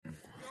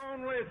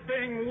only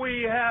thing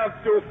we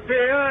have to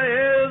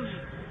fear is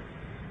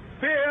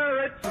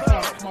fear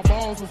itself. My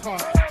balls was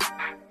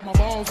hot. My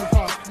balls was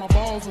hot. My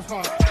balls was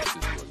hot.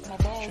 My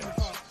balls was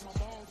hot. My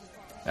balls was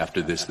hot.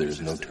 After this, there is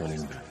no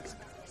turning back.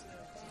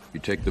 You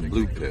take the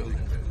blue pill.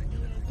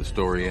 The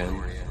story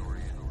ends.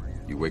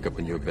 You wake up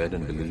in your bed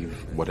and believe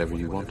whatever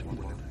you want to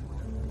believe.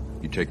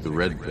 You take the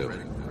red pill.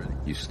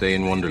 You stay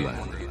in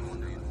Wonderland.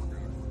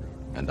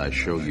 And I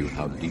show you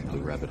how deep the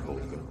rabbit hole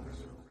goes.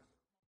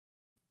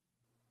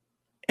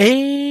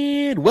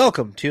 And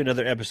welcome to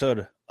another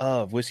episode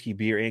of Whiskey,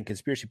 Beer, and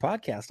Conspiracy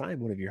Podcast. I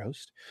am one of your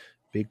hosts,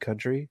 Big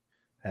Country,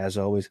 as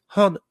always,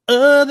 on the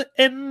other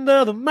end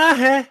of the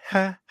mic.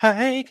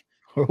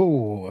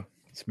 Oh,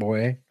 it's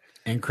boy.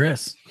 And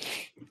Chris.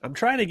 I'm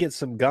trying to get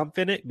some gump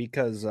in it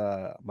because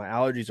my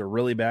allergies are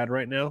really bad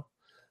right now,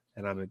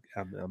 and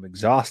I'm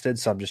exhausted.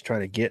 So I'm just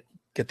trying to get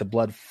the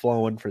blood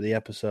flowing for the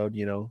episode.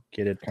 You know,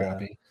 get it.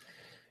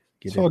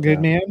 It's all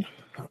good, man.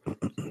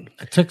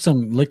 I took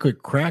some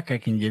liquid crack I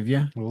can give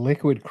you.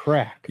 Liquid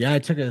crack. Yeah, I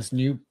took this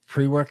new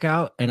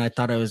pre-workout and I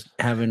thought I was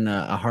having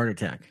a heart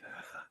attack.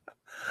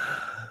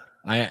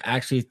 I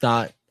actually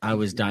thought I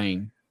was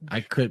dying.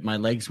 My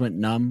legs went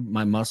numb.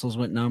 My muscles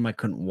went numb. I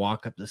couldn't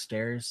walk up the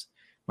stairs.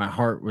 My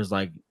heart was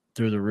like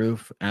through the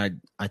roof.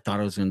 And I thought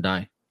I was going to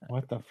die.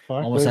 What the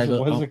fuck? Almost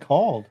What is it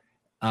called?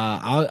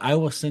 I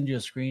will send you a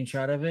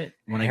screenshot of it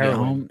when I get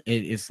home.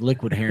 It's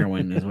liquid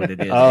heroin is what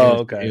it is.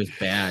 Okay. It was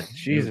bad.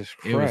 Jesus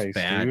Christ, it was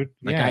bad. dude.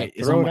 Like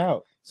throw it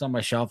out. It's on my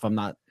shelf.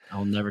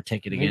 I'll never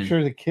take it Make again.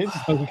 sure the kids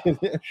don't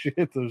get that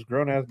shit. Those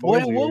grown ass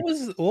boys.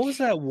 What was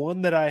that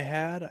one that I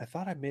had? I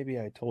thought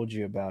I told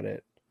you about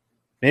it.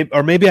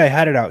 Maybe I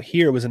had it out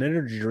here. It was an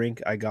energy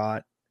drink I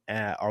got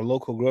at our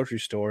local grocery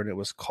store, and it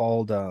was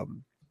called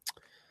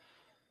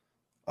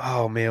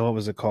oh man, what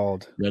was it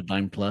called?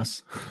 Redline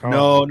Plus.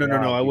 No.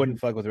 I wouldn't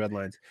fuck with red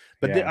lines.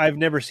 But Yeah. I've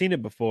never seen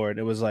it before, and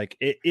it was like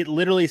it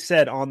literally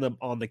said on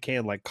the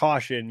can, like,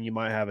 caution, you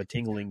might have a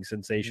tingling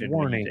sensation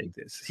Warning. when you take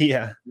this.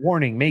 Yeah.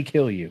 Warning, may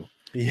kill you.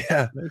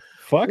 Yeah.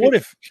 Fuck What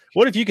it.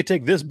 if you could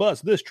take this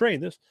bus, this train,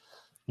 this?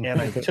 And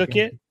I took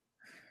it.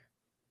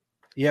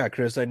 Yeah,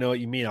 Chris, I know what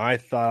you mean. I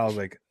was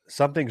like,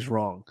 something's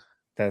wrong.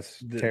 That's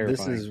This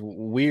terrifying. is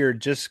weird,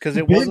 just because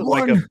it Big wasn't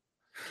like a. one.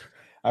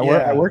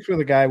 I worked with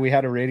a guy. We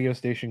had a radio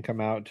station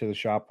come out to the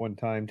shop one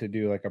time to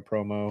do like a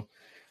promo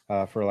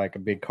for like a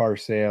big car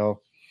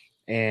sale,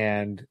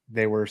 and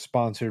they were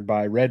sponsored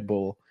by Red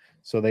Bull.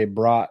 So they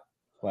brought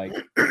like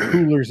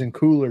coolers and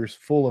coolers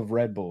full of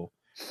Red Bull,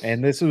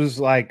 and this was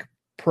like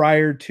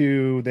prior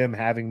to them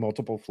having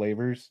multiple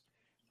flavors,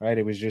 right?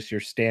 It was just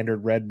your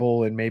standard Red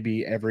Bull, and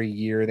maybe every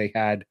year they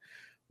had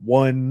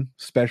one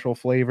special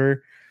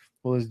flavor.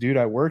 Well, this dude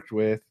I worked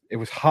with, it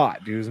was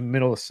hot, dude. It was in the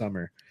middle of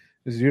summer.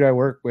 This dude I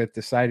worked with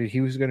decided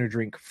he was going to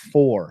drink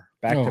 4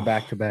 back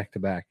to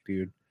back,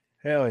 dude.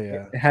 Hell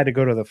yeah! Had to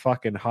go to the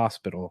fucking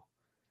hospital.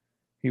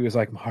 He was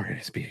like, my heart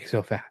is beating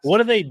so fast. What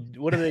do they? They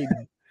what do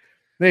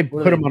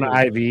put they him on do?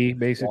 an IV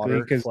basically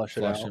Water, because flush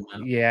it out.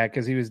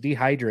 because he was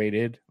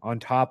dehydrated on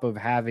top of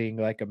having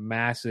like a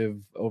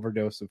massive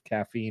overdose of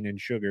caffeine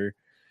and sugar.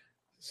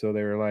 So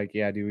they were like,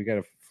 yeah, dude, we got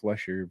to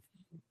flush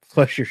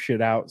your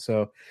shit out.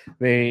 So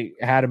they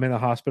had him in the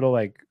hospital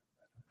like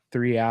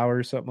 3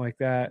 hours, something like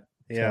that.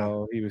 Yeah.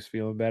 So he was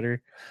feeling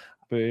better.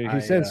 But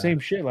he said same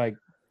shit. Like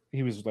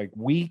he was like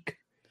weak.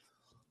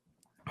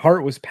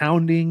 Heart was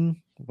pounding.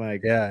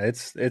 Like, Yeah,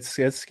 it's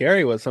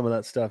scary what some of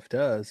that stuff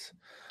does.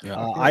 Yeah.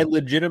 I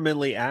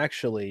legitimately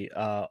actually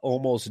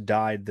almost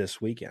died this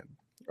weekend.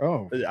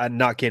 oh, I'm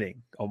not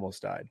kidding.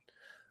 Almost died.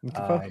 what the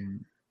fuck?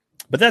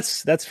 But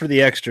that's for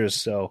the extras.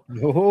 So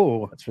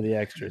Oh, that's for the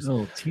extras. A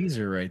little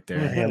teaser right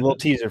there. Yeah, a little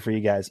teaser for you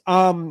guys.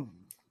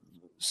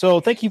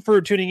 So thank you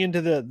for tuning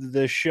into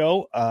the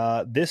show.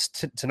 This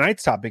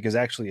tonight's topic is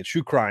actually a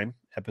true crime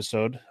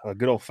episode, a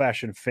good old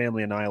fashioned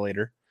family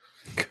annihilator.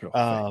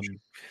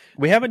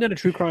 We haven't done a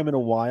true crime in a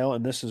while,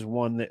 and this is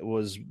one that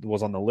was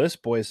on the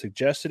list. Boys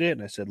suggested it,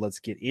 and I said, let's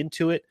get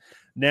into it.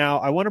 Now,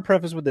 I want to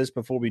preface with this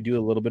before we do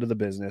a little bit of the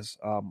business.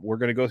 We're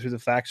going to go through the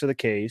facts of the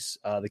case.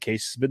 The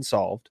case has been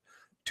solved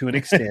to an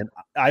extent.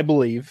 I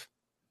believe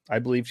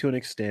to an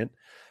extent.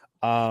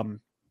 I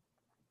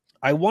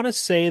want to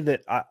say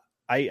that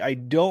I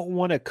don't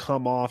want to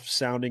come off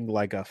sounding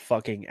like a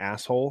fucking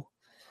asshole.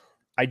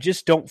 I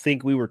just don't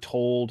think we were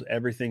told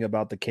everything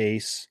about the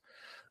case,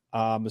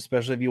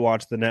 especially if you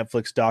watch the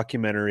Netflix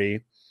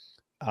documentary.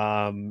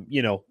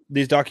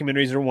 These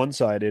documentaries are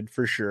one-sided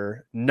for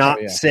sure. Not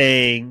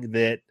saying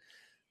that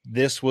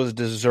this was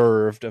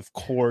deserved, of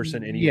course,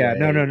 in any way.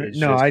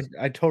 No.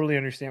 I totally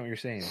understand what you're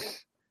saying,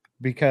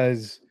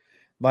 because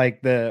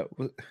like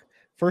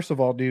first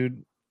of all,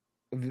 dude,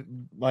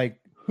 like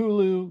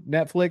Hulu,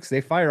 Netflix, they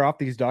fire off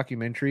these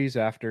documentaries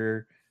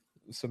after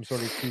some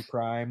sort of true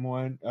crime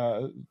one,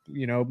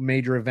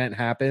 major event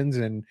happens,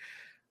 and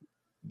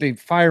they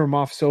fire them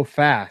off so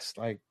fast.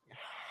 Like,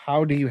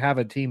 how do you have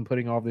a team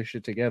putting all this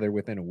shit together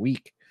within a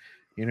week?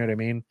 You know what I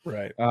mean?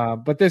 Right.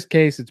 But this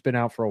case, it's been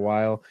out for a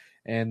while.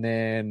 And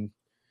then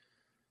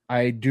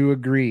I do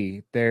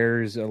agree.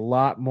 There's a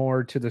lot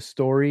more to the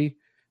story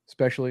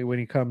especially when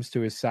he comes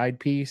to his side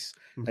piece.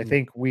 I Mhm.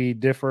 think we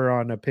differ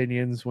on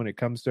opinions when it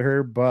comes to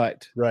her,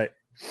 but Right.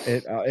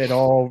 it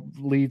all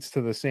leads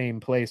to the same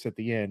place at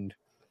the end.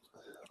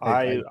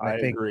 I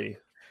think agree.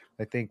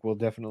 I think we'll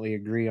definitely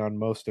agree on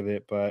most of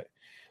it, but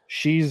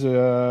she's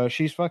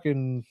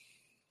fucking,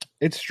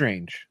 it's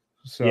strange.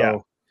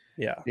 So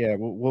Yeah.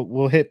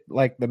 we'll hit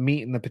like the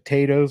meat and the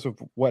potatoes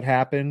of what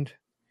happened.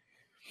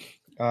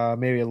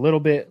 Maybe a little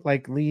bit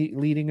like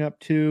leading up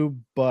to,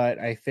 but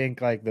I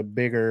think like the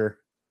bigger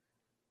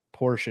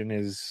portion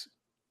is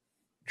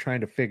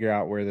trying to figure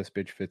out where this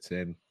bitch fits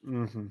in.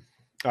 Mm-hmm.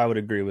 I would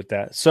agree with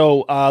that.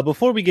 So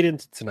before we get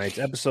into tonight's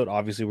episode,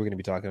 obviously we're going to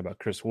be talking about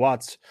Chris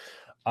Watts.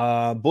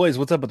 Boys,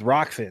 what's up with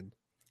Rockfin?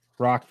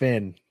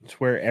 Rockfin, it's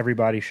where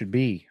everybody should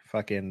be.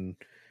 Fucking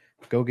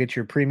go get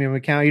your premium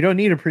account. You don't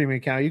need a premium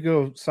account. You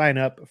go sign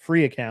up, a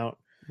free account.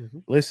 Mm-hmm.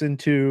 Listen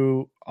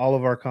to all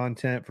of our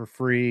content for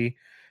free.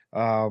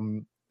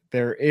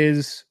 There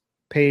is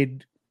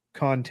paid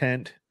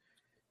content.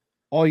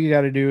 All you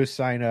got to do is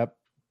sign up,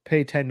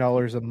 pay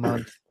 $10 a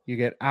month. You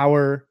get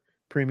our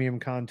premium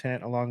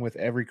content along with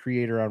every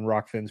creator on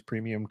Rockfin's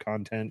premium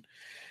content.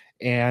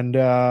 And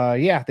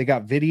they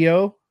got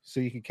video, so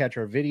you can catch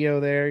our video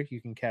there.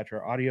 You can catch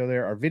our audio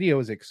there. Our video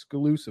is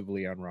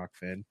exclusively on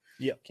Rockfin.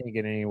 Yeah, can't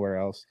get anywhere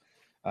else.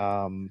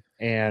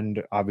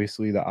 And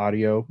obviously the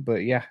audio,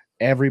 but yeah,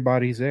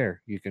 everybody's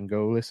there. You can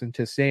go listen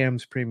to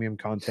Sam's premium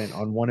content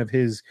on one of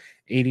his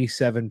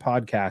 87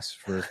 podcasts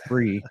for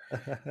free.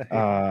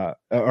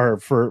 Or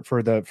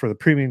for the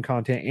premium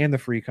content and the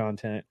free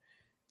content.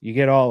 You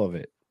get all of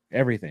it,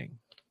 everything.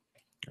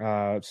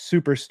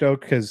 Super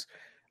stoked because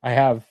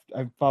I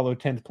follow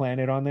 10th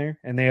Planet on there,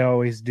 and they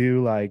always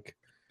do like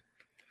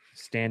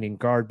standing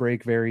guard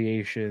break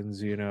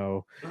variations,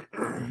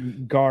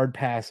 guard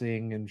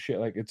passing and shit.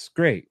 Like, it's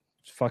great.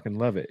 Just fucking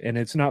love it. And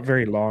it's not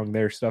very long.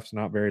 Their stuff's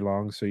not very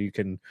long, so you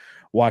can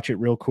watch it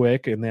real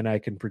quick, and then I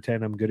can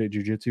pretend I'm good at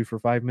jiu-jitsu for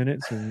 5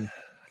 minutes and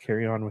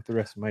carry on with the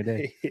rest of my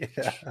day.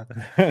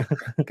 Yeah.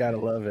 Gotta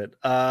love it.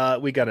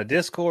 We got a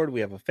Discord.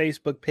 We have a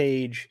Facebook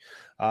page.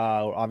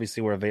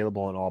 Obviously, we're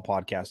available on all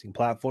podcasting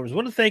platforms. I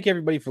want to thank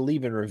everybody for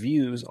leaving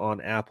reviews on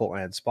Apple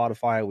and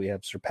Spotify. We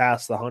have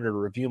surpassed the 100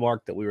 review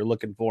mark that we were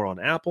looking for on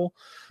Apple.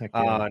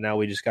 Yeah. Now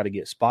we just got to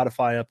get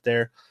Spotify up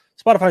there.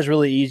 Spotify is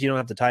really easy. You don't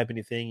have to type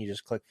anything. You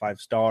just click 5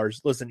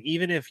 stars. Listen,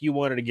 even if you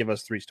wanted to give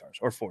us 3 stars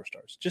or 4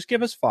 stars, just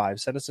give us 5.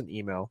 Send us an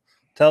email.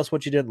 Tell us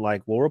what you didn't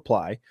like. We'll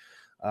reply.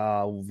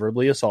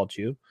 Verbally assault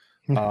you.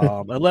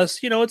 Unless,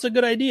 it's a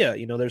good idea.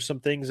 There's some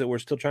things that we're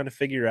still trying to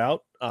figure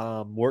out,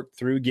 work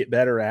through, get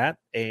better at,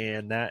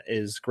 and that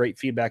is great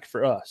feedback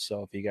for us.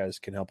 So if you guys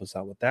can help us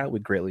out with that,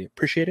 we'd greatly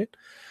appreciate it.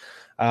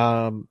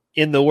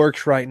 In the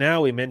works right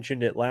now, we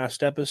mentioned it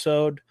last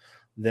episode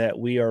that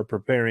we are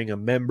preparing a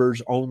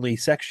members only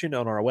section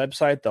on our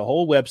website. The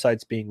whole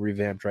website's being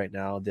revamped right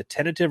now. The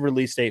tentative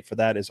release date for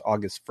that is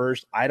August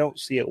 1st. I don't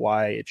see it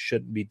why it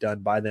shouldn't be done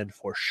by then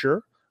for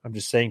sure. I'm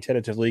just saying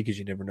tentatively because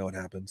you never know what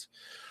happens.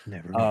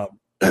 Never know.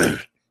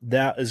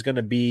 That is going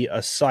to be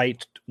a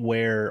site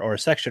or a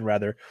section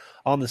rather,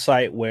 on the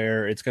site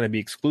where it's going to be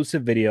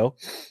exclusive video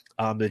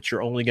that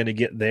you're only going to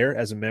get there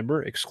as a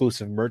member,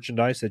 exclusive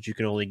merchandise that you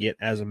can only get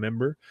as a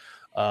member,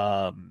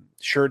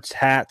 shirts,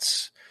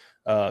 hats,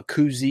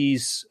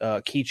 koozies,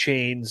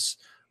 keychains,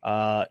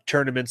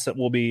 tournaments that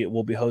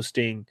we'll be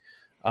hosting,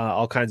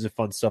 all kinds of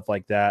fun stuff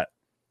like that.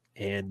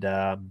 And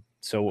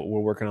so we're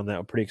working on that.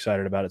 I'm pretty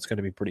excited about it. It's going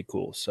to be pretty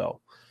cool.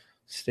 So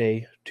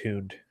stay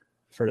tuned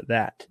for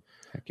that.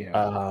 Heck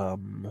yeah.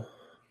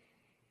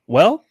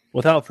 Well,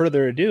 without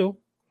further ado,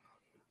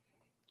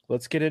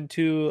 let's get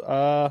into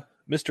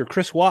Mr.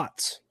 Chris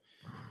Watts.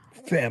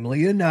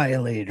 Family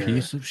Annihilator.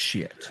 Piece of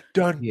shit.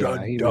 Dun Yeah,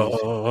 dun he dun. was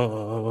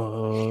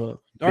All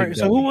right,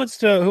 so dummy. who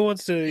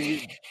wants to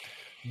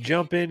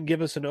jump in,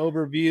 give us an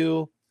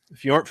overview?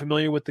 If you aren't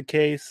familiar with the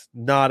case,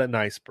 not a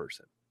nice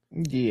person.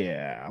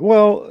 Yeah.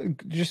 Well,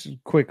 just a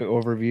quick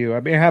overview.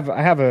 I mean,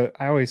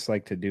 I always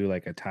like to do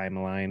like a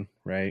timeline,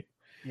 right?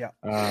 Yeah.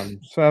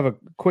 So I have a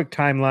quick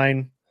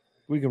timeline.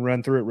 We can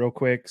run through it real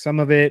quick. Some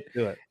of it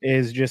Do it.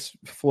 is just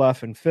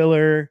fluff and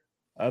filler.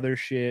 Other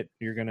shit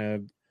you're gonna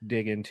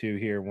dig into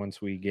here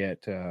once we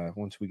get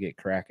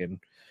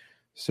cracking.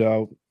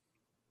 So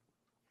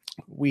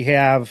we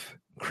have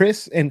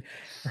Chris, and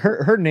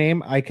her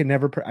name I can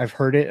never. I've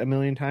heard it a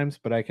million times,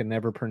 but I can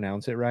never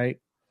pronounce it right.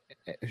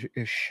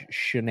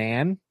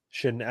 Shanann.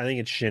 I think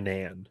it's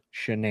Shanann.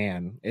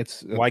 Shanann.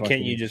 It's Why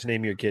can't you just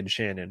name your kid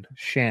Shannon?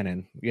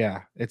 Shannon?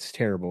 Yeah, it's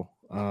terrible.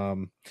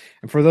 And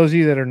for those of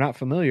you that are not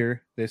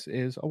familiar, this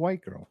is a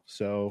white girl.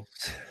 So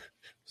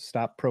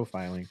stop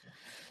profiling.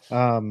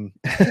 I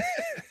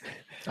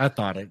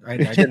thought it.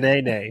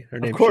 Shanae. Her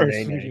name's Of course,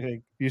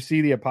 Shanae. you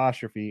see the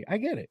apostrophe. I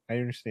get it. I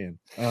understand.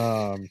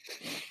 So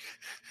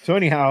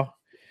anyhow,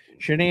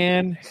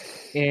 Shanann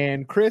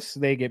and Chris,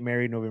 they get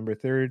married November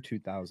 3rd,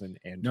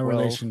 2012. No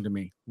relation to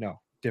me.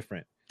 No,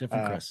 different.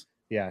 Different Chris.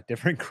 Yeah,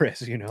 different Chris,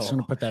 Just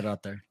gonna put that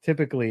out there.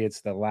 Typically it's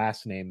the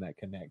last name that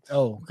connects.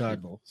 Oh God,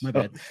 people. my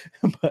bad.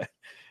 But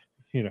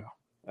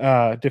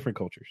different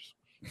cultures.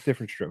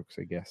 different strokes,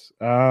 I guess.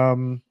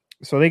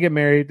 So they get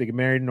married. They get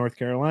married in North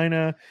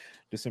Carolina,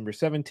 December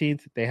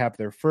 17th. They have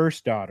their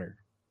first daughter,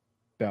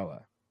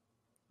 Bella.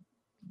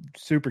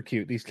 Super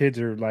cute. These kids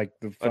are like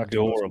the fucking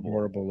most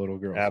adorable little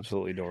girls.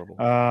 Absolutely adorable.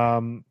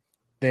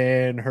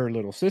 Then her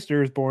little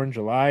sister is born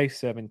July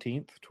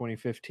 17th,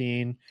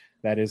 2015.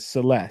 That is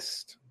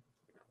Celeste.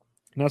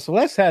 Now,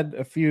 Celeste had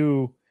a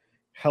few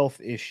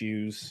health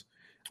issues.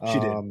 She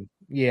did.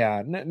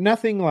 Yeah,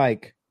 nothing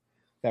like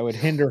that would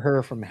hinder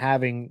her from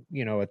having,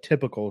 a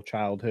typical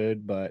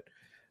childhood, but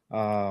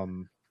I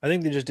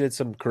think they just did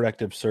some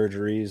corrective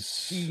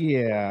surgeries.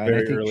 Yeah,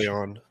 very early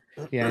on.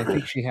 Yeah, I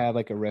think she had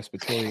like a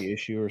respiratory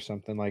issue or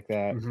something like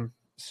that. Mm-hmm.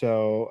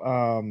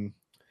 So,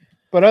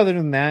 but other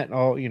than that,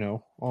 all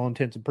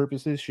intents and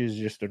purposes, she's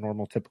just a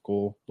normal,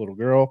 typical little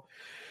girl.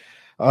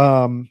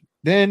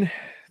 Then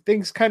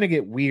things kind of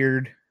get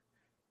weird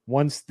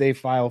once they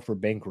file for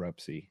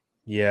bankruptcy.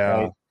 Yeah.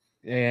 Right?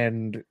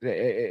 And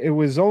it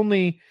was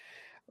only,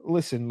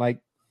 listen,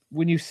 like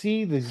when you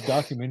see these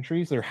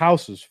documentaries, their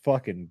house is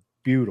fucking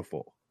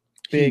beautiful.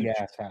 Big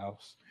ass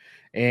house.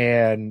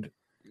 And,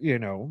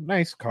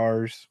 nice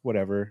cars,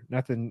 whatever.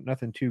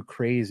 Nothing too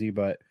crazy,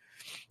 but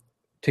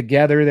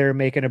together they're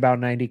making about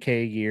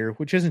 $90K a year,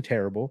 which isn't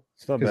terrible.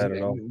 It's not bad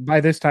at all.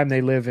 By this time they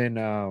live in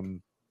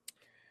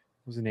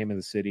what's the name of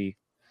the city?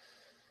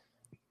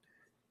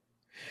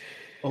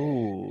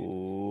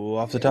 Oh,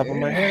 off the top of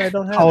my head, I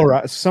don't have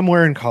Colorado,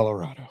 somewhere in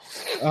Colorado.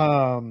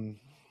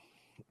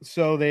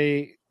 So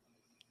they're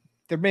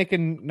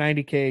making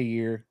 $90K a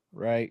year,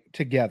 right?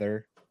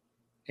 Together.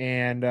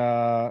 And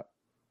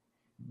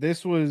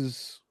this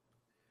was,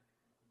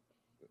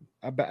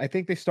 I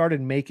think they started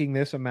making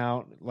this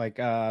amount like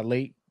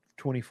late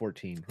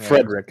 2014. Right?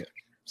 Frederick,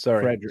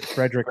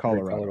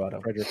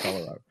 Colorado.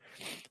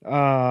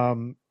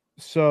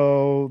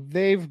 So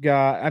they've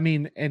got,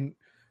 and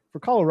for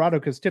Colorado,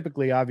 because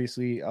typically,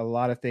 obviously, a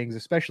lot of things,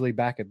 especially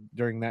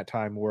during that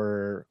time,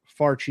 were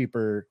far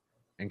cheaper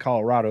in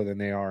Colorado than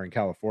they are in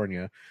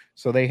California.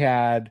 So they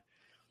had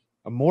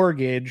a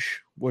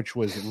mortgage, which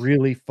was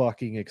really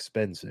fucking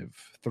expensive,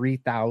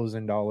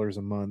 $3,000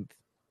 a month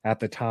at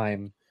the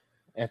time.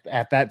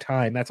 At that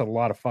time, that's a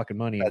lot of fucking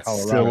money in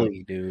Colorado.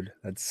 Silly, dude.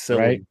 That's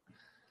silly. Right?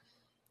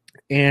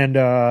 And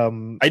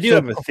I do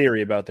have a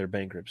theory about their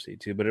bankruptcy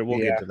too, but we'll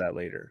get to that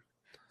later.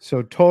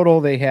 So total,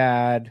 they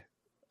had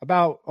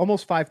about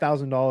almost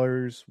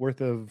 $5,000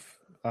 worth of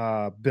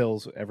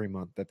bills every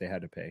month that they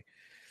had to pay.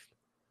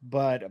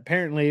 But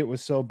apparently it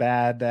was so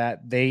bad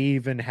that they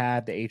even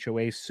had the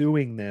HOA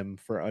suing them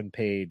for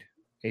unpaid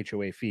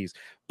HOA fees.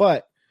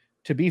 But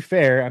to be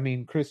fair, I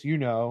mean, Chris,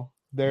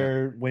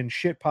 when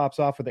shit pops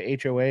off with the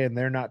HOA and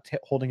they're not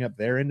holding up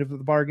their end of the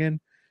bargain,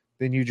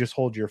 then you just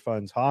hold your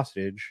funds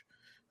hostage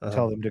and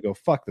tell them to go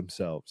fuck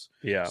themselves.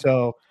 Yeah.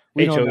 So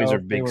HOAs are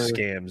big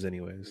scams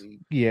anyways.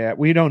 Yeah,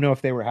 we don't know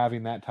if they were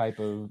having that type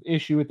of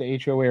issue with the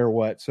HOA or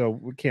what, so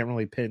we can't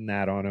really pin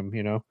that on them,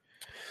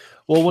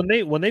 Well,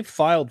 when they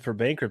filed for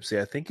bankruptcy,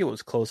 I think it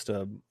was close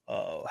to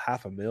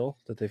 $500,000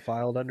 that they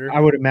filed under.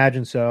 I would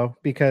imagine so,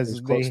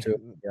 because close to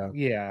it.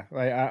 Yeah.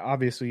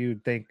 Obviously,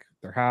 you'd think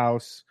their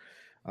house,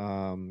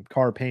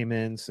 car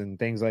payments, and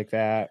things like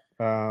that.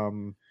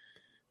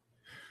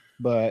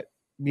 But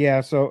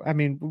yeah, so I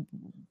mean,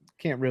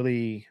 can't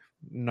really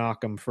knock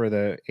them for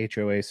the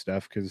HOA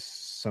stuff because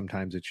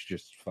sometimes it's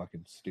just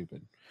fucking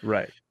stupid.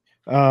 Right.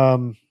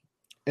 And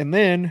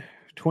then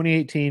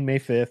 2018 May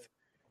 5th,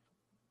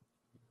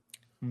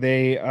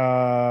 they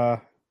or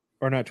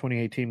not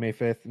 2018 May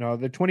 5th. No,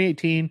 the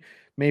 2018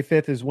 May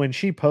 5th is when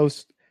she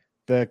posts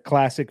the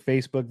classic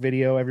Facebook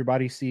video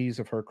everybody sees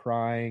of her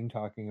crying,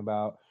 talking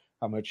about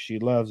how much she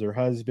loves her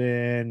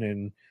husband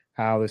and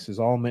how this is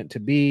all meant to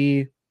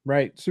be.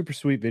 Right. Super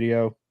sweet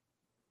video.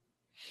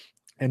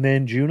 And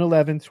then June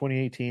 11th,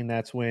 2018,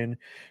 that's when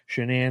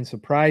Shanann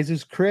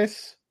surprises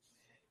Chris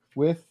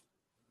with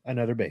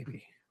another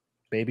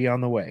baby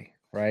on the way.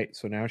 Right.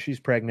 So now she's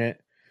pregnant.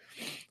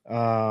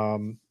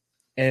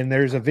 And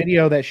there's a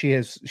video that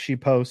she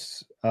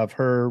posts of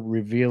her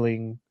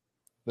revealing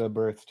the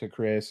birth to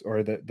Chris,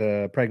 or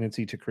the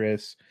pregnancy to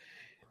Chris.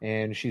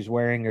 And she's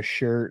wearing a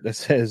shirt that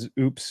says,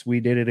 "Oops, we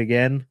did it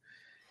again."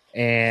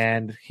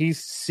 And he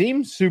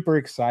seems super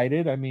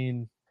excited. I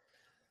mean,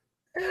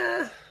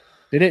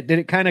 did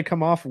it kind of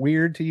come off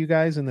weird to you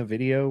guys in the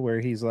video where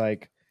he's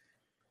like,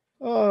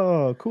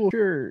 "Oh, cool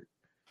shirt"?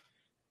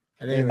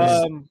 I think it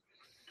was,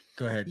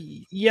 go ahead.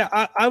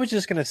 Yeah, I was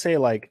just gonna say,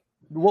 like,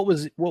 what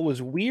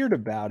was weird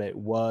about it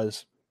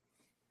was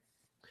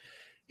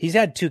he's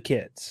had 2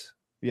 kids.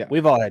 Yeah,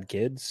 we've all had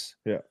kids.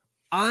 Yeah,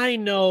 I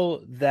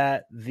know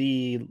that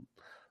the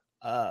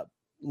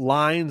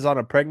lines on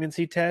a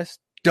pregnancy test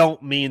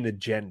don't mean the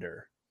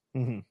gender.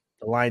 Mm-hmm.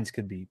 The lines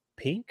could be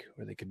pink,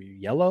 or they could be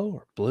yellow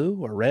or blue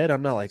or red.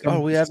 I'm not like, are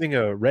we having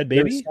a red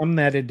baby? There's some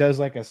that it does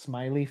like a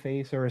smiley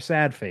face or a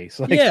sad face.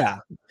 Like, yeah,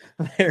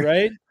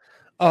 right.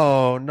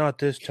 Oh, not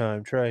this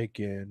time. Try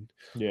again.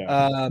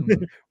 Yeah.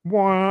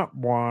 Wah,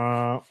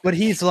 wah. But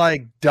he's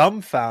like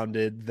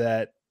dumbfounded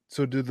that.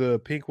 So do the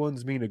pink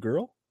ones mean a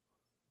girl?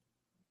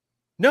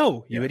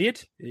 No, you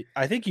idiot.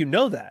 I think you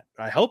know that.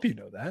 I hope you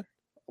know that.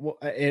 Well,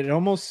 it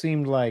almost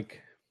seemed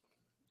like,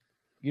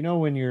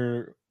 when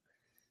you're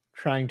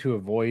trying to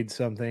avoid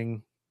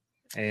something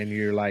and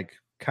you're like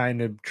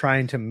kind of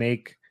trying to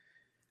make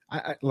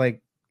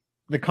like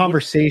the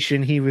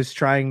conversation he was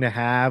trying to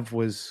have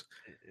was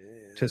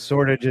to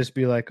sort of just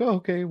be like, oh,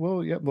 okay,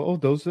 well, yeah, well,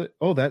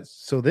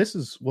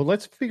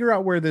 let's figure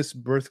out where this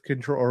birth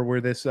control or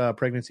where this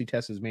pregnancy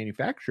test is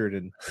manufactured.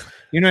 And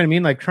you know what I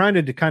mean? Like trying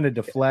to kind of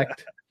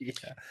deflect. Yeah.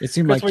 It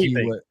seemed like he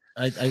would,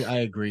 I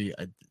agree.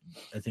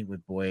 I think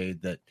with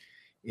Boyd that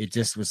it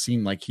just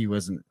seemed like he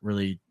wasn't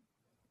really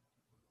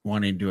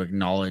wanting to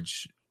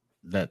acknowledge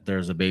that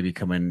there's a baby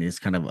coming. Is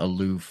kind of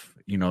aloof,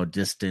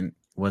 distant.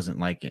 Wasn't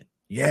like it.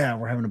 Yeah,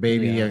 we're having a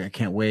baby. Yeah. I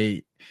can't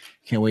wait.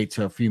 Can't wait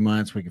till a few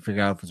months. We can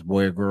figure out if it's a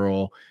boy or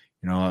girl.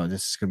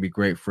 This is gonna be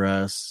great for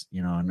us.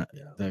 And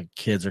the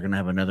kids are gonna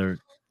have another,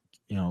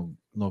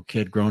 little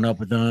kid growing up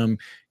with them,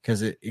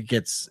 because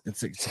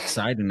it's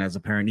exciting as a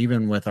parent.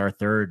 Even with our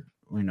third,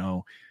 we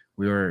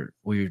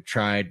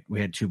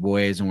had 2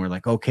 boys, and we're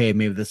like, okay,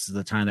 maybe this is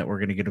the time that we're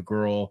gonna get a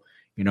girl.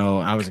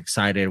 I was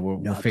excited.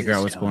 We'll figure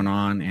out what's going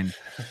on. And,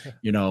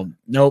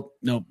 nope,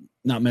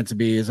 not meant to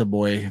be as a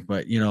boy,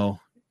 but,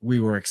 we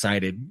were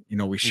excited.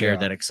 We shared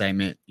that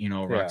excitement.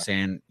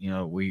 Roxanne,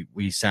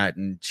 we sat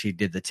and she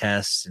did the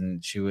tests,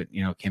 and she would,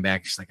 came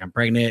back. She's like, I'm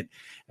pregnant.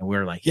 And we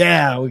were like,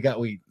 yeah,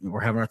 we're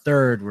having our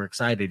third. We're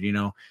excited.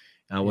 It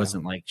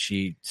wasn't like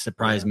she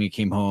surprised me,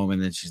 came home,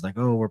 and then she's like,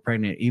 oh, we're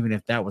pregnant. Even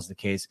if that was the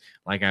case,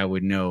 like I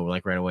would know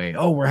like right away,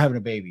 oh, we're having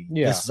a baby.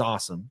 Yeah. This is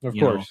awesome. Of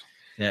course.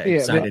 Yeah,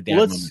 excited dad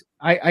moment.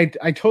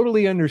 I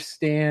totally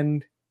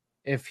understand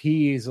if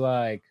he's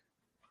like,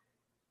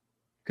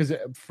 because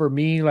for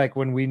me, like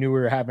when we knew we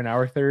were having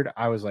our third,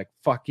 I was like,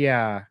 fuck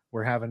yeah,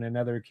 we're having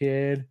another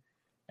kid,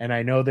 and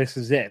I know this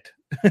is it.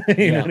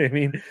 You know what I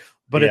mean?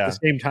 But at the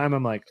same time,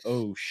 I'm like,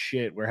 oh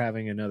shit, we're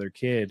having another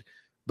kid.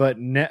 But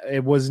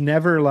it was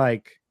never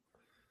like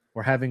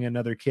we're having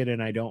another kid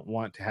and I don't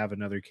want to have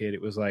another kid.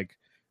 It was like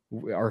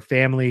our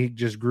family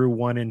just grew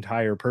one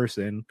entire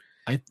person.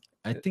 I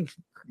think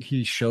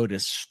he showed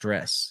his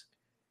stress.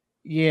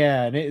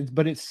 Yeah,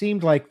 but it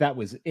seemed like that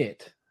was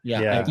it.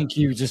 Yeah. I think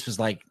he just was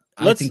like,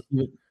 I think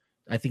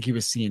he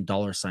was seeing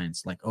dollar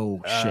signs, like, oh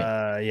shit,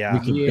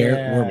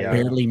 we're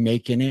barely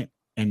making it,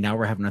 and now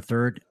we're having a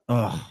third.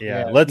 Oh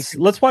yeah,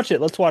 let's watch it.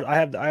 I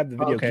have the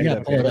video.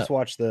 Okay, let's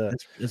watch the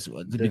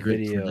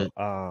video. Get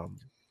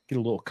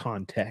a little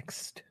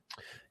context.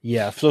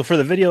 Yeah, so for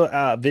the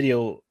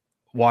video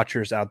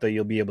watchers out there,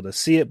 you'll be able to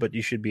see it, but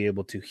you should be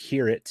able to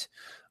hear it.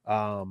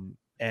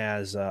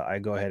 As I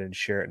go ahead and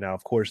share it now.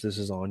 Of course, this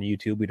is on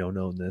YouTube. We don't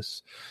own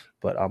this,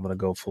 but I'm going to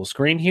go full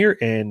screen here.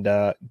 And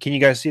can you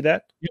guys see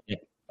that? Yeah.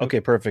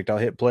 Okay, perfect. I'll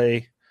hit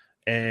play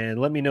and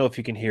let me know if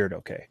you can hear it.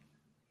 Okay.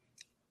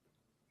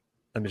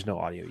 There's no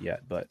audio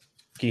yet, but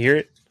can you hear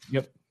it?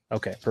 Yep.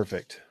 Okay,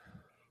 perfect.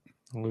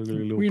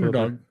 Wiener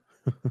dog.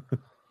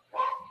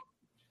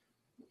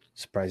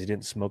 Surprised he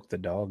didn't smoke the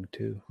dog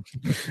too.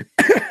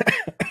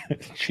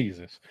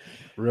 Jesus.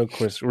 Real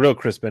Chris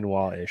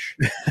Benoit-ish.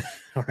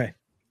 All right.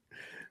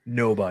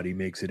 Nobody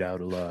makes it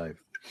out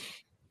alive.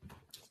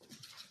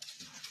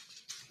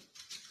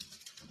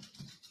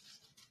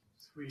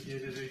 We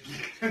did it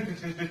again.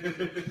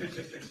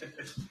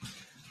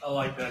 I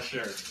like that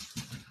shirt.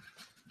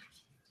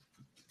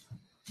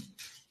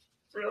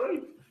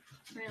 Really?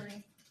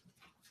 Really?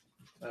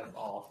 That's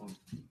awesome.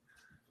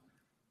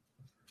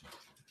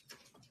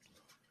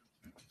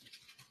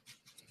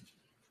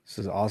 This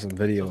is an awesome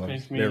video.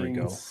 There we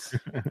go.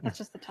 That's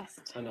just the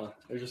test. I know.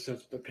 There's just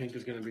says the pink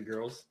is going to be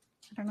girls.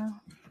 I don't know.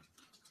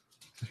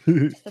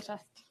 It's the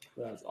test.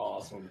 That's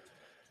awesome.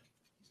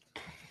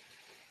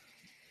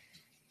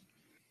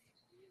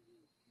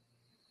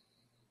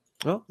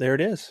 Well, there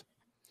it is.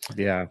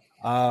 Yeah.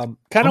 Kind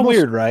of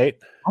weird, right?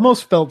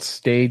 Almost felt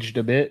staged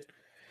a bit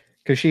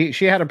because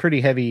she had a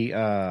pretty heavy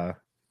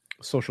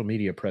social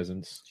media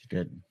presence. She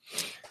did.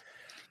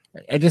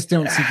 I just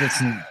don't see the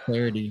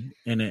sincerity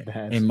in it.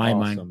 That's in my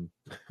awesome.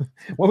 mind.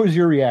 What was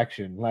your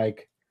reaction?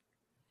 Like,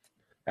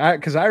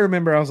 because I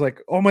remember I was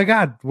like, "Oh my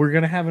god, we're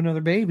gonna have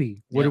another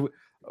baby." What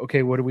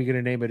are we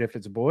gonna name it if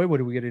it's a boy? What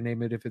are we gonna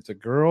name it if it's a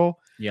girl?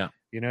 Yeah,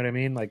 you know what I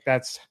mean. Like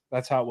that's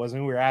how it was.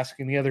 And we were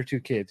asking the other 2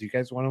 kids, "You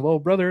guys want a little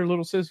brother, a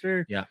little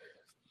sister?"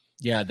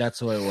 Yeah,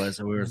 that's what it was.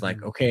 And we were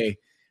like, okay.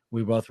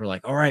 We both were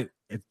like, all right,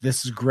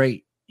 this is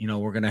great.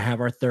 We're gonna have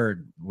our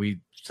third.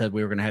 We said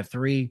we were gonna have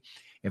 3.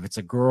 If it's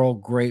a girl,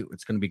 great.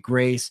 It's going to be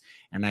Grace.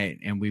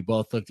 And we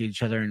both looked at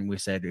each other and we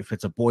said, if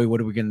it's a boy, what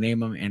are we going to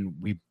name him? And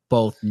we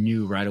both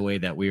knew right away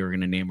that we were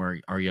going to name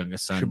our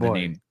youngest son the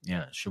name.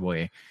 Yeah,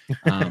 Shaboye.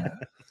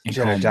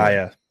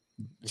 Jedediah.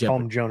 Call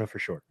him Jonah for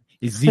short.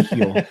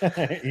 Ezekiel.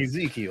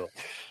 Ezekiel.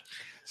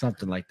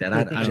 Something like that.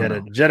 I don't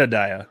know.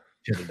 Jedediah.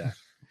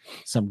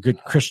 Some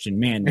good Christian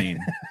man name.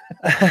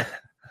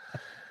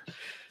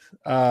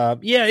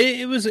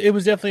 It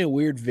was definitely a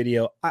weird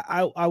video.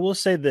 I will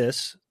say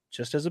this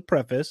just as a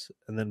preface,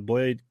 and then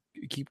Boyd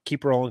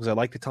keep rolling because I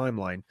like the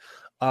timeline.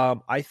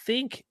 I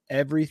think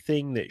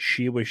everything that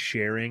she was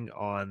sharing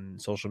on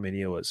social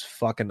media was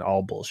fucking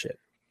all bullshit.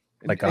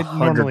 Like It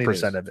normally 100%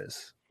 is. of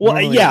this. Well,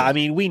 Normally yeah, it is. I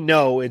mean, we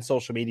know in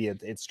social media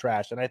it's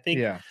trash, and I think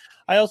Yeah.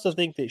 I also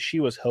think that she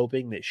was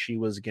hoping that she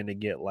was going to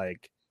get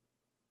like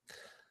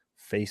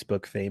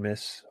Facebook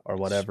famous or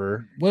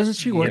whatever. Wasn't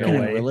she In a working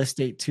in way. real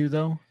estate too,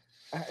 though?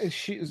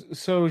 She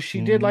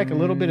did like a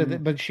little bit of Mm.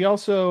 it, but she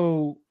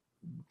also,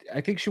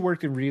 I think she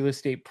worked in real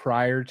estate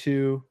prior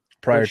to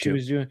Prior what she to.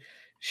 was doing.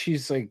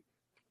 She's like,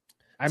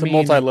 It's a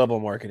multi-level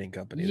marketing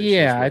company. that she was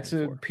Yeah, it's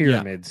working a for.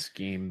 pyramid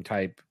scheme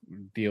type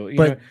deal. You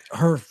But know,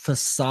 her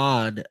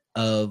facade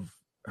of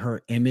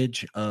her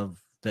image of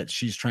that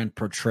she's trying to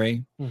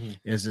portray Mhm.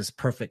 is this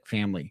perfect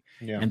family.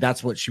 Yeah. And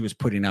that's what she was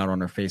putting out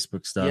on her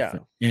Facebook stuff. Yeah,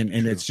 and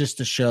true. it's just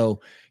to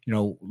show,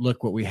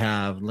 look what we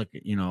have. Look,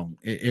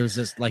 it was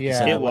just like you Yeah,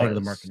 said, it part of the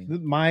was.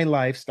 marketing. My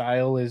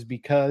lifestyle is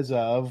because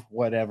of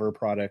whatever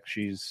product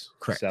she's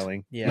Correct.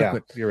 selling. Yeah.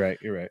 You're right.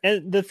 You're right.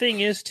 And the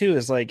thing is, too,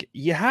 is like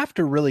you have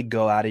to really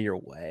go out of your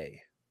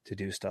way to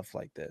do stuff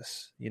like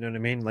this. You know what I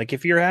mean? Like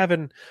if you're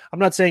having, I'm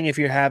not saying if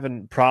you're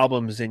having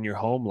problems in your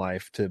home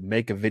life to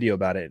make a video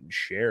about it and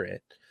share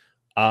it.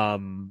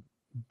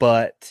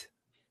 But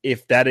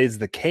if that is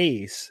the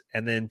case,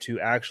 and then to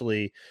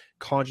actually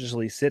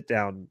consciously sit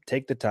down,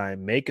 take the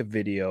time, make a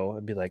video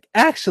and be like,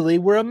 actually,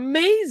 we're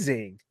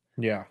amazing.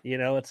 Yeah.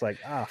 It's like,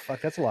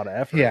 fuck, that's a lot of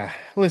effort. Yeah.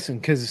 Listen,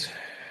 because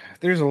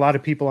there's a lot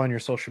of people on your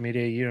social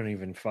media you don't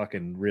even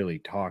fucking really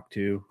talk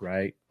to,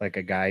 right? Like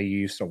a guy you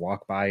used to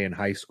walk by in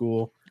high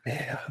school.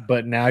 Yeah.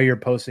 But now you're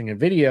posting a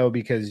video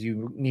because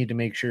you need to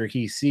make sure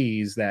he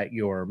sees that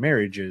your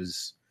marriage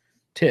is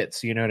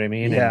tits. You know what I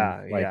mean?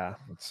 Yeah, And, like, yeah.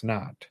 It's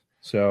not.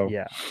 So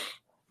Yeah.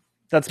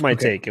 That's my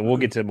Okay. take, and we'll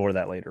get to more of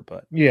that later.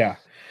 But yeah.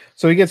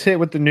 So he gets hit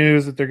with the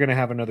news that they're going to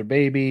have another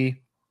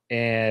baby,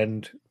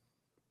 and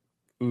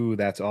ooh,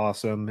 that's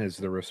awesome is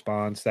the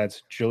response.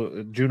 That's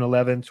June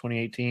 11th,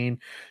 2018.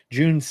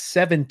 June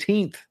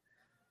 17th,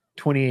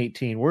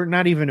 2018. We're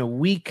not even a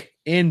week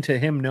into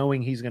him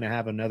knowing he's going to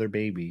have another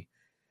baby.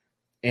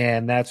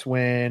 And that's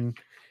when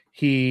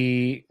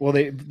they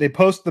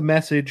post the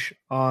message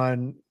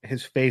on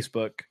his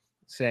Facebook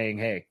saying,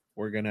 hey,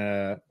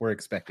 we're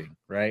expecting,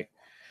 right?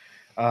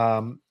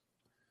 And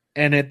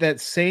at that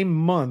same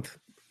month,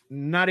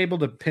 not able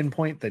to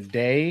pinpoint the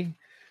day,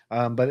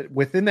 but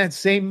within that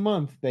same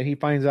month that he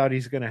finds out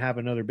he's going to have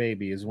another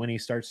baby is when he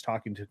starts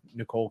talking to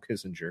Nicole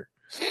Kissinger,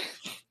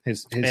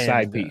 his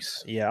side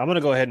piece. Yeah, I'm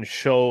gonna go ahead and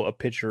show a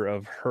picture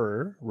of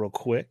her real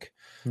quick.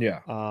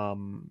 Yeah.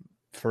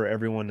 For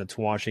everyone that's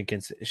watching,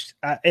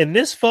 in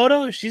this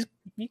photo, she's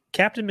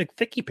Captain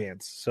McThicky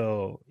Pants.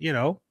 So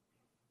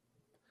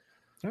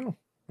Oh,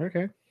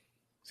 okay.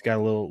 It's got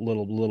a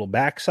little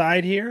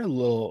backside here,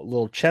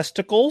 little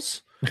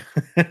chesticles.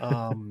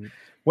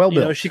 Well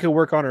built. She could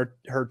work on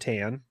her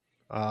tan.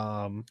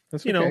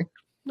 That's okay.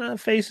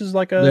 Face is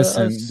like a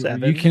Listen,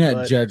 7. you cannot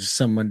but- judge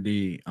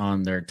somebody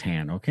on their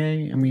tan,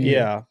 okay? I mean,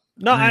 Yeah.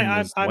 No, I'm I'm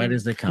as white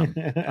as they come.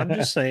 I'm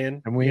just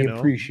saying. And we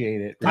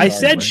appreciate it. I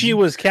said regardless. she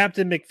was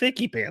Captain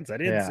McThicky Pants. I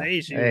didn't Yeah. say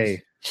she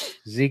Hey,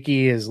 Zeke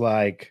is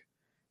like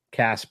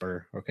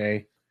Casper,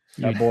 okay?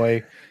 That Yeah.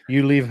 boy,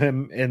 you leave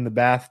him in the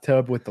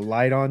bathtub with the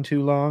light on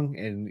too long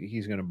and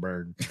he's going to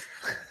burn.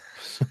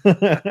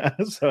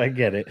 So I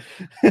get it.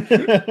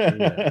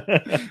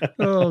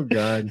 Oh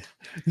God!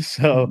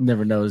 So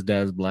Never know his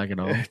dad's black at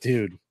all.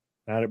 dude,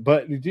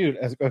 dude,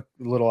 as a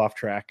little off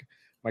track.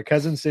 My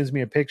cousin sends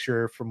me a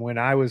picture from when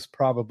I was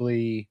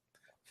probably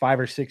 5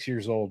 or 6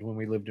 years old when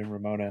we lived in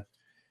Ramona.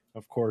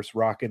 Of course,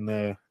 rocking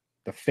the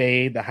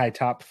fade, the high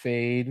top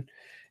fade.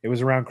 It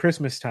was around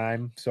Christmas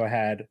time, so I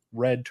had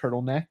red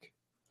turtleneck,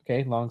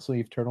 okay, long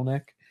sleeve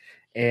turtleneck,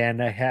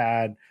 and I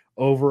had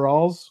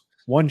overalls,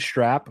 one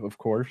strap, of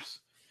course,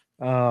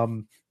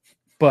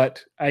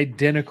 but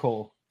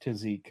identical to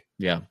Zeke,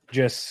 Yeah.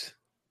 just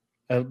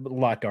a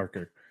lot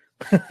darker.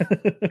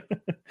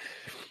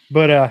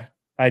 But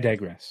I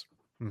digress.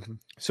 Mhm.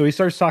 So he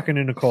starts talking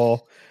to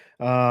Nicole.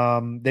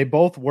 They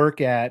both work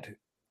at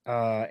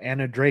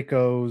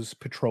Anadarko's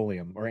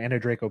Petroleum or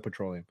Anadarko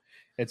Petroleum.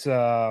 It's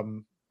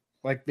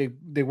like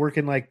they work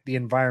in like the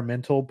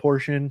environmental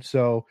portion.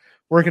 So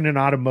working in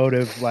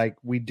automotive, like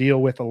we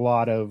deal with a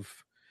lot of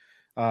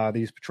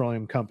these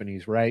petroleum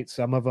companies, right?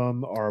 Some of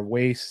them are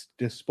waste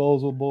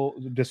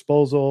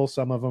disposal.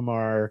 Some of them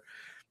are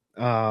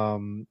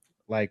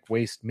like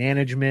waste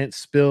management,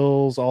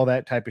 spills, all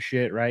that type of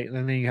shit, right? And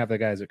then you have the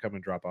guys that come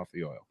and drop off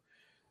the oil.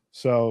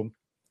 So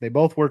they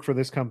both work for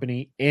this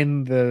company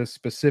in the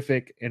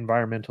specific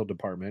environmental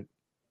department.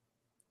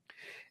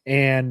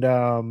 And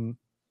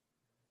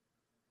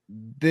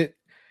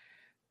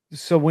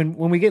so when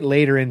we get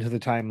later into the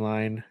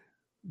timeline,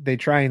 they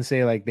try and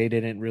say like they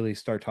didn't really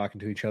start talking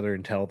to each other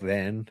until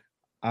then.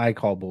 I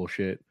call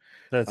bullshit.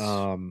 That's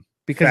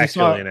because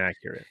factually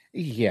inaccurate.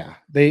 Yeah,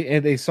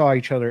 they saw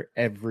each other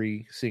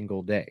every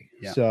single day.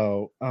 Yeah.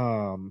 So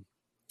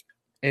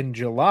in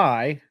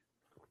July,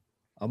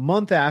 a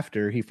month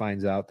after he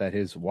finds out that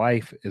his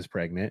wife is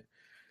pregnant,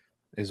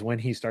 is when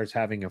he starts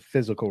having a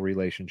physical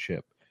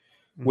relationship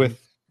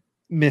with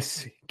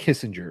Miss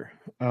Kissinger.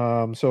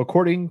 So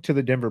according to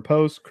the Denver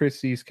Post, Chris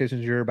sees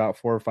Kissinger about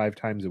 4 or 5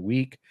 times a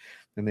week,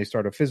 and they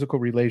start a physical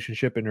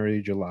relationship in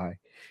early July.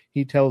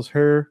 He tells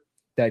her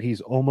that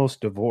he's almost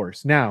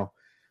divorced. Now,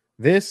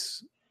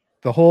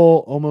 the whole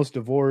almost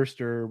divorced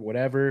or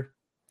whatever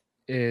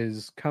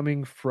is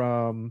coming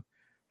from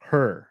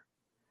her,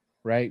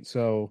 right?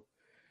 So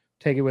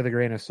take it with a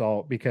grain of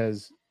salt,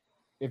 because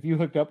if you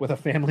hooked up with a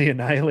family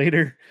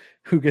annihilator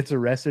who gets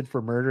arrested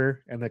for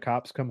murder and the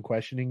cops come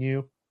questioning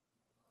you,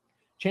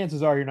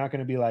 chances are you're not going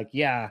to be like,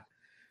 yeah,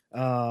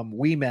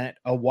 we met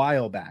a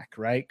while back,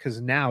 right?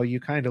 Because now you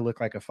kind of look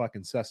like a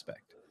fucking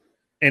suspect.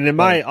 And in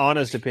my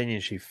honest opinion,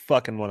 she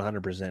fucking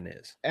 100%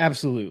 is.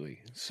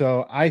 Absolutely.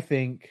 So I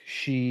think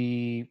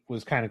she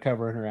was kind of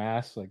covering her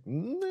ass, like,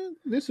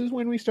 this is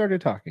when we started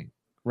talking,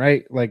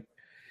 right? Like,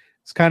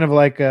 it's kind of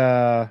like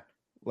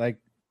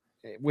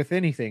with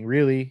anything,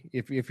 really.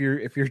 If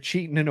you're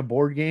cheating in a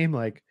board game,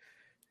 like,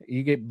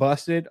 you get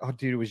busted. Oh,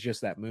 dude, it was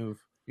just that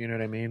move. You know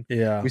what I mean?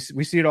 Yeah.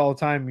 We see it all the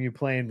time when you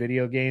playing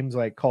video games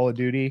like Call of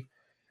Duty.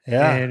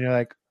 Yeah. And you're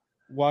like,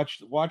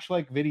 watch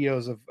like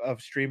videos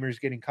of streamers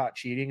getting caught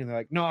cheating, and they're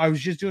like, no, I was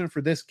just doing it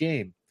for this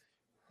game.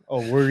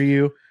 Oh, were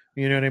you?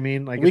 You know what I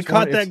mean? Like, we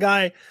caught that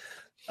guy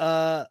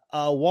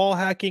wall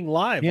hacking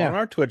live on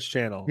our Twitch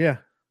channel. Yeah.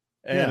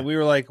 And we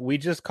were like, we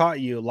just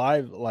caught you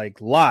live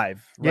right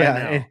now.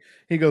 And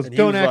he goes,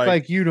 don't act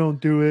like you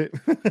don't do it.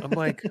 I'm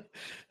like,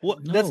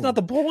 what? No. That's not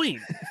the point.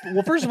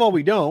 Well, first of all,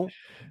 we don't.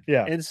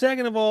 Yeah. And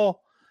second of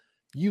all,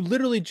 you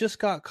literally just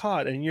got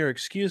caught, and your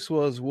excuse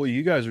was, well,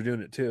 you guys are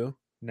doing it too.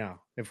 No,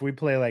 if we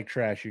play like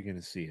trash, you're going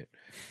to see it.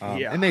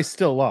 Yeah. And they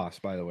still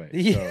lost, by the way.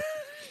 Yeah. So,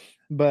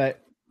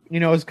 but,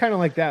 it's kind of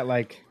like that.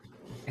 Like,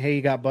 hey,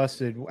 you got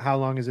busted. How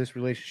long has this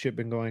relationship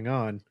been going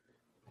on?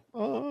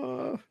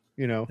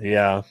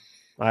 Yeah.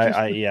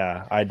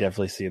 I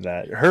definitely see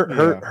that.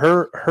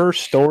 Her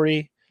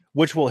story,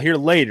 which we'll hear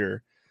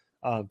later,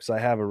 because I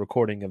have a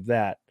recording of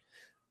that.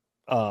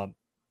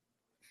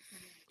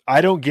 I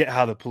don't get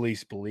how the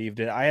police believed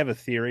it. I have a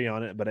theory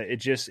on it, but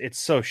it's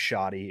so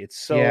shoddy. It's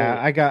so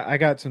I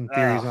got some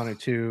theories on it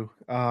too.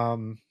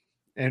 And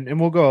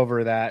we'll go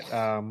over that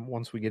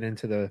once we get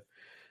into the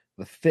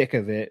thick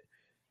of it.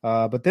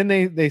 But then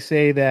they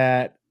say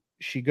that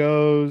she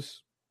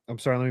goes. I'm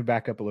sorry, let me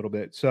back up a little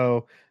bit.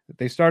 So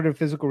they started a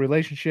physical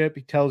relationship.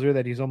 He tells her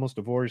that he's almost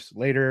divorced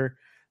later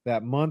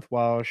that month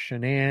while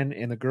Shanann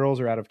and the girls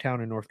are out of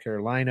town in North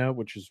Carolina,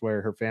 which is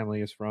where her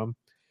family is from.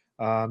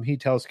 He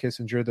tells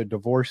Kissinger the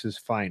divorce is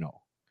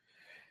final.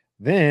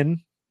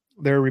 Then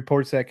there are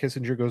reports that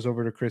Kissinger goes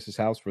over to Chris's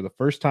house for the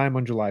first time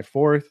on July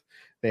 4th.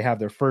 They have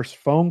their first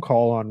phone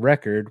call on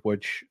record,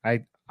 which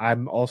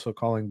I'm also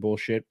calling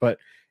bullshit, but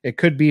it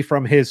could be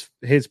from his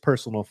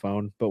personal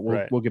phone, but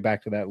we'll get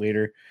back to that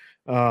later.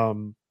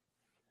 And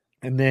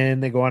then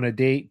they go on a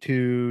date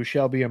to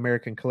Shelby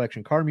American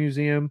Collection Car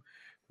Museum,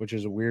 which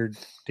is a weird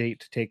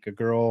date to take a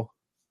girl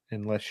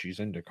unless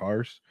she's into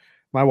cars.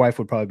 My wife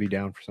would probably be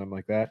down for something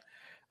like that.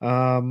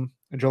 On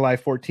July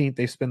 14th,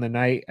 they spend the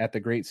night at the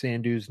Great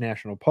Sand Dunes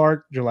National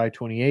Park. July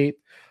 28th,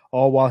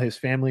 all while his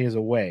family is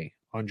away.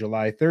 On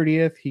July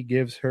 30th, he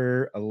gives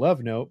her a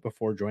love note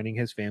before joining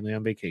his family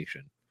on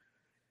vacation.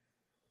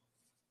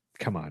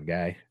 Come on,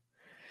 guy.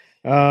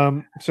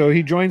 So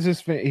he joins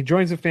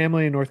the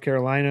family in North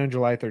Carolina on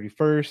July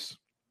 31st.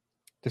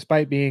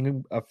 Despite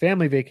being a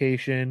family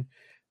vacation,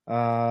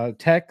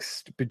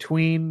 text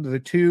between the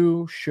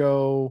two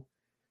show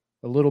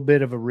a little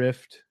bit of a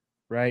rift,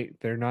 right?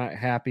 They're not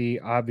happy.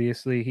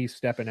 Obviously, he's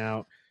stepping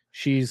out.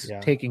 She's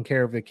taking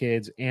care of the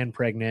kids and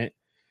pregnant.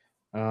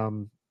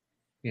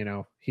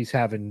 He's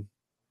having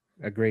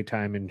a great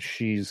time, and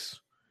she's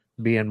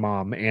being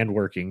mom and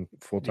working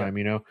full time,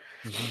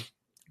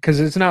 because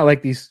it's not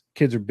like these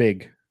kids are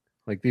big.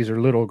 Like, these are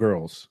little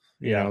girls,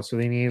 you know, so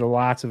they need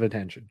lots of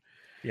attention.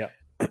 Yeah.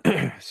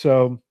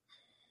 So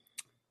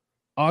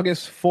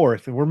August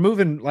 4th, and we're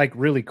moving like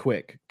really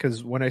quick,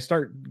 because when I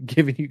start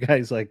giving you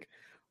guys like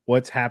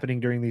what's happening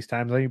during these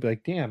times, I'll be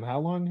like, damn, how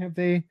long have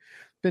they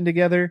been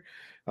together?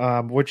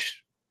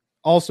 Which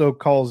also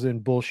calls in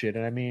bullshit.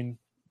 And I mean,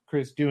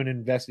 Chris, doing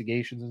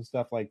investigations and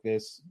stuff like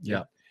this,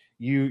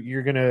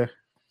 you're gonna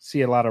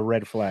see a lot of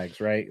red flags,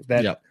 right?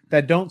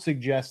 That don't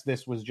suggest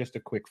this was just a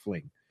quick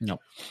fling. No.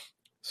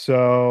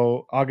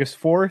 So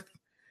August 4th,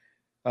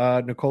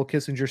 Nicole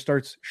Kissinger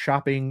starts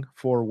shopping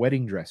for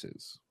wedding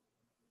dresses.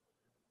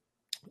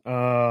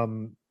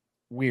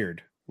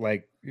 Weird,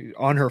 like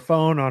on her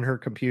phone, on her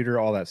computer,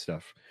 all that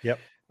stuff. Yep.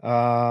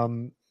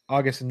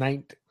 August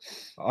 9th,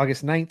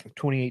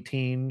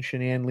 2018,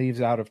 Shanann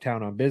leaves out of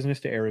town on business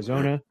to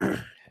Arizona.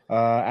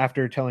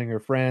 After telling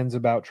her friends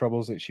about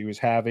troubles that she was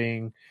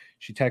having,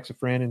 she texts a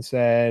friend and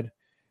said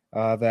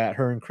that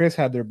her and Chris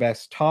had their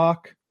best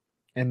talk,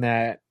 and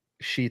that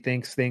she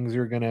thinks things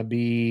are going to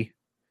be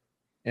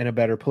in a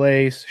better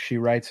place. She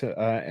writes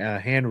a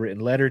handwritten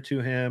letter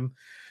to him.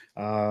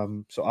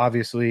 So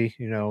obviously,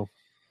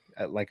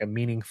 like a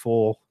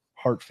meaningful,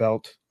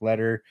 heartfelt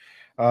letter.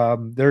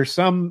 There's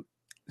some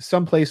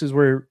places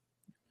where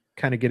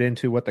kind of get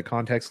into what the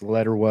context of the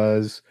letter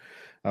was.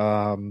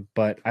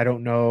 But I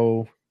don't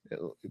know.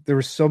 There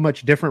was so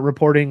much different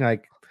reporting.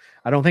 Like,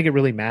 I don't think it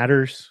really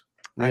matters.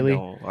 Really,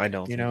 I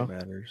don't you think know, it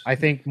matters. I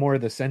think more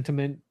the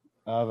sentiment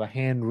of a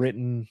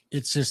handwritten.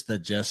 It's just the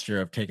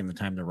gesture of taking the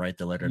time to write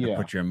the letter, to Yeah.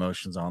 put your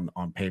emotions on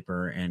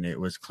paper, and it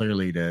was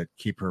clearly to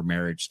keep her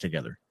marriage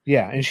together.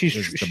 Yeah, and she's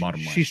Is the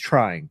bottom line. she's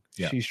trying.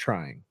 Yeah. She's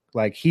trying.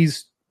 Like,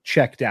 he's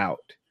checked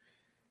out.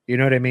 You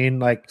know what I mean?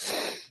 Like,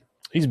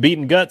 He's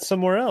beating guts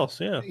somewhere else.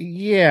 Yeah.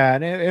 yeah,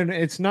 and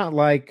it's not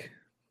like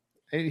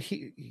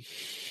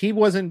he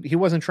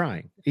wasn't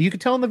trying. You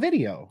could tell in the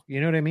video.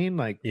 You know what I mean?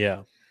 Like,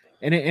 Yeah.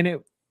 and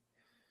it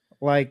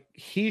like,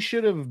 he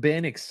should have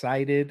been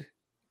excited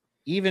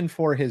even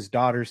for his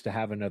daughters to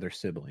have another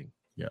sibling.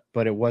 Yeah.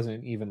 But it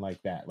wasn't even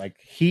like that. Like,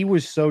 he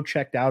was so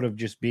checked out of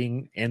just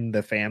being in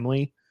the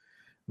family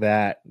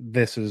that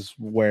this is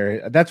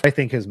that's what I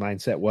think his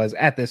mindset was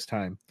at this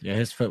time. Yeah,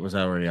 his foot was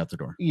already out the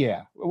door.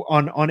 Yeah,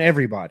 on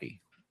everybody,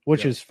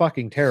 which Yep. is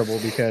fucking terrible,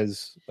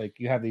 because like,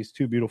 you have these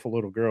two beautiful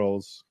little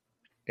girls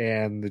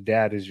and the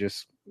dad is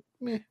just,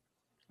 meh,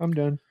 I'm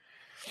done.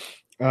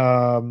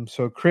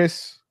 So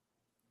Chris,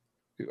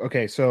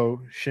 okay,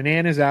 so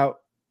Shanann is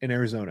out in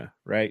Arizona,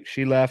 right?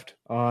 She left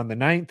on the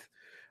 9th.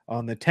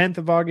 On the 10th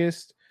of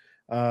August,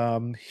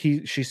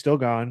 she's still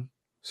gone.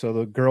 So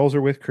the girls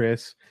are with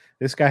Chris.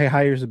 This guy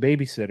hires a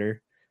babysitter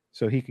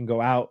so he can go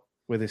out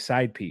with his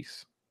side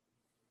piece.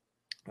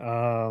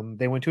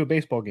 They went to a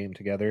baseball game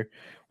together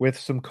with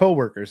some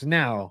coworkers.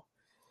 Now,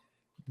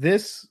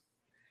 this,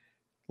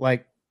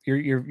 like,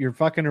 you're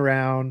fucking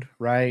around,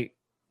 right?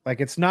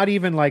 Like, it's not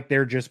even like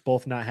they're just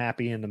both not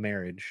happy in the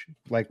marriage,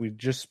 like we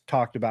just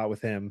talked about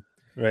with him.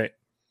 Right.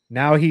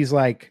 Now he's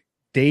like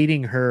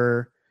dating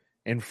her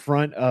in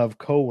front of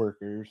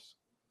coworkers,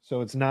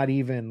 so it's not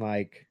even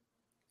like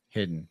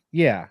Hidden.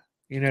 Yeah,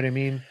 you know what I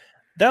mean?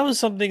 That was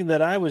something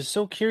that I was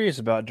so curious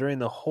about during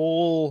the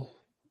whole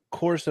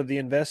course of the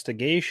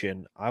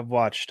investigation. I've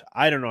watched,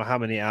 I don't know how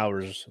many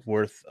hours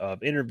worth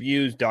of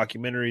interviews,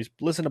 documentaries,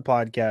 listen to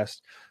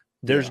podcasts.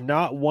 There's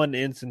not one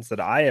instance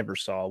that I ever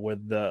saw where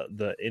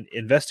the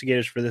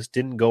investigators for this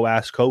didn't go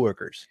ask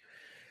coworkers,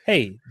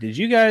 hey, did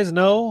you guys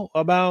know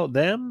about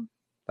them?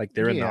 Like,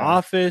 they're in the Yeah.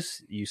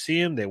 office, you see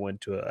them, they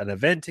went to an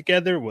event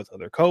together with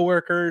other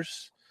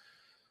coworkers.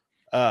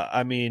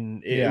 I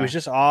mean, it Yeah. was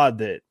just odd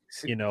that,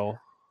 you know,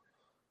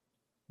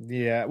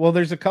 Yeah, well,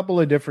 there's a couple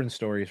of different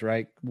stories,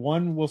 right?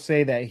 One will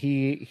say that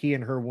he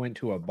and her went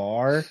to a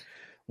bar.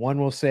 One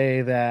will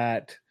say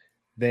that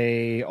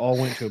they all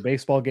went to a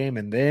baseball game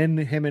and then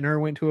him and her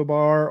went to a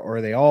bar, or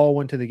they all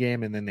went to the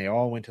game and then they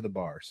all went to the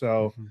bar.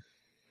 So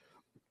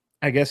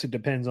I guess it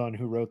depends on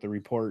who wrote the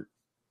report,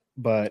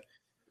 but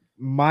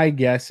my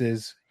guess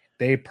is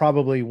they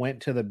probably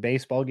went to the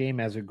baseball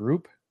game as a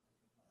group,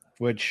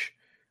 which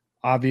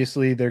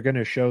obviously they're going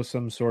to show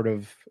some sort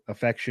of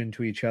affection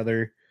to each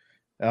other.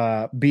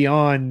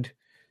 Beyond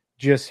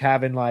just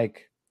having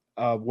like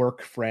a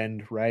work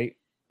friend, right?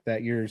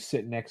 That you're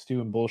sitting next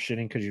to and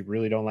bullshitting because you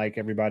really don't like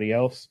everybody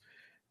else.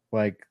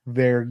 Like,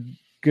 they're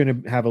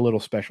going to have a little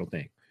special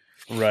thing.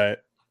 right.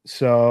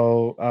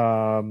 So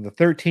the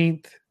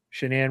 13th,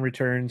 Shanann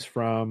returns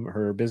from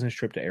her business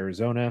trip to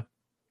Arizona.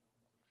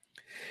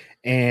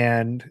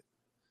 And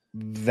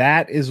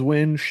that is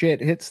when shit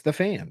hits the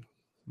fan.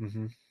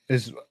 Mm-hmm.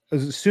 As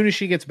soon as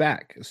she gets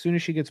back.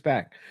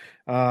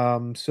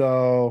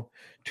 So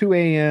 2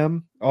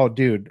 a.m. Oh,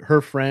 dude,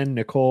 her friend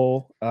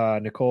Nicole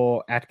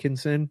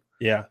Atkinson,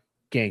 Yeah.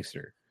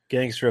 gangster,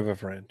 Gangster of a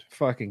friend.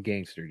 fucking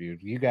gangster,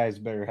 dude. You guys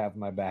better have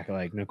my back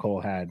like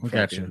Nicole had We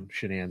got fucking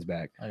Shanann's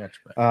back. I got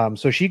you back.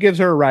 So she gives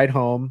her a ride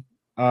home.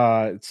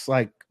 It's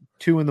like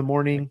 2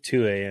 a.m.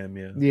 2 a.m.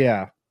 Yeah.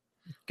 Yeah,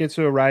 gets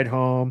her a ride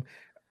home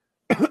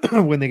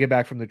when they get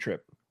back from the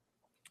trip.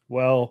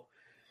 Well,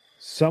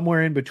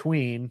 somewhere in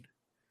between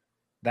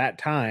that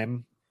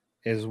time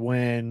is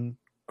when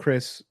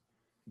Chris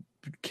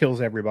kills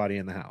everybody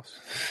in the house.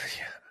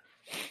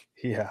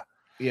 Yeah.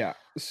 Yeah.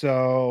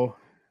 So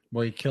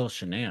Well, he kills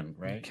Shanann,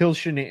 right? kills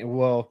Shanann.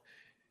 Well,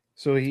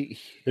 so he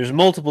There's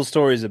multiple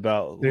stories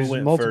about who there's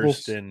went multiple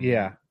first and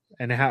yeah,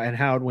 and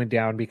how it went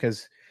down,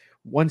 because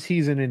once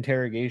he's in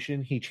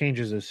interrogation, he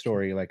changes his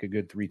story like a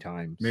good 3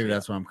 times. Maybe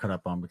that's what I'm cut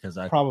up on, because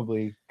I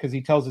Probably because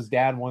he tells his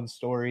dad one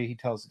story, he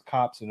tells the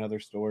cops another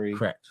story.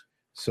 correct.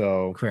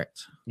 So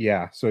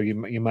yeah, so you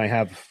might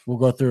have We'll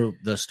go through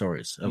the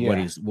stories of what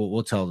Yeah. he's.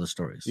 We'll tell the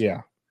stories.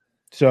 yeah.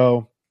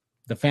 So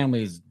The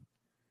family's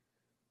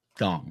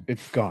gone.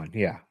 it's gone.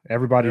 Yeah,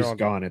 everybody's They're all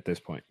gone at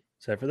this point,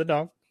 except for the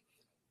dog.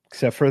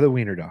 except for the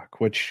wiener dog,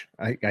 which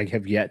I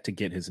have yet to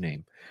get his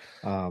name,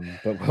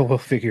 but we'll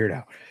figure it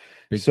out.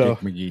 Big So-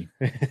 Dick McGee.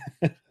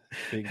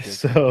 Big dick.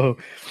 So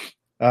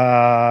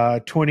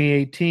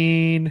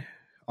 2018,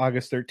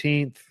 August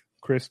 13th,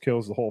 Chris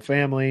kills the whole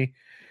family.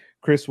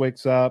 Chris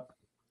wakes up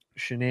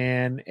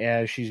Shanann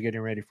as she's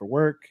getting ready for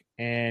work,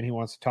 and he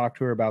wants to talk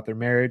to her about their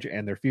marriage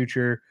and their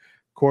future.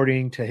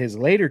 According to his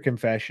later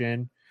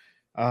confession,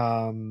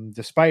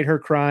 despite her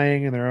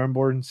crying and their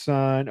unborn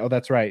son, oh,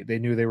 that's right, they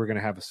knew they were going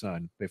to have a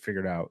son. They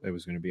figured out it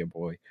was going to be a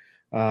boy.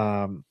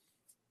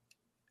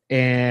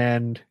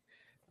 And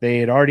They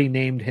had already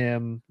named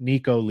him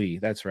Nico Lee.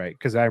 That's right,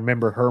 because I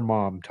remember her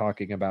mom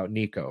talking about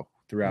Nico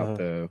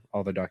throughout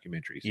all the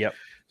documentaries. Yep.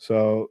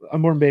 So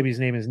unborn baby's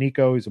name is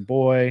Nico. He's a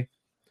boy.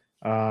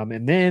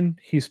 And then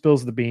he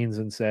spills the beans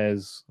and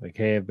says, like,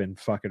 hey, I've been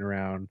fucking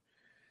around.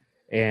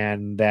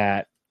 And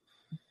that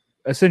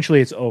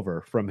essentially it's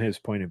over from his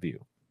point of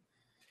view.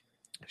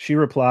 She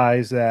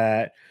replies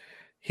that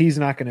he's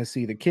not going to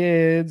see the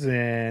kids.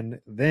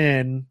 And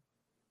then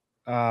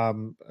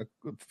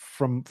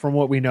from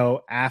what we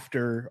know,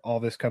 after all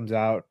this comes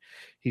out,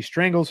 he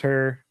strangles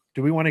her.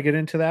 Do we want to get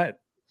into that?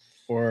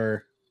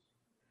 Or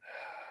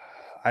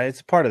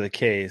it's part of the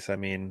case. I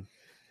mean,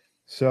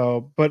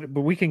 so, but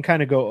we can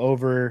kind of go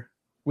over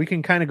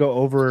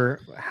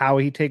how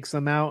he takes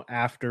them out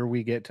after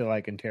we get to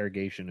like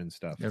interrogation and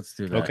stuff. Let's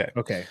do that.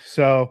 Okay.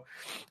 So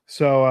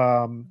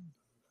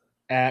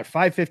at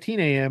 5:15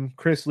 a.m.,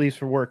 Chris leaves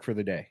for work for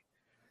the day.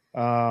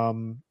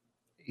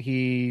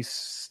 He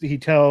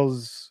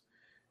tells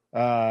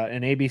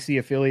an ABC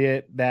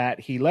affiliate that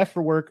he left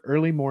for work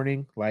early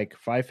morning, like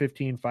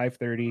 5:15,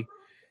 5:30,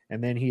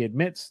 and then he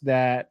admits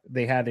that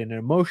they had an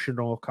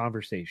emotional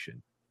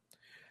conversation.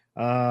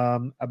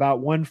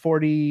 About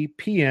 1:40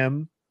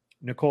 p.m.,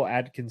 Nicole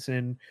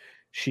Atkinson,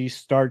 she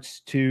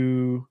starts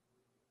to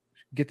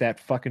get that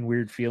fucking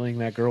weird feeling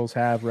that girls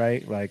have,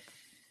 right? Like,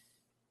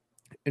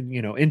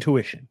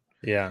 intuition.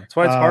 Yeah, that's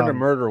why it's hard to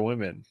murder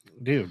women,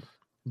 dude.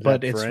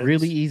 But it's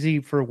really easy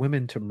for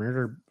women to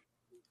murder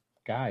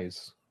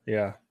guys.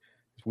 Yeah,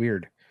 it's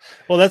weird.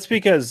 Well, that's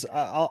because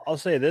I'll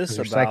say this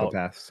about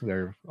psychopaths.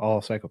 They're all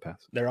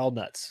psychopaths. They're all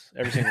nuts,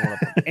 every single one of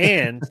them,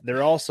 and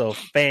they're also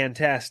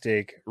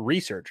fantastic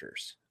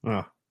researchers.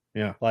 Oh,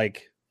 yeah.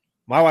 Like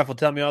my wife will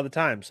tell me all the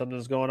time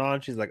something's going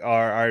on. She's like, "Oh,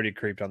 I already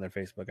creeped on their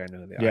Facebook. I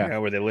know I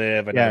know where they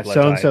live. I know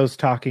so and so's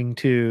talking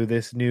to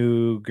this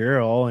new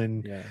girl,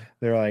 and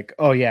they're like,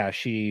 "Oh yeah,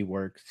 she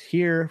worked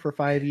here for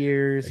 5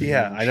 years.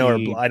 Yeah, I know her.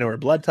 I know her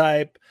blood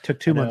type. Took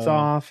 2 months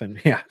off, and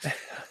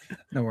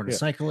know where the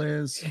cycle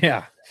is.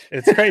 Yeah,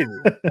 it's crazy.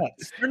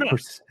 They're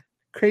nuts.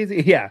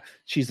 Crazy. Yeah,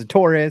 she's a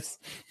Taurus.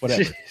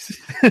 Whatever.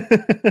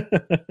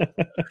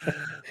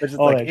 Which is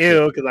like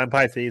ew, because I'm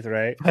Pisces,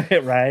 right?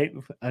 Right.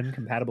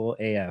 Uncompatible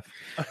AF.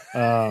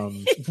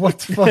 What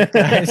the fuck,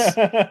 guys?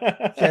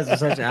 You guys are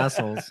such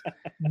assholes.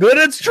 But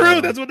it's true.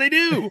 That's what they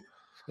do.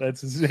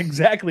 That's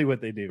exactly what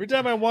they do. Every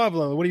time I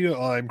waffle, what are you?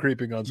 Oh, I'm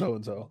creeping on so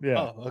and so. Yeah.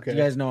 Oh, okay. You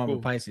guys know I'm a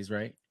Pisces,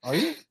 right? Are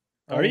you?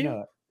 Are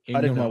you?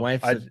 You know my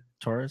wife's a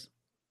Taurus.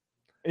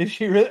 Is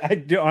she really?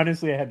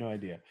 Honestly, I had no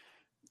idea.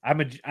 I'm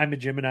a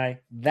Gemini.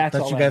 That's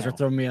all you guys were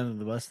throwing me under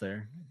the bus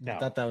there. No. I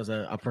thought that was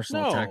a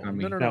personal attack on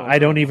me. No, I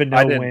don't even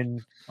know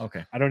when.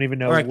 Okay. I don't even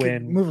know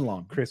when. Move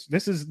along, Chris.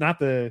 This is not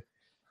the.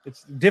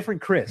 It's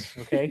different, Chris.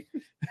 Okay.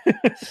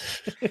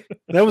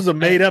 That was a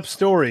made up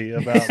story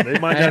about. They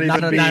might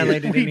not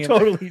even be. We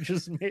totally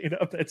just made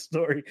up that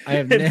story.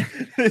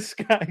 This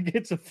guy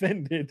gets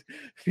offended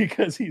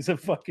because he's a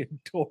fucking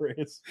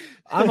Taurus.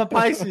 I'm a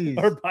Pisces.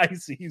 Or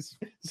Pisces.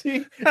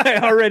 See, I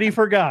already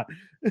forgot.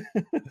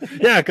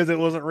 Yeah, because it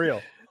wasn't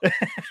real.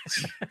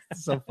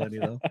 So funny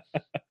though.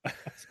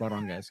 Spot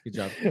on, guys. Good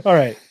job. All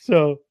right,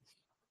 so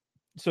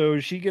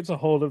she gets a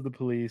hold of the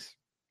police.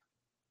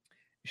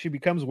 She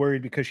becomes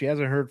worried because she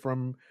hasn't heard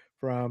from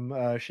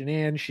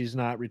Shanann. She's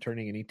not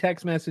returning any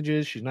text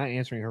messages. She's not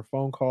answering her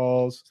phone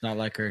calls. It's not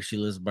like her. She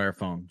lives by her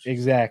phone.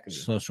 Exactly.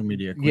 Social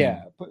media queen.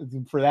 Yeah,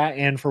 for that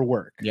and for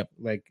work. Yep.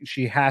 Like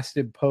she has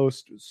to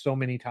post so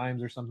many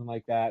times or something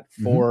like that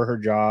for her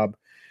job.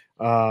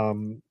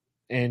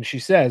 And she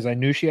says, I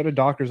knew she had a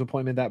doctor's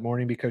appointment that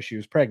morning because she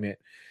was pregnant.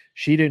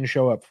 She didn't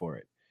show up for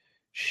it.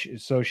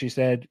 So she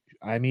said,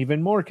 I'm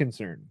even more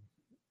concerned.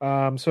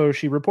 So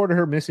she reported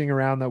her missing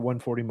around that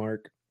 1:40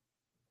 mark.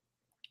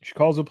 She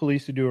calls the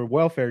police to do a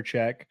welfare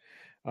check.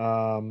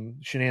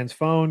 Shanann's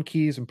phone,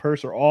 keys, and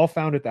purse are all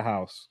found at the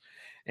house.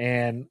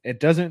 And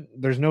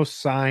there's no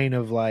sign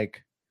of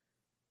like,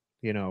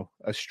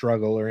 a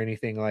struggle or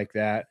anything like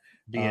that.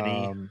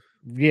 D&E.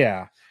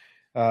 Yeah.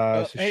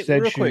 So she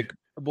said real quick,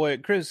 boy,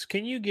 Chris,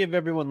 can you give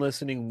everyone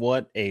listening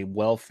what a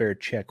welfare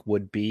check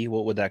would be?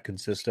 What would that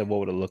consist of? What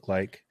would it look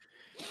like?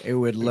 It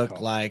would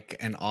look like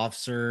an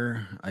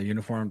officer, a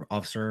uniformed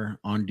officer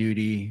on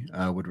duty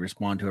would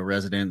respond to a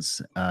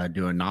residence,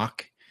 do a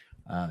knock,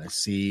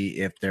 see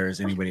if there's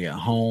anybody at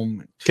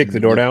home. Kick the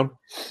door down?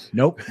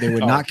 Nope, they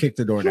would not kick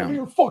the door down.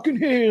 Your fucking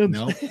hands.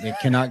 No, they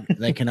cannot.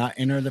 They cannot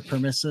enter the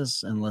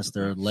premises unless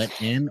they're let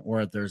in,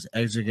 or if there's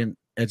exigent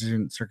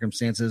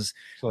circumstances.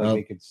 So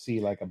they could see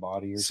like a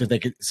body, or so something. They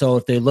could. So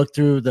if they look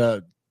through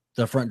the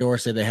front door,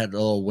 say they had a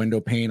little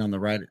window pane on the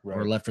right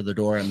or left of the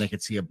door, and they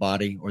could see a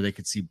body, or they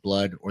could see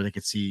blood, or they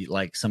could see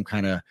like some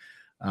kind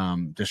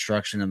of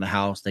destruction in the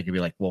house, they could be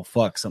like, well,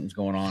 fuck, something's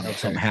going on, or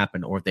something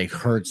happened. Or if they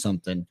heard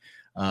something,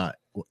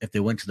 if they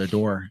went to the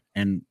door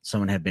and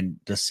someone had been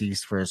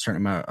deceased for a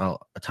certain amount of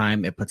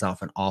time, it puts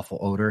off an awful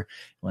odor,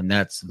 and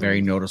that's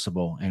very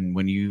noticeable. And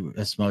when you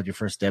smelled your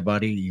first dead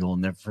body, you'll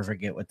never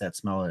forget what that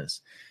smell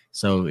is.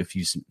 So if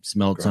you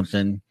smelled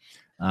something,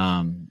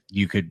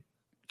 you could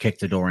kick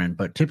the door in.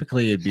 But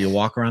typically it'd be a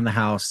walk around the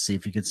house, see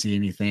if you could see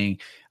anything.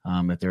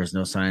 If there's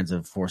no signs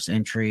of forced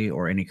entry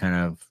or any kind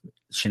of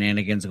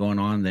shenanigans going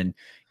on, then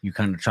you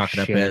kind of chalk it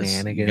up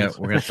as we're gonna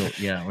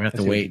have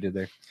to wait. You did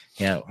there.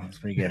 Yeah, that's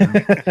pretty good.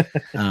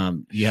 Huh?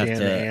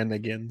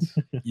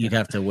 You'd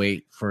have to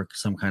wait for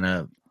some kind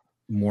of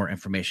more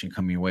information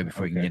coming your way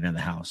before you can get in the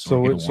house. So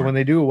when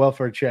they do a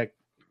welfare check,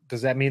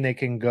 does that mean they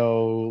can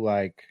go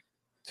like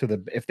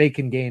if they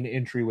can gain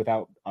entry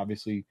without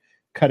obviously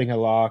cutting a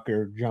lock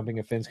or jumping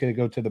a fence? Can they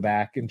go to the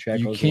back and check?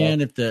 You can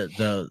if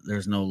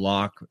there's no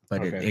lock,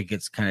 but it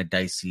gets kind of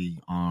dicey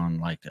on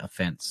like a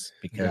fence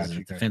because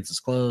if the fence is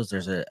closed,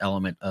 there's an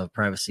element of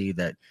privacy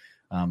that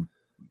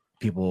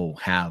people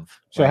have.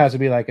 So it has to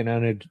be like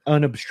an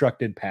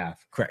unobstructed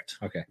path. Correct.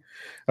 Okay.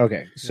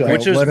 So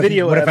which is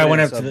video. What if I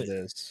went up to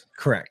this?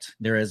 Correct.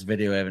 There is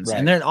video evidence, Right.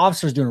 and then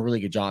officer's doing a really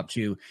good job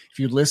too. If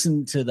you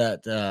listen to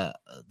that, the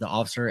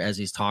officer as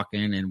he's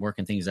talking and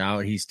working things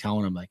out, he's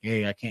telling him like,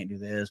 "Hey, I can't do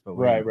this," but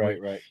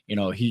right. You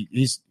know,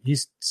 he's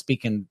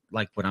speaking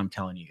like what I'm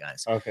telling you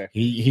guys. Okay.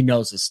 He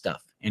knows his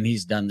stuff, and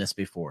he's done this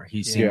before.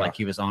 He seemed like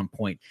he was on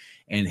point.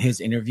 And his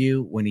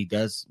interview when he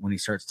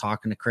starts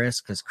talking to Chris,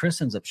 because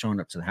Chris ends up showing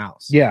up to the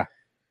house. Yeah.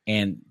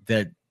 And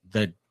the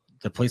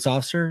police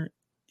officer,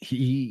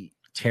 he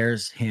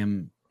tears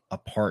him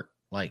apart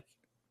like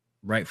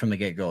right from the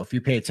get-go. If you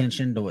pay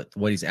attention to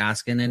what he's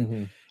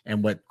asking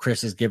and what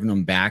Chris is giving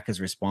him back as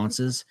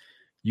responses,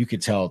 you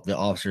could tell the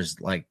officer's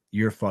like,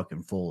 "You're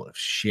fucking full of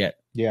shit."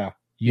 Yeah.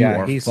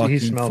 He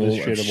smelled his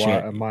shit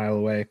a mile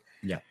away.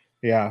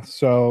 Yeah.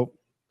 So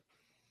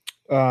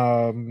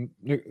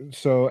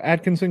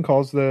Atkinson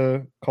calls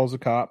the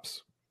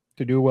cops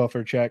to do a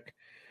welfare check.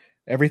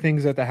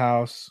 Everything's at the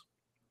house.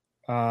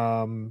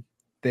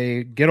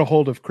 They get a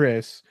hold of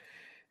Chris,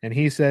 and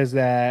he says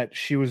that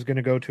she was going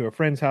to go to a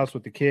friend's house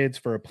with the kids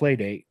for a play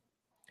date,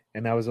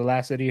 and that was the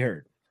last that he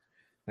heard.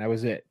 That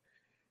was it.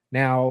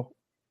 Now,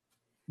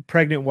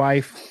 pregnant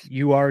wife,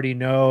 you already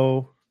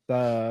know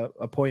the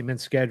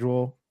appointment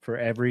schedule for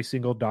every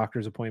single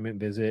doctor's appointment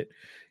visit.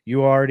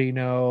 You already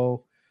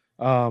know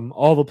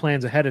all the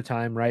plans ahead of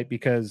time, right?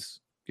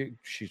 Because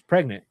she's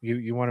pregnant.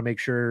 You want to make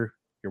sure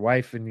your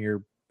wife and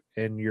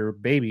your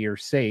baby are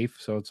safe.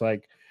 So it's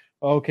like,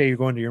 okay, you're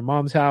going to your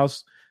mom's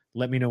house.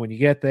 Let me know when you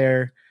get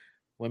there.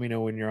 Let me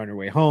know when you're on your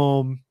way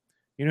home.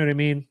 You know what I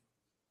mean?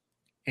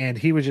 And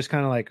he was just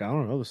kind of like, I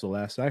don't know. This is the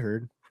last I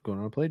heard. We're going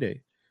on a play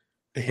date.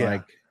 Yeah.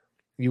 Like,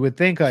 you would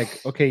think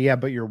like, okay, yeah,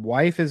 but your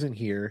wife isn't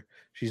here.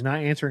 She's not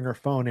answering her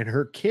phone, and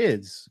her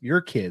kids,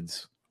 your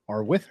kids,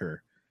 are with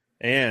her.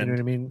 And you know what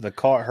I mean?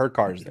 Her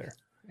car's there.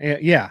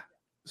 Yeah.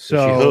 So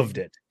she hooved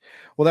it.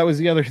 Well, that was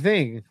the other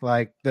thing.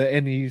 Like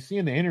and you see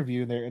in the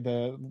interview there,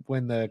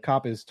 when the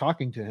cop is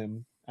talking to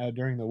him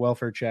during the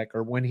welfare check,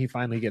 or when he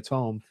finally gets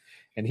home,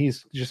 and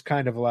he's just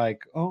kind of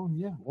like, "Oh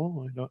yeah,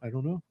 well, I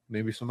don't know.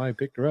 Maybe somebody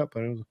picked her up. I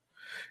don't know."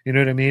 You know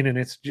what I mean? And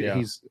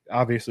he's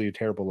obviously a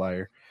terrible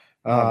liar.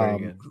 Very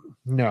good.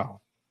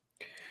 No.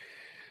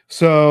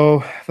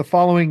 So the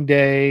following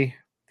day,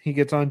 he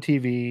gets on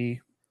TV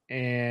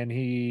and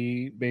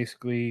he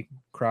basically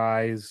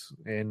cries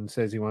and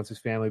says he wants his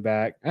family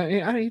back.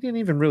 He didn't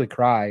even really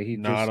cry.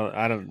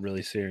 I don't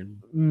really see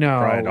him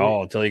cry at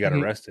all until he got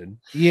arrested.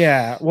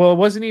 Yeah. Well, it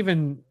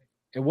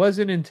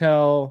wasn't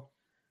until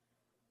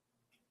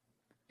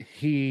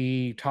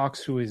he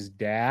talks to his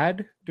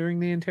dad during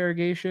the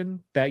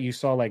interrogation that you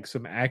saw like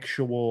some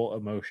actual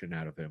emotion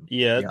out of him.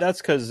 Yeah.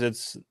 That's because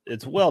it's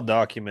well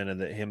documented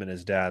that him and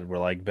his dad were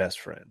like best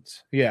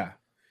friends. Yeah.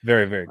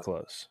 Very, very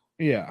close.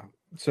 Yeah.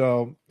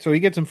 So he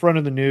gets in front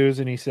of the news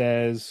and he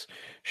says,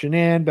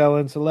 "Shanann, Bella,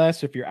 and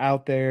Celeste, if you're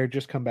out there,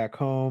 just come back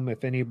home.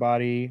 If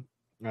anybody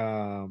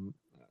has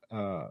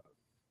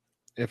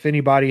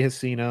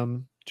seen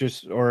them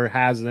or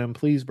has them,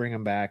 please bring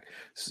them back."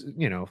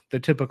 You know, the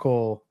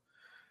typical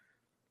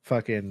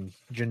fucking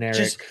generic.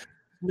 Just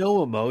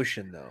no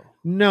emotion though.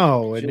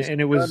 No, and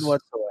it was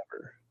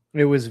whatsoever.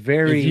 It was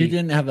very. If you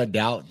didn't have a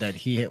doubt that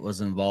he was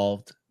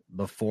involved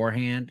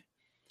beforehand,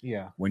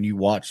 yeah, when you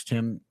watched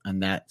him on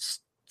that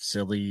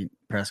silly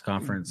press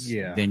conference,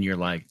 then you're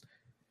like,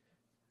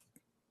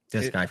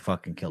 this guy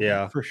fucking killed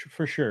him.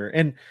 For sure.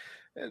 And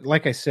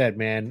like I said,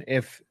 man,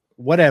 if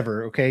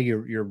whatever, okay,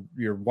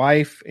 your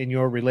wife and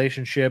your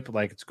relationship,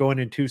 like it's going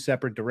in two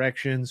separate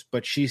directions,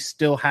 but she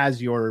still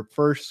has your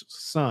first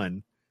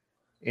son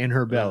in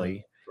her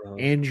belly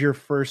and your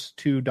first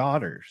two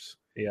daughters.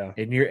 Yeah.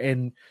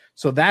 And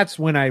so that's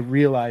when I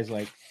realized,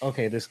 like,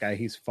 okay, this guy,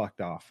 he's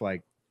fucked off.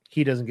 Like,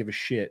 he doesn't give a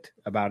shit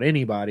about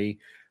anybody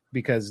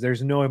because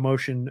there's no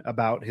emotion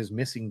about his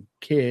missing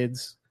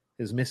kids,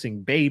 his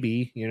missing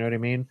baby. You know what I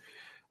mean?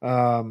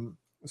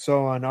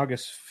 So on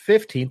August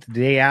 15th, the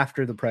day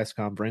after the press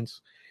conference,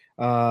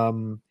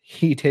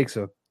 he takes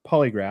a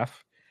polygraph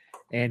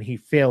and he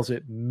fails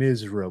it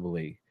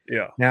miserably.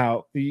 Yeah.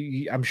 Now,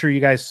 I'm sure you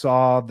guys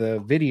saw the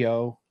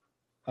video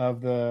of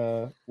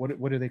the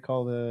what do they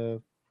call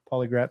the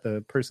polygraph?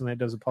 The person that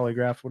does a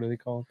polygraph. What do they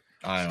call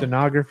him?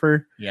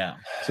 Stenographer. Yeah.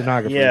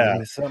 Stenographer.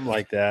 Yeah, something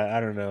like that. I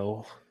don't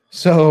know.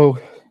 So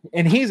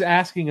and he's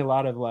asking a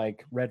lot of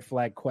like red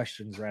flag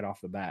questions right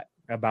off the bat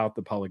about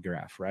the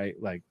polygraph, right?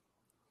 Like,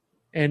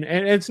 and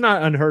it's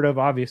not unheard of,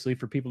 obviously,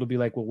 for people to be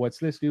like, well, what's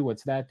this do?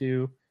 What's that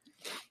do?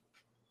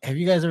 Have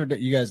you guys ever?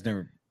 You guys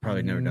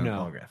probably never done a No.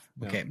 polygraph.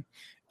 No. Okay.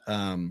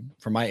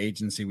 For my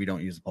agency, we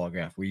don't use a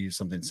polygraph. We use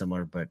something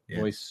similar, but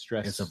Voice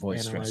stress. it's a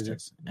voice stress analyzer.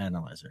 test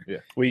analyzer. Yeah.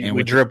 We And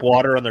with drip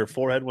water on their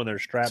forehead when they're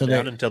strapped So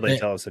down they- until they they-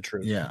 tell us the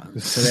truth. Yeah.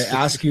 So they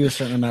ask you a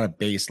certain amount of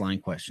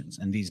baseline questions,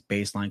 and these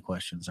baseline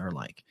questions are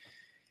like,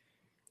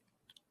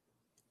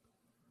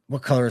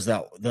 what color is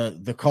that?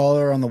 The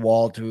color on the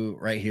wall to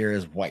right here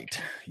is white.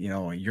 You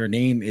know, your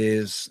name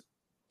is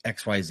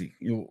XYZ.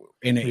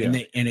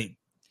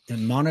 It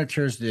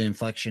monitors the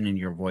inflection in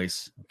your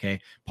voice.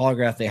 Okay.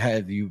 Polygraph, they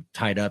have you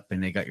tied up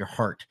and they got your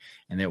heart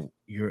and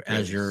you're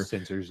as your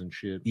sensors and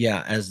shit.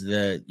 yeah, as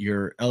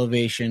your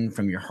elevation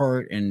from your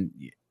heart and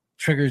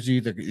triggers you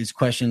these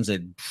questions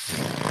that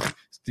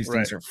these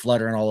things are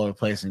fluttering all over the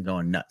place and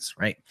going nuts,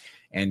 right?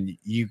 And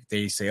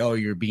they say, oh,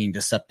 you're being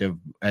deceptive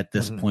at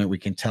this point. We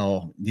can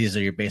tell these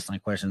are your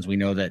baseline questions. We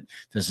know that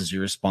this is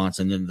your response,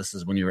 and then this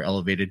is when you were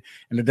elevated.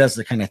 And it does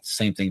the kind of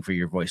same thing for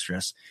your voice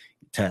stress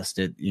test.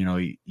 It, you know,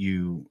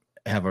 you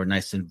have a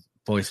nice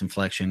voice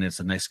inflection. It's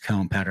a nice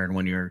cone pattern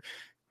when you're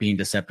being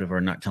deceptive or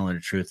not telling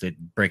the truth.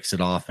 It breaks it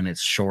off and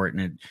it's short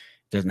and it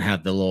doesn't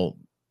have the little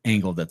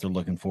angle that they're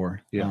looking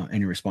for in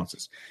your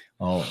responses.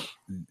 Oh,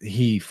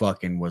 he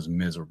fucking was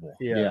miserable.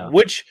 Yeah.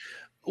 Which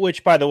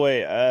by the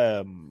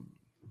way,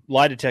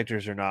 lie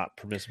detectors are not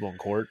permissible in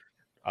court.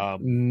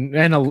 And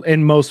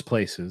in most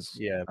places,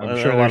 Yeah, I'm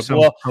sure there's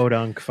some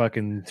podunk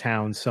fucking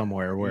town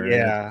somewhere where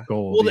it's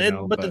gold.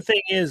 Well, but the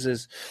thing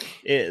is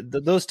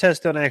those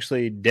tests don't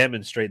actually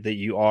demonstrate that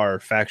you are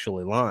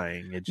factually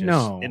lying. It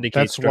just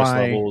indicates stress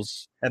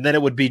levels, and then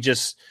it would be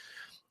just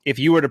if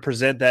you were to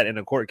present that in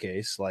a court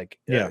case, like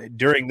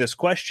during this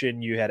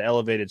question, you had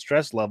elevated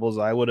stress levels.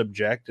 I would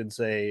object and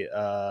say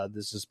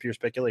this is pure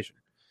speculation.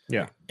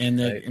 Yeah,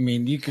 and I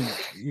mean, you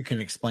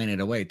can explain it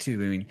away too.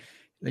 I mean,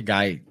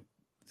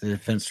 the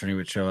defense attorney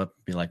would show up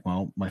and be like,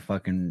 well, my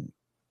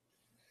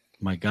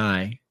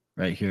guy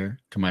right here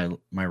to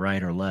my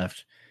right or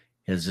left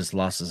has just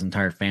lost his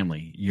entire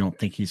family. You don't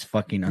think he's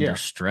fucking under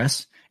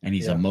stress and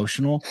he's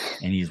emotional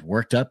and he's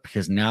worked up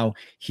because now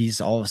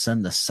he's all of a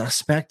sudden the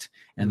suspect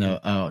and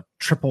the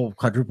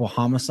quadruple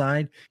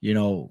homicide? You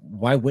know,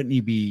 why wouldn't he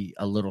be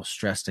a little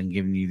stressed and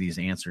giving you these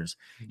answers?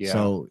 Yeah.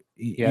 So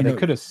they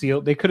could have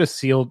sealed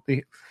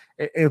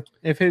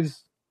if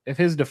his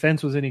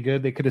defense was any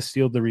good, they could have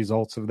sealed the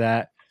results of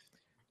that.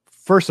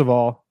 First of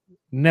all,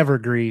 never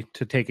agree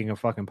to taking a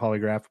fucking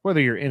polygraph,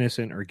 whether you're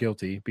innocent or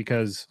guilty,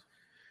 because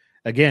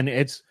again,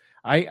 it's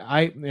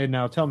and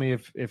now tell me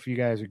if you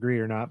guys agree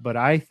or not, but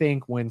I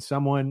think when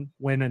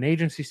an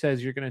agency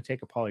says you're going to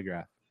take a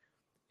polygraph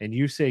and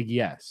you say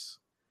yes,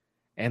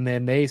 and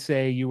then they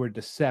say you were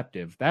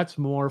deceptive, that's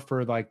more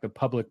for like the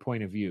public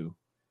point of view,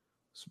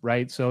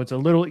 right? So it's a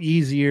little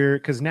easier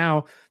because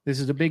now this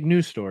is a big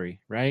news story,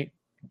 right?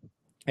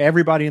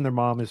 Everybody and their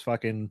mom is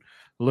fucking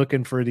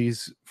looking for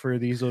these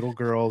little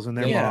girls and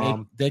their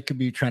mom. They could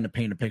be trying to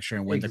paint a picture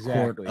and win the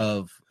court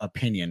of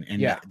opinion,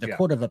 and the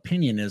court of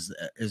opinion is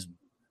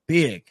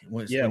big.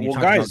 Well,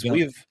 guys,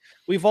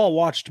 we've all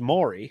watched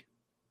Maury.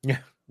 Yeah,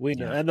 we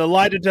know, and the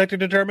lie detector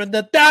determined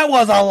that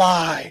was a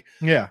lie.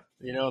 Yeah,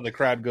 you know, and the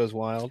crowd goes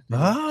wild.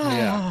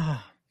 Yeah,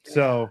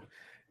 so.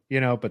 You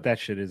know, but that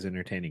shit is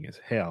entertaining as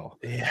hell.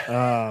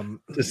 Yeah.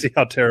 To see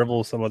how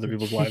terrible some other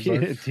people's lives are.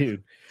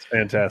 Dude. It's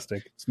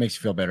fantastic. This makes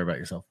you feel better about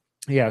yourself.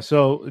 Yeah.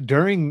 So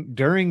during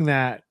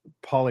that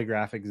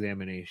polygraph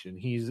examination,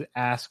 he's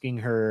asking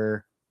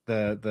her,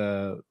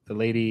 the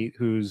lady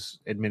who's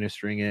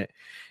administering it,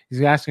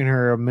 he's asking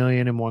her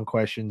 1,000,001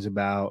 questions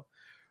about,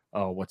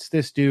 oh, what's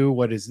this do?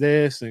 What is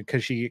this? And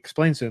because she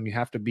explains to him, you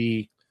have to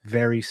be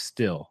very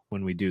still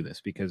when we do this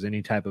because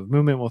any type of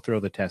movement will throw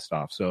the test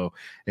off. So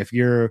if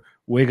you're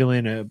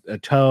wiggling a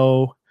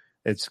toe,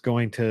 it's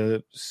going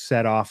to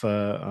set off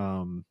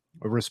a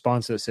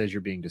response that says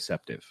you're being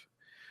deceptive.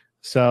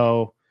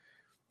 So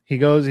he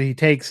goes, he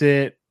takes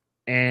it,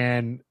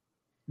 and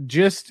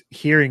just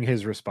hearing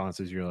his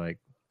responses, you're like,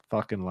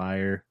 fucking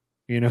liar.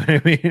 You know what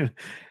I mean?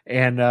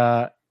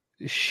 And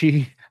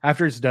she,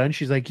 after it's done,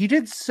 she's like, you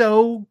did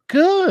so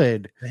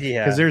good.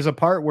 Yeah. Because there's a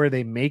part where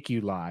they make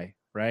you lie,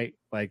 right?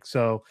 Like,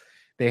 so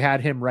they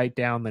had him write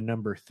down the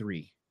number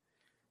 3.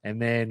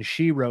 And then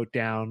she wrote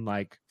down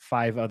like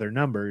 5 other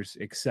numbers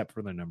except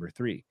for the number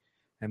 3.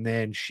 And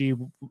then she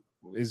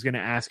is going to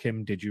ask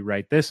him, did you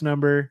write this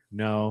number?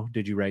 No.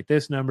 Did you write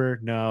this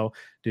number? No.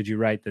 Did you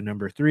write the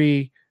number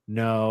 3?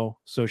 No.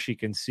 So she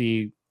can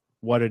see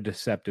what a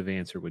deceptive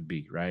answer would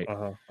be, right?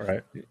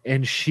 Right.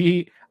 And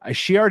she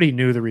already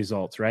knew the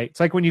results, right?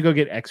 It's like when you go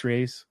get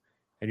x-rays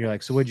and you're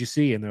like, so what'd you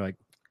see? And they're like,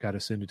 got to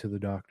send it to the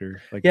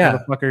doctor. Like,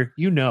 motherfucker,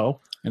 you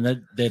know. And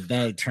then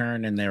they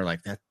turn and they're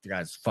like, that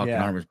guy's fucking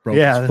arm is broken.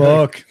 Yeah, as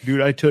fuck. Like,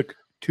 dude, I took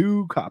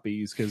 2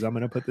 copies because I'm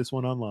gonna put this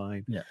one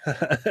online. Yeah.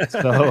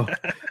 So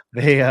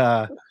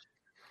they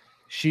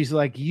she's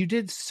like, you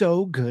did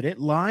so good at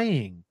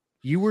lying.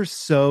 you were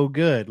so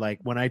good. Like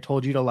when I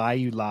told you to lie,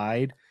 you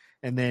lied.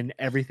 And then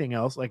everything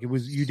else, like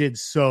you did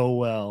so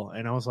well.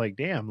 And I was like,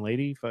 damn,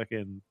 lady,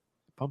 fucking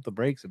pump the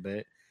brakes a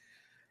bit.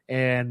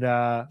 And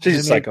She's a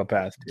and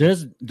psychopath.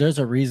 Dude. There's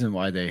a reason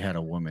why they had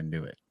a woman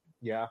do it.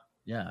 Yeah.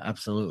 Yeah,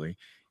 absolutely.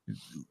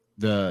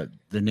 The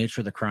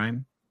nature of the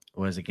crime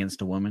was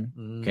against a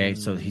woman. Okay,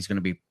 so he's going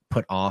to be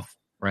put off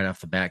right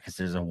off the bat because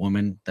there's a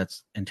woman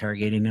that's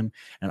interrogating him.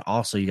 And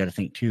also, you got to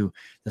think too,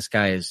 this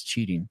guy is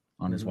cheating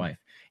on his wife,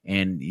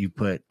 and you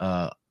put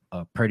a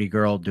pretty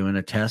girl doing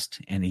a test,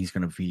 and he's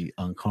going to be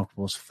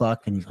uncomfortable as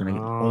fuck, and he's going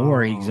to,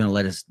 or he's going to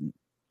let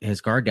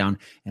his guard down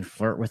and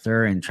flirt with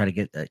her and try to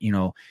get,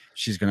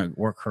 she's going to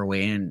work her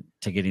way in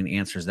to getting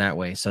answers that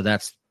way. So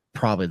that's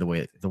probably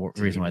the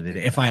reason why they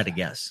did it, if I had to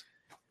guess.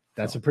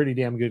 That's a pretty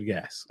damn good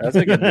guess. That's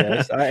a good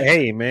guess.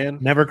 Hey, man.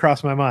 Never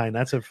crossed my mind.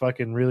 That's a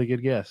fucking really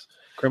good guess.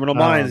 Criminal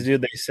Minds,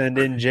 dude. They send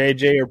in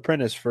JJ or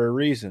Prentice for a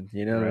reason.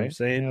 You know what I'm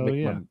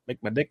saying?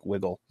 Make my dick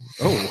wiggle.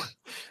 Oh.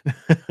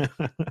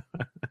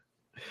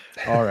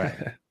 All right.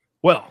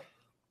 Well,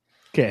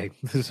 okay.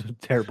 This is a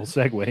terrible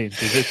segue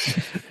into this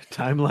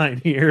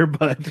timeline here,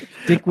 but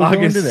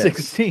August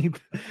 16th,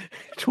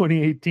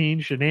 2018,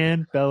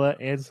 Shanann, Bella,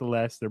 and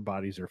Celeste, their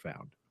bodies are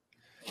found.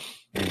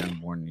 And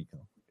unborn Nico.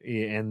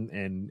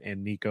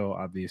 And Nico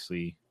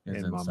obviously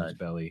is in Mama's inside.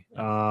 belly.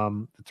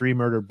 The 3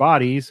 murdered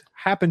bodies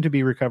happen to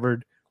be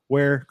recovered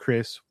where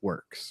Chris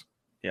works.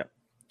 Yep.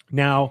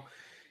 Now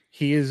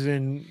he is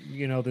in,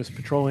 this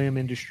petroleum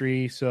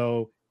industry,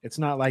 so it's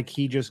not like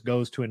he just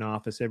goes to an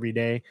office every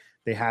day.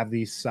 They have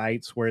these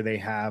sites where they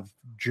have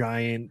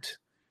giant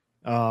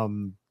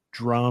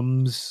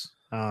drums.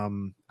 I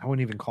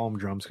wouldn't even call them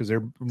drums because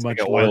they're much like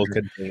an larger. oil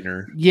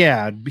container.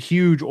 Yeah,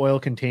 huge oil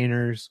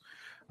containers.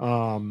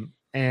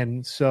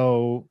 And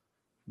so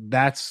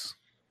that's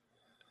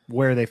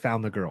where they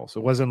found the girls.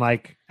 It wasn't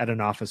like at an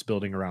office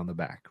building around the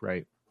back,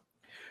 right?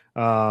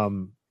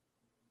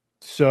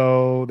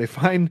 So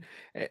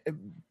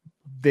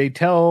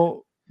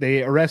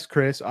they arrest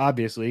Chris,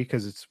 obviously,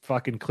 because it's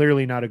fucking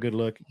clearly not a good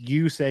look.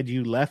 You said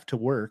you left to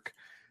work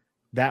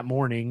that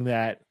morning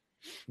the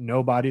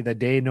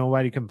day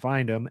nobody can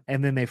find him,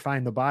 and then they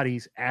find the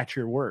bodies at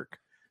your work.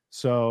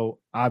 So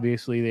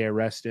obviously they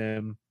arrest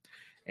him.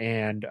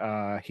 And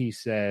he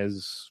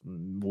says,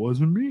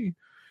 "Wasn't me."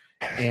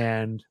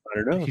 And I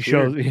don't know.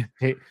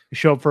 He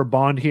show up for a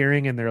bond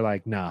hearing, and they're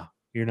like, "Nah,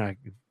 you're not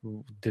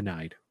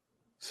denied.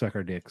 Suck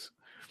our dicks."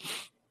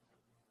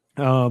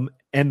 And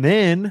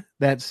then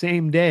that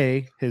same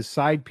day, his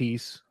side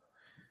piece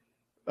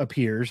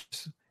appears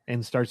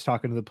and starts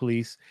talking to the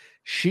police.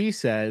 She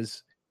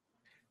says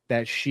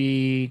that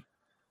she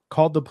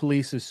called the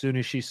police as soon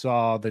as she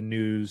saw the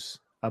news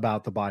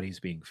about the bodies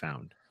being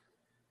found.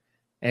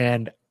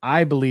 And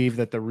I believe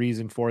that the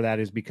reason for that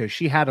is because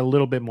she had a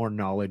little bit more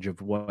knowledge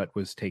of what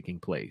was taking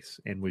place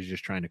and was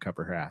just trying to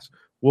cover her ass.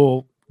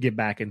 We'll get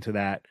back into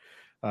that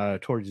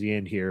towards the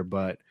end here,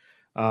 but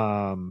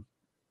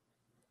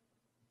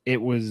it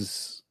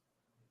was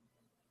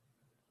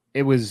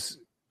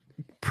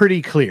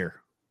pretty clear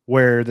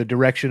where the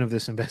direction of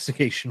this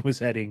investigation was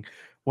heading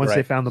once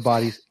they found the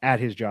bodies at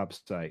his job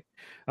site.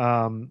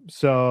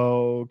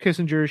 So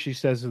Kissinger, she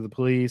says to the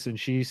police, and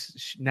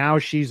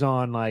she's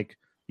on like,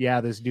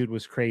 yeah, this dude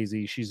was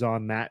crazy. She's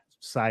on that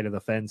side of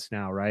the fence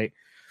now, right?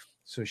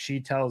 So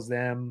she tells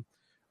them,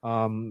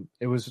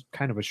 it was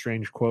kind of a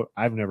strange quote.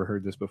 I've never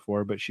heard this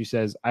before, but she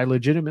says, "I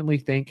legitimately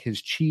think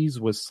his cheese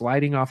was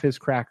sliding off his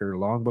cracker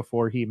long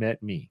before he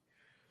met me."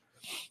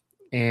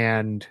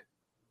 And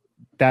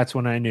that's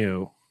when I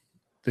knew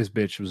this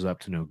bitch was up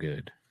to no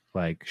good.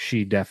 Like,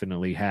 she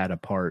definitely had a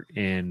part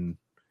in...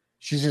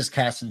 She's just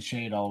casting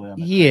shade all the way on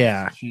the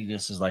Yeah. She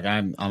just is like,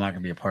 I'm not going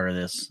to be a part of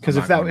this. Because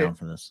if down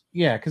for this.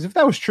 Yeah, because if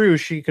that was true,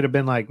 she could have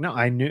been like, no,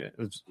 I knew,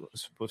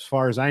 as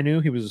far as I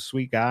knew, he was a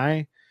sweet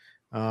guy.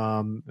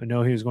 I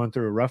know he was going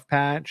through a rough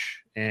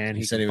patch, and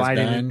he said he was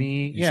confided in done.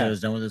 me. He said he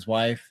was done with his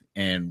wife,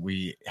 and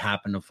we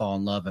happened to fall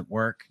in love at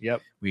work.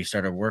 Yep. We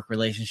started a work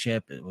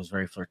relationship. It was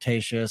very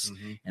flirtatious,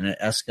 and it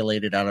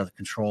escalated out of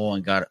control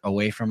and got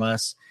away from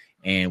us.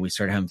 And we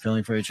started having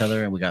feeling for each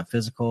other, and we got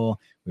physical.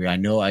 I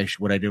know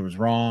what I did was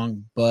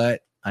wrong,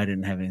 but I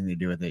didn't have anything to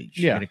do with it.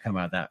 She had to come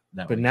out that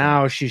But way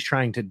now she's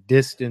trying to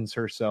distance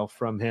herself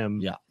from him.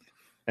 Yeah.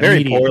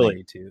 Very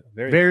poorly, too.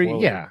 Very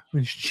poorly. Yeah.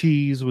 His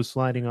cheese was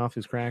sliding off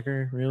his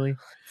cracker, really?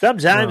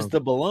 Sometimes the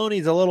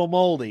bologna's a little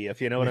moldy, if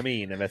you know what I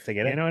mean.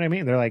 Investigate it. You know what I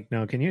mean? They're like,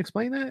 no, can you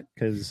explain that?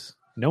 Because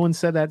no one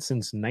said that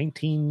since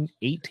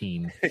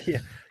 1918. Yeah.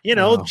 You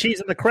know, cheese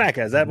and the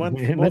crackers. That one.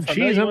 The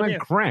cheese and the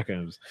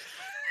crackers.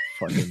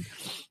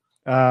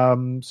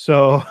 Fucking.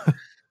 So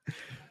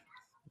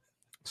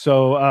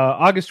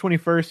August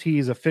 21st,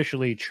 he's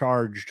officially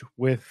charged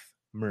with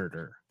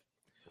murder.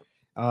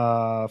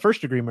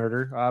 First degree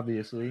murder,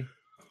 obviously.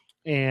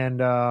 And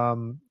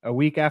a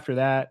week after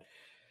that,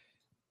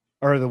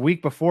 or the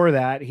week before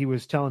that, he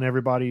was telling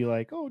everybody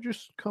like, oh,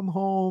 just come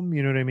home.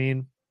 You know what I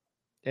mean?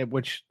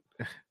 Which,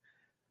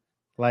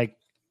 like,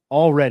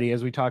 already,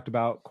 as we talked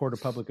about, court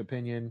of public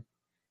opinion,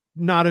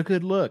 not a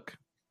good look.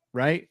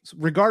 right? So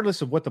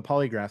regardless of what the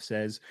polygraph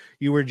says,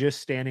 you were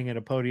just standing at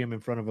a podium in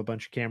front of a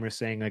bunch of cameras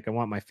saying, like, I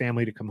want my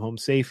family to come home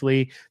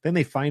safely. Then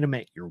they find him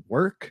at your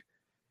work.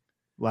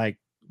 Like,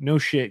 no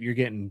shit, you're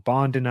getting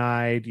bond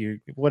denied, you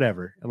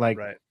whatever. Like,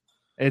 Right.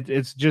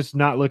 it's just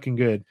not looking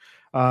good.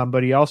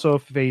 But he also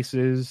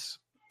faces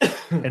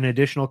an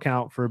additional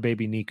count for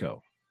baby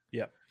Nico.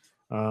 Yep.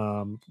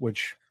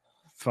 Which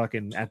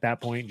fucking at that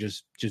point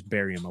just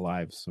bury him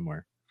alive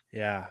somewhere.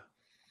 Yeah.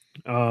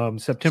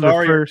 September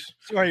Sorry. 1st.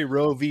 Sorry,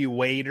 Roe v.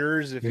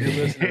 Waders, if you're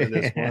listening to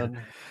this one.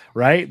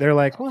 Right? They're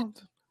like, well,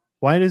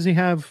 why does he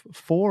have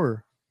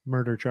 4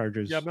 murder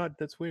charges? Yeah, I'm not.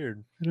 That's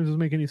weird. It doesn't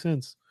make any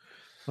sense.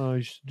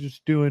 He's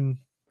just doing,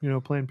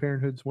 Planned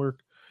Parenthood's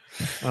work.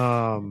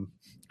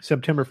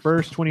 September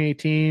 1st,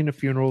 2018, a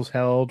funeral's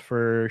held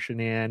for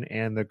Shanann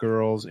and the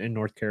girls in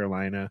North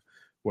Carolina,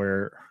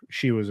 where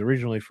she was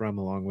originally from,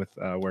 along with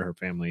where her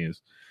family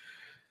is.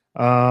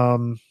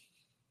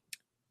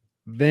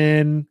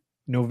 Then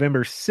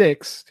November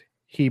 6th,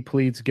 he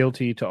pleads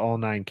guilty to all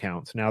 9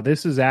 counts. Now,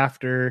 this is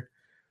after.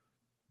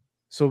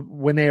 So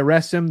when they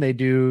arrest him, they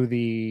do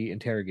the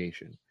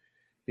interrogation.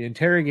 The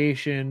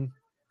interrogation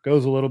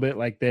goes a little bit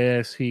like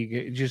this.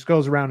 He just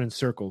goes around in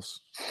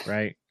circles,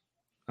 right?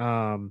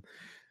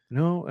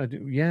 No,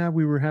 yeah,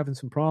 we were having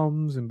some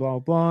problems and blah,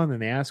 blah. And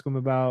then they ask him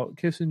about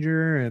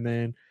Kissinger.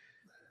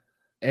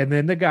 And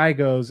then the guy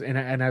goes,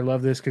 and I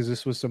love this because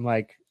this was some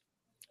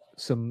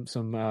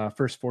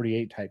First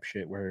 48 type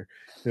shit where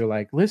they're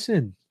like,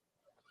 listen,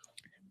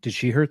 did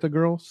she hurt the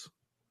girls?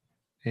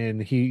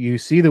 And you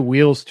see the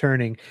wheels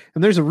turning.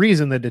 And there's a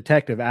reason the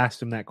detective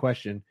asked him that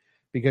question,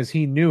 because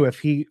he knew if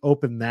he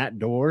opened that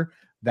door,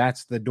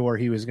 that's the door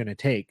he was going to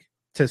take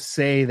to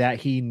say that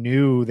he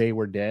knew they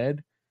were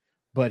dead,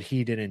 but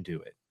he didn't do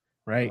it.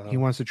 Right. He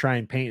wants to try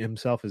and paint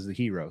himself as the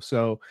hero.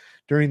 So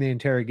during the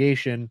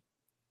interrogation,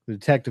 the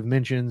detective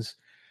mentions,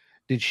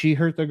 did she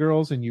hurt the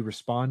girls? And you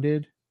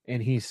responded.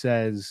 And he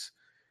says,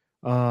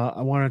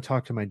 I want to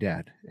talk to my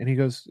dad. And he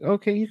goes,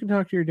 okay, you can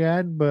talk to your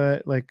dad,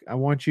 but like, I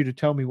want you to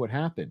tell me what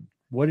happened.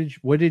 What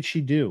did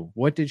she do?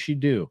 What did she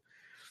do?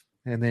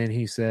 And then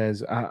he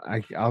says,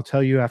 I'll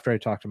tell you after I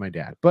talk to my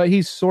dad. But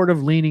he's sort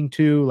of leaning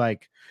to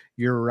like,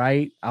 you're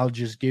right. I'll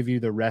just give you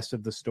the rest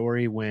of the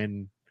story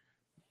when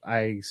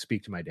I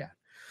speak to my dad.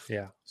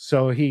 Yeah.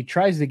 So he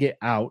tries to get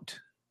out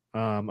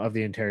of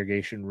the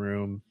interrogation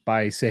room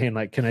by saying,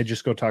 like, can I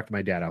just go talk to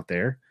my dad out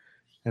there?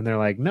 And they're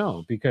like,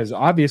 no, because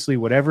obviously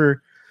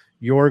whatever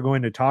you're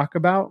going to talk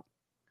about.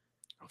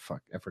 Oh,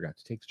 fuck. I forgot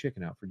to take the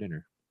chicken out for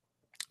dinner.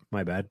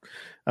 My bad.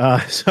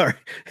 Sorry.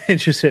 It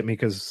just hit me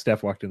because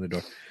Steph walked in the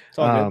door. It's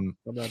all good.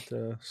 I'm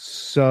not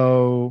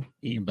so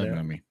eating Blame that. it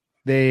on me.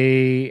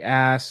 they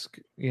ask,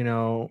 he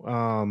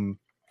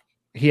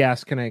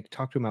asks, can I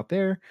talk to him out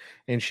there?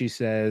 And he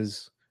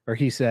says,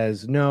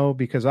 no,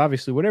 because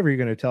obviously whatever you're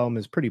going to tell him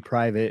is pretty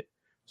private.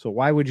 So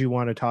why would you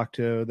want to talk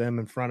to them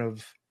in front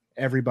of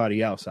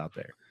everybody else out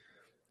there?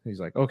 He's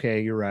like,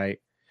 okay, you're right.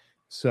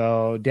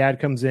 So dad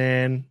comes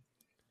in,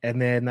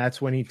 and then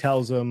that's when he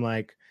tells him,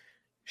 like,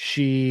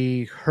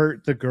 she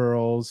hurt the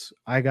girls.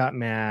 I got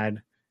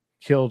mad,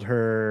 killed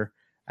her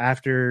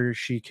after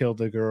she killed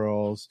the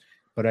girls,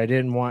 but I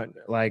didn't want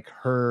like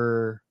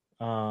her.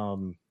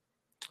 I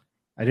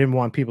didn't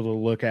want people to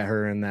look at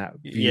her in that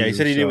view, Yeah, he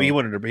said he so-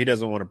 he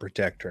doesn't want to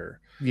protect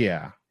her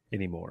Yeah.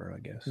 anymore, I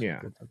guess.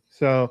 Yeah.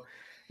 So,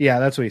 yeah,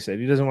 that's what he said.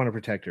 He doesn't want to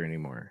protect her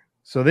anymore.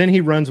 So then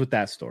he runs with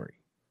that story.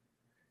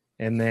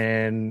 And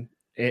then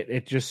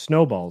it just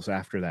snowballs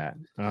after that.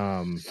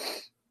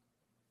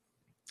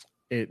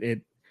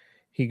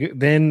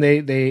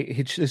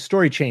 His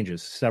story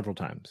changes several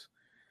times,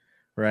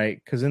 right?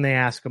 Because then they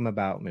ask him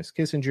about Miss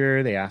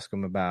Kissinger. They ask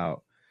him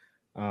about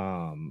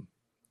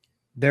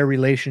their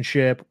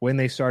relationship, when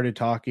they started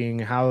talking,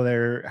 how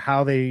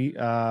they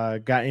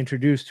got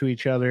introduced to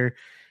each other,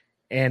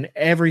 and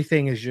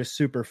everything is just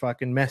super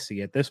fucking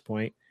messy at this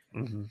point.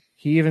 Mm-hmm.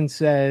 He even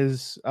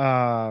says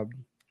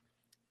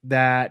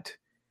that,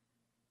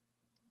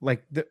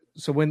 like,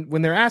 so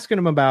when they're asking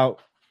him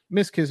about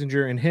Miss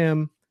Kissinger and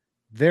him,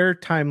 their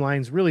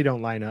timelines really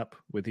don't line up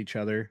with each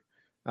other.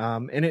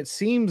 And it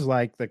seems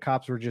like the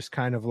cops were just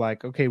kind of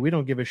like, okay, we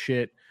don't give a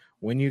shit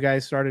when you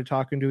guys started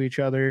talking to each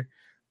other,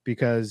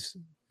 because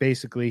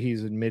basically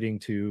he's admitting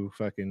to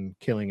fucking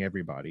killing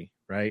everybody,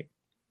 right?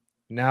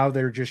 Now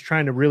they're just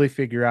trying to really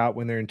figure out,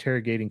 when they're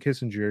interrogating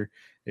Kissinger,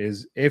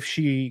 is if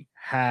she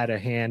had a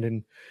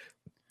hand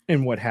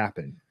in what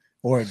happened.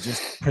 Or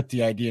just put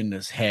the idea in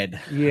his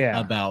head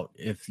about,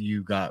 if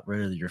you got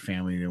rid of your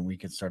family, then we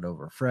could start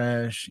over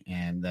fresh,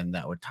 and then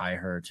that would tie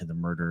her to the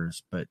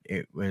murders. But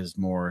it was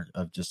more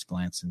of just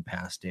glancing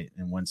past it.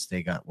 And once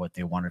they got what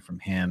they wanted from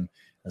him,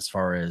 as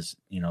far as,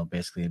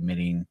 basically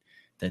admitting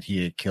that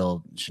he had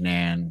killed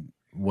Shanann,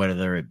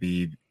 whether it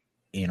be,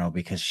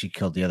 because she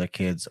killed the other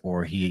kids,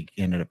 or he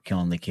ended up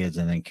killing the kids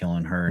and then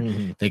killing her,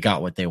 they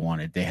got what they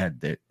wanted. They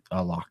had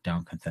a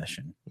lockdown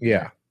confession.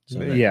 Yeah.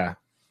 So yeah.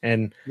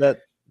 And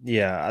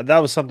Yeah, that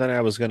was something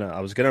I was gonna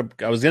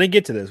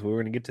get to this. We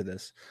were gonna get to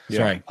this.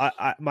 Sorry.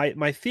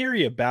 My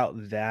theory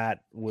about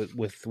that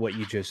with what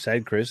you just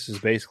said, Chris, is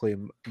basically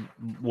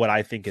what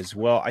I think as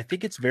well. I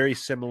think it's very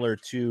similar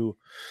to,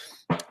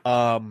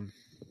 okay,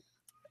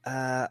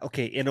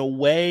 in a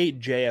way,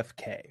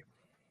 JFK.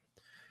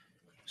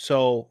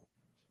 So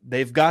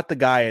they've got the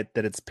guy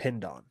that it's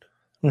pinned on,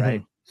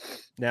 right?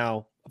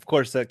 Now, of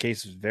course, that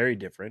case is very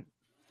different.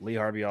 Lee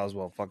Harvey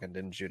Oswald fucking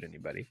didn't shoot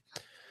anybody.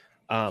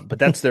 But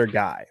that's their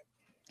guy.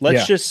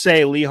 Let's just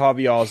say Lee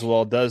Harvey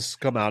Oswald does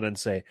come out and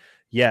say,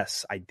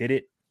 yes, I did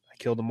it. I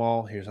killed them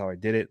all. Here's how I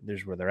did it.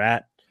 There's where they're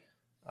at.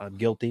 I'm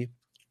guilty.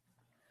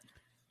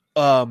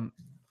 But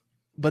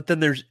then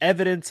there's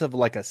evidence of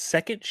like a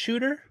second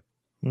shooter.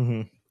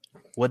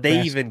 Would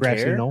they even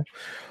care?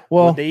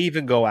 Well, would they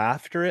even go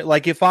after it?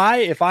 Like if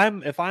I'm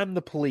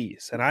the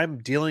police and I'm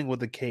dealing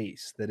with a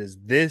case that is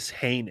this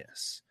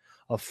heinous,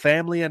 a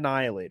family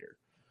annihilator,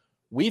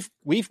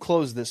 we've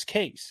closed this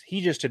case.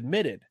 He just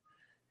admitted,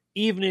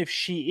 even if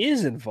she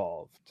is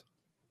involved,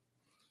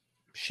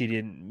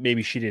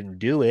 maybe she didn't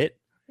do it.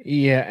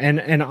 Yeah,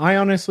 and I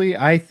honestly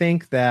I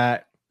think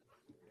that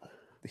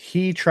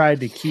he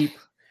tried to keep.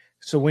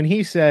 So when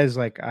he says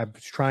like I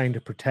was trying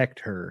to protect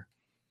her,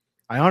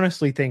 I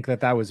honestly think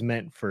that was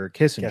meant for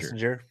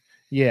Kissinger.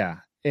 Yeah,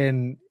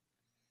 and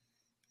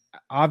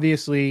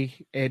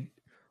obviously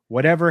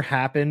whatever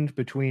happened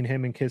between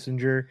him and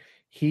Kissinger,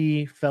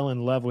 he fell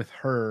in love with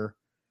her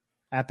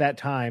at that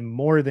time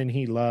more than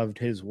he loved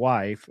his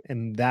wife,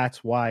 and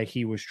that's why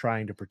he was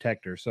trying to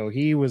protect her. So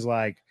he was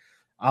like,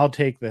 I'll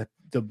take the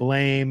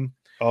blame.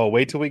 Oh,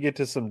 wait till we get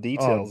to some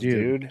details,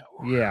 dude.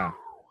 Yeah.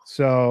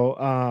 So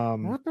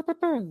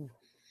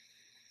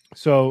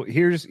so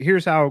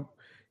here's how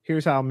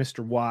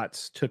Mr.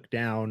 Watts took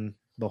down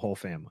the whole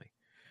family.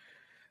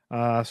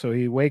 So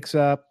he wakes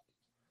up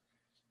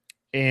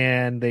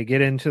and they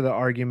get into the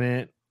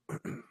argument,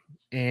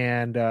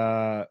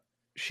 and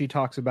she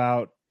talks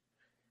about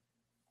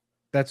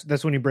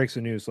that's when he breaks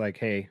the news like,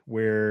 hey,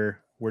 we're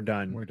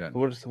done. We're done.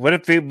 What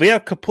if we are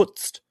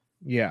kaputzt?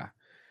 Yeah.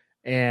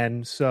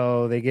 And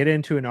so they get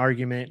into an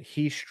argument.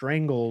 He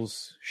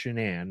strangles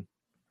Shanann,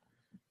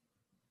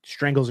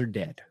 strangles her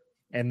dead.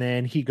 And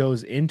then he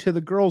goes into the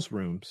girls'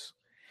 rooms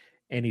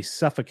and he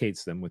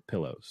suffocates them with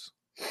pillows.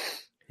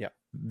 Yeah.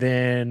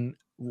 Then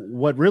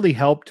what really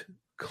helped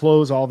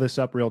close all this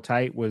up real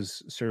tight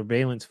was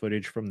surveillance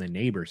footage from the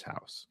neighbor's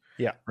house.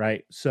 Yeah.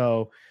 Right.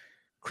 So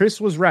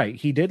Chris was right.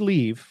 He did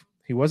leave.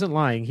 He wasn't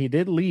lying. He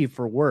did leave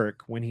for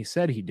work when he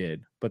said he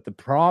did. But the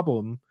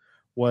problem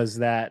was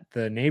that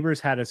the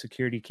neighbors had a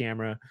security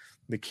camera.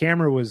 The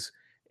camera was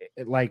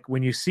like,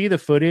 when you see the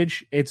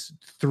footage, it's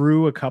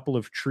through a couple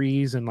of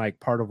trees and like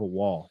part of a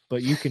wall,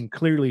 but you can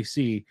clearly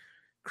see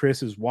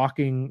Chris is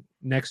walking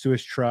next to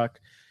his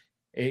truck.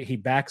 He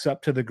backs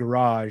up to the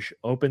garage,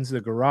 opens the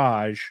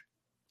garage.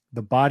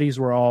 The bodies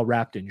were all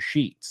wrapped in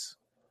sheets.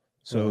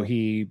 So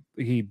he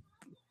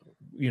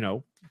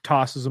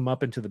tosses them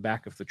up into the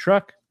back of the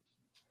truck.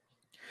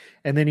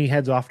 And then he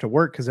heads off to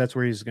work because that's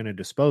where he's going to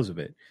dispose of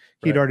it.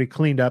 He'd already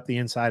cleaned up the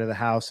inside of the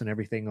house and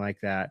everything like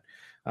that.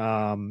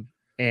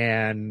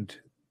 And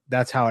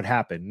that's how it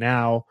happened.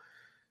 Now,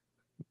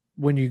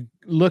 when you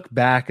look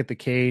back at the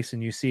case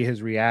and you see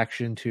his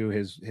reaction to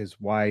his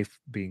wife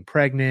being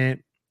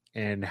pregnant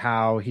and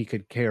how he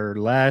could care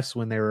less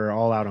when they were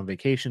all out on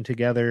vacation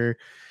together,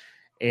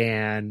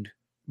 and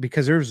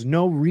because there's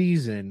no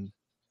reason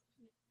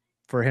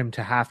for him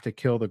to have to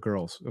kill the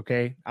girls.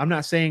 Okay. I'm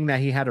not saying that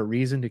he had a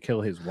reason to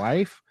kill his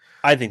wife.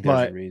 I think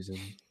there's a reason.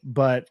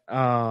 But,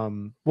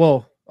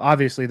 well,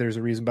 obviously there's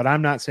a reason, but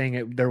I'm not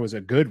saying there was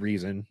a good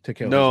reason to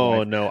kill his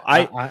wife.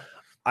 No.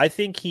 I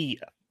think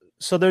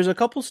so there's a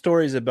couple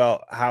stories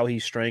about how he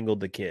strangled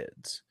the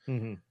kids.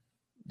 Mm-hmm.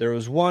 There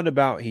was one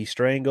about he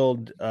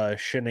strangled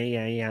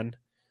Shanann,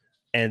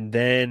 and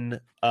then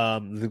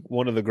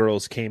one of the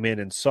girls came in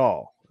and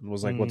saw and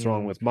was like, what's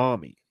wrong with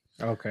mommy?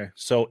 Okay.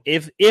 So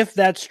if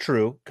that's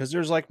true, because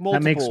there's like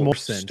multiple that makes more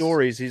sense.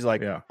 Stories, he's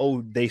like,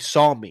 oh, they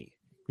saw me.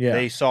 Yeah.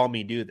 They saw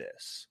me do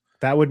this.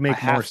 That would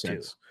make more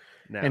sense.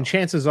 And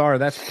chances are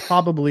that's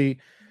probably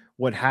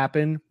what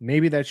happened.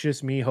 Maybe that's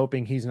just me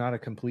hoping he's not a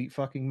complete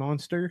fucking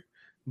monster.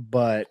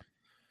 But,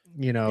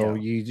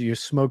 you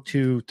smoked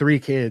 3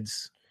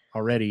 kids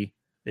already.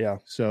 Yeah.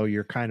 So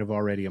you're kind of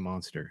already a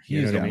monster.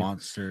 He's a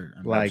monster.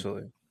 Like,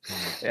 absolutely.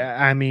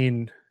 I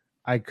mean,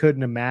 I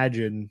couldn't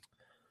imagine.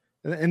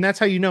 And that's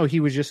how you know he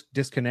was just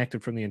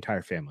disconnected from the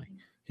entire family.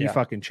 He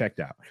fucking checked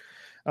out.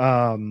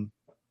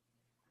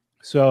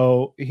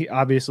 So he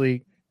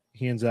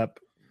ends up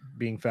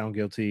being found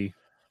guilty,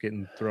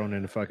 getting thrown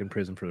into fucking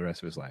prison for the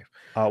rest of his life.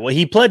 Well,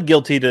 he pled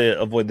guilty to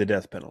avoid the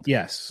death penalty.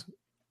 Yes.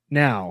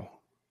 Now,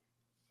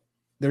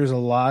 there's a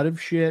lot of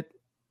shit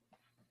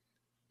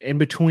in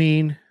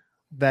between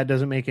that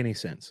doesn't make any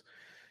sense.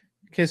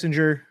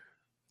 Kissinger,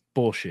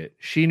 bullshit.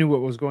 She knew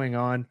what was going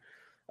on.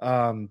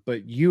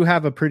 But you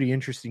have a pretty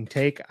interesting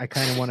take. I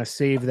kind of want to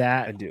save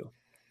that. I do.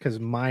 Because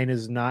mine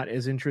is not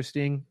as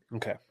interesting.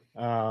 Okay.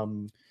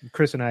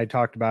 Chris and I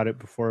talked about it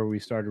before we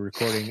started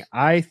recording.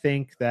 I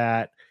think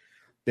that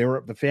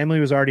the family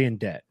was already in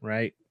debt,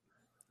 right?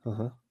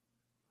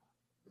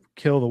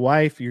 Kill the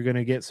wife, you're going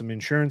to get some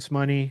insurance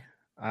money.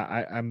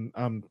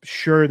 I'm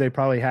sure they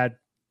probably had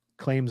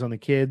claims on the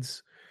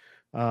kids.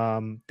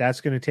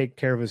 That's going to take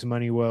care of his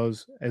money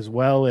woes, as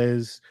well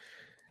as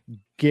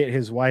get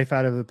his wife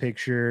out of the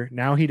picture.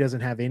 Now he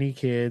doesn't have any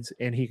kids,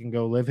 and he can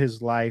go live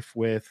his life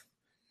with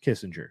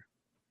Kissinger.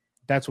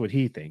 That's what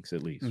he thinks,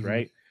 at least,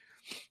 right?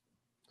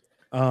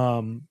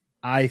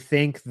 I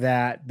think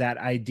that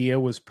idea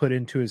was put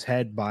into his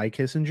head by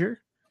Kissinger.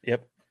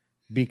 Yep.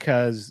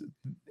 Because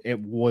it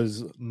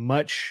was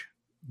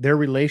their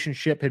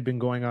relationship had been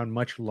going on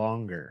much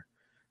longer.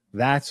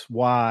 That's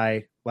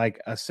why, like,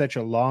 such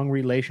a long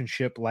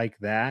relationship like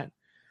that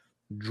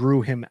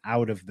drew him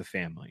out of the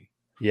family.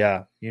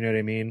 Yeah. You know what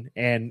I mean?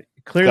 And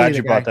clearly, Glad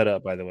you brought that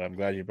up, by the way. I'm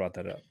glad you brought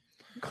that up.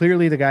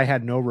 Clearly, the guy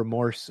had no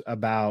remorse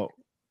about,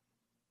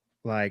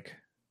 like,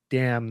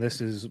 damn,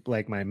 this is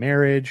like my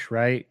marriage,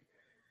 right?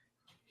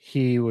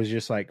 He was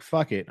just like,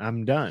 fuck it,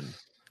 I'm done.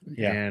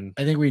 Yeah. And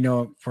I think we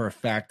know for a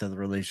fact that the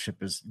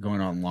relationship is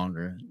going on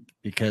longer,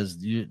 because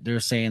they're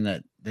saying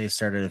that they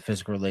started a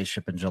physical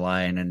relationship in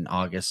July, and in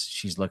August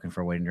she's looking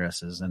for wedding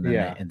dresses, and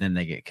then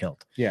they get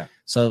killed. Yeah.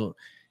 So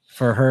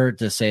for her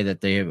to say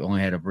that they have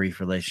only had a brief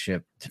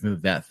relationship to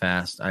move that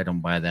fast, I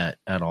don't buy that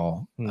at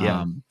all.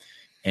 Yeah.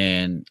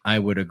 And I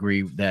would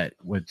agree that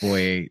with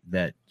Boye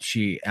that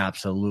she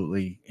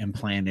absolutely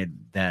implanted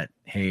that,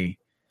 hey,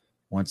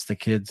 once the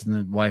kids and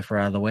the wife are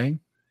out of the way,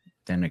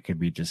 then it could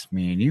be just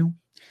me and you,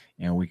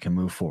 and we can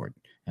move forward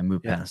and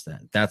move past that.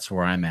 That's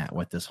where I'm at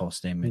with this whole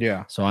statement.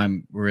 Yeah. So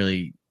I'm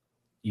really,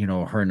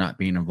 her not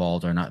being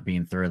involved or not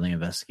being thoroughly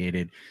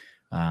investigated,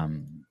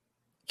 kind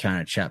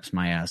of chaps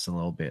my ass a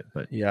little bit.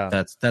 But yeah,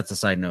 that's a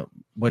side note.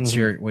 What's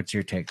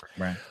your take,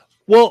 Brian?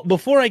 Well,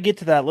 before I get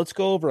to that, let's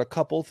go over a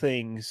couple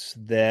things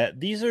that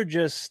these are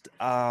just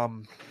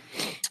some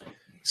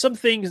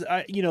things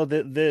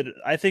that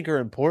I think are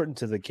important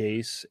to the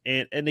case.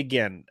 And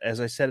again, as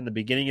I said in the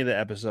beginning of the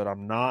episode,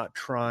 I'm not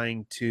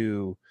trying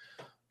to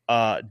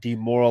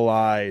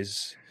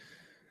demoralize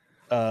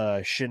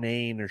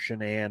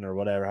Shanann or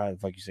whatever, how the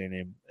fuck you say her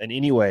name, in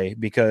any way,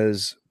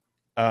 because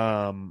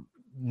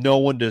no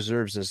one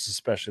deserves this,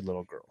 especially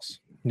little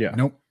girls. Yeah.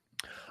 Nope.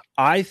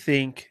 I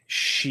think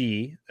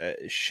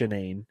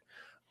Shanann,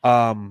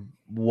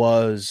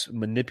 was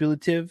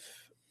manipulative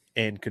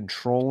and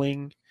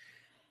controlling,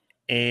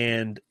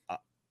 and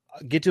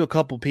get to a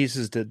couple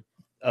pieces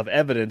of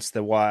evidence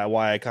that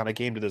why I kind of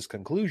came to this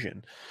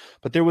conclusion.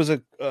 But there was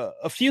a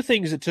few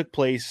things that took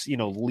place,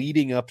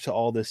 leading up to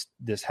all this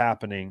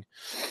happening,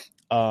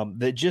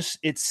 that just,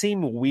 it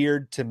seemed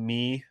weird to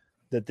me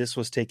that this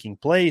was taking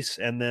place.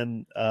 And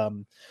then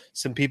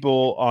some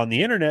people on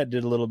the internet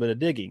did a little bit of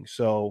digging.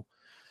 So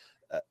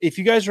if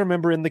you guys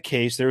remember in the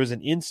case, there was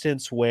an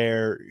instance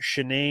where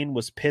Shanann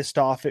was pissed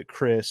off at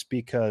Chris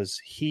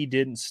because he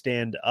didn't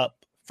stand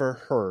up for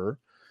her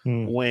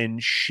when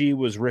she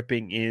was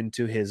ripping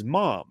into his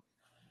mom.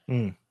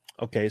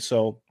 Okay,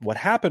 so what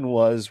happened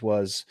was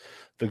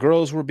the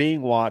girls were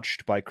being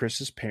watched by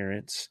Chris's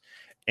parents,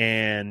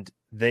 and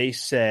she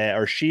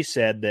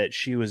said that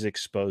she was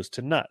exposed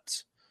to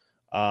nuts.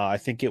 I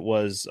think it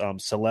was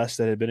Celeste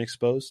that had been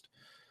exposed.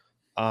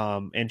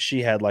 And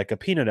she had like a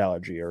peanut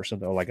allergy or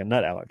something, or like a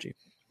nut allergy.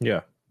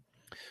 Yeah.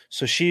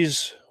 So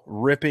she's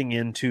ripping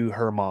into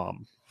her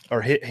mom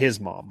or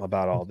his mom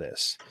about all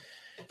this.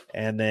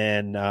 And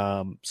then,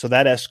 so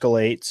that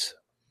escalates.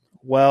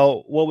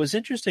 Well, what was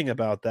interesting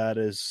about that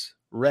is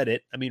Reddit.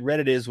 I mean,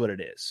 Reddit is what it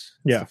is.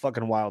 It's the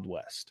fucking Wild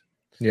West.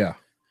 Yeah.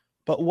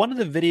 But one of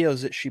the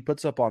videos that she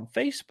puts up on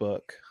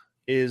Facebook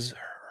is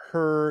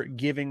her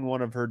giving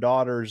one of her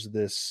daughters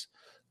this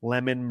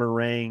lemon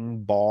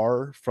meringue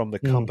bar from the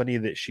company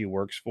that she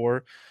works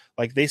for.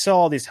 Like, they sell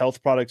all these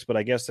health products, but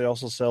I guess they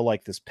also sell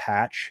like this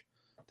patch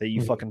that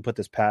you fucking put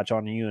this patch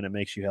on you and it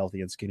makes you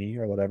healthy and skinny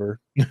or whatever.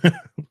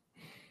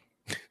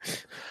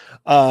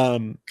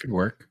 Could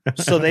work.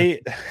 So they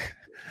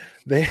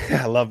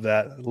I love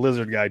that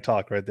lizard guy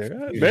talk right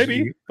there.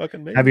 Maybe.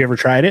 Fucking maybe. Have you ever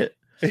tried it?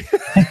 No,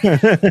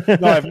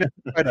 I've never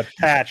tried a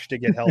patch to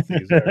get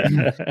healthy.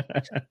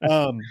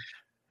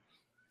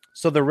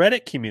 So the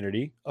Reddit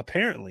community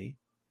apparently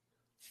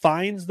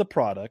finds the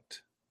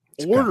product,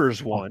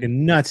 orders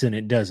one. Nuts in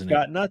it, doesn't it?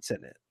 Got nuts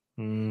in it.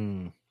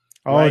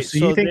 Oh, Right, so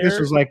you think this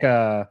was like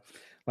a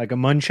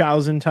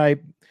Munchausen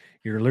type?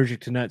 You're allergic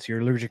to nuts.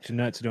 You're allergic to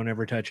nuts. Don't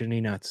ever touch any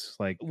nuts.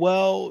 Like,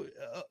 well,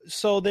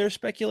 so they're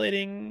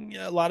speculating.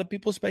 A lot of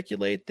people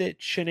speculate that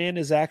Shanann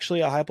is actually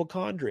a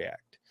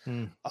hypochondriac.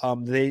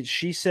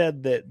 She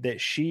said that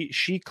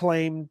she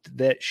claimed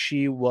that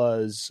she had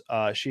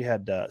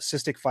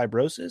cystic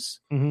fibrosis,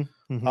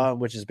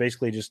 which is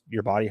basically just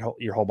your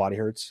whole body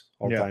hurts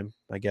all the time,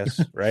 I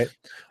guess. Right.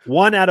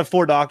 1 out of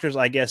 4 doctors,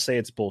 I guess, say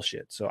it's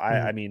bullshit. So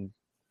I mean,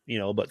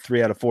 but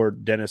 3 out of 4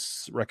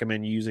 dentists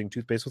recommend using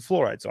toothpaste with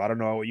fluoride. So I don't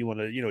know what you want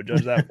to,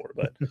 judge that for,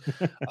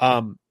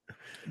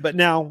 but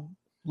now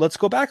let's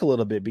go back a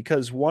little bit,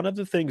 because one of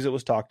the things that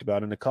was talked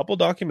about in a couple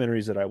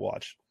documentaries that I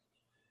watched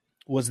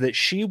was that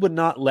she would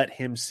not let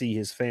him see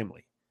his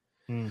family.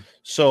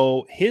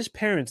 So his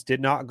parents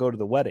did not go to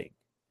the wedding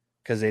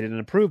because they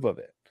didn't approve of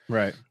it.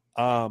 Right.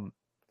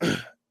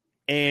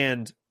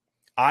 And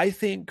I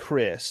think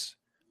Chris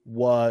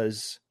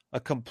was a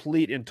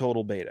complete and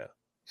total beta.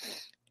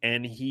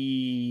 And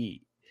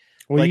he...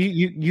 Well,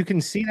 you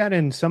can see that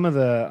in some of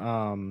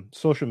the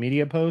social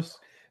media posts,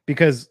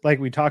 because like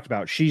we talked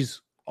about,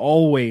 she's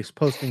always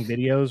posting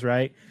videos,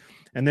 right?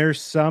 And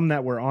there's some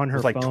that were on her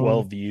with like phone.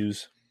 12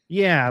 views.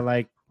 Yeah,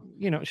 like,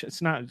 you know,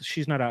 she's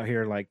not out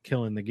here like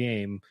killing the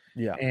game.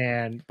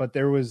 Yeah. But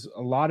there was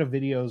a lot of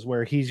videos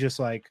where he's just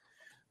like,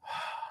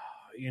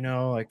 you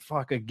know, like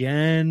fuck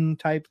again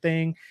type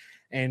thing.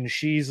 And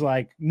she's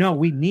like, no,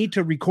 we need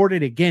to record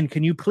it again.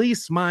 Can you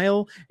please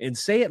smile and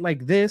say it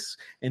like this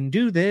and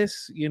do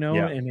this, you know?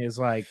 Yeah. And is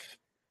like,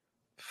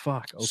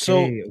 fuck. Okay.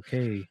 So-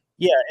 okay.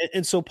 Yeah,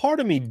 and so part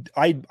of me,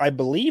 I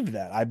believe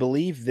that. I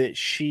believe that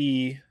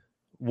she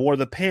wore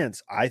the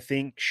pants. I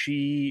think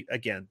she,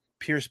 again,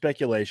 pure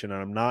speculation,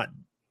 and I'm not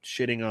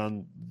shitting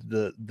on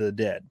the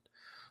dead.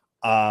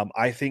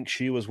 I think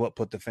she was what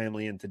put the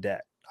family into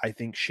debt. I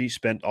think she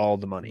spent all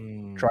the money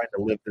trying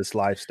to live this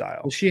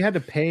lifestyle. Well, she had to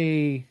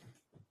pay.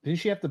 Didn't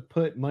she have to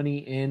put money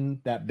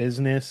in that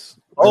business?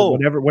 Oh.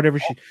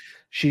 Whatever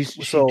she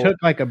So- took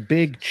like a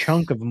big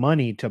chunk of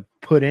money to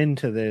put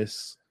into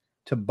this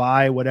to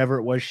buy whatever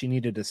it was she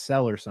needed to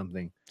sell or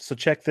something. So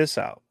check this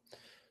out.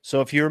 So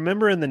if you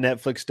remember in the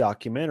Netflix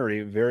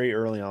documentary, very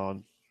early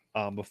on,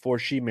 before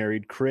she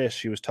married Chris,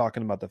 she was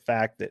talking about the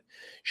fact that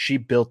she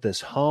built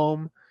this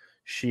home.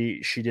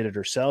 She did it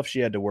herself. She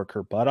had to work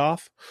her butt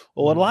off.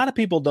 Well, what a lot of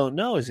people don't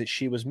know is that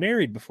she was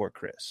married before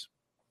Chris.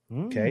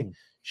 Okay.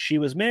 She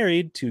was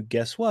married to,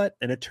 guess what?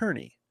 An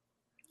attorney.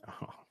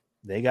 Oh.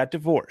 They got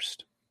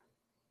divorced.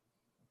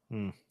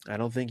 I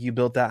don't think you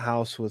built that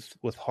house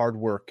with hard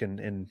work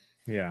and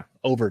Yeah.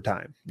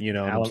 overtime. You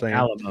know what I'm saying?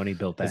 Alimony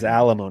built that. As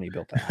alimony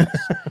built that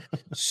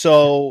house.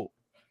 So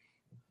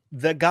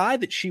the guy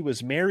that she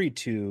was married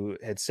to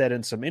had said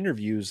in some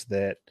interviews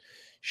that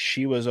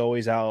she was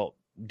always out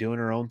doing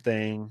her own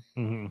thing,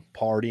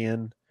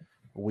 partying.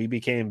 We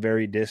became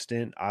very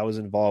distant. I was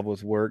involved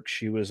with work.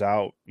 She was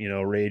out, you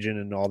know, raging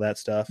and all that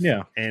stuff.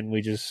 Yeah. And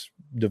we just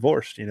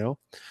divorced, you know.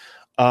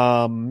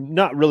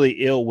 Not really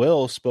ill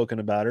will spoken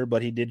about her,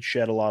 but he did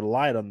shed a lot of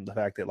light on the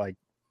fact that, like,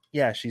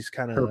 yeah, she's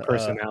kind of Her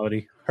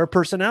personality. her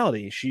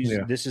personality. She's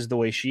Yeah. this is the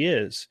way she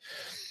is.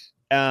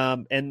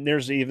 And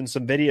there's even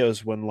some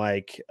videos when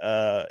like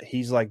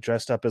he's like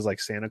dressed up as like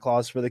Santa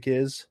Claus for the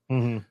kids.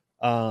 And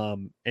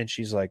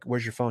she's like,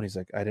 "Where's your phone?" He's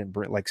like, "I didn't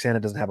bring, like, Santa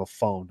doesn't have a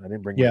phone. I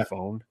didn't bring my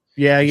phone."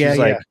 Yeah, And yeah, she's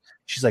yeah. like,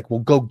 she's like, "Well,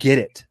 go get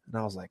it." And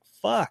I was like,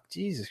 "Fuck,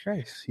 Jesus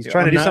Christ." He's Yeah,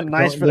 trying to I'm do not- something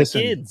nice don't for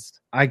listen. the kids.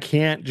 I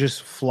can't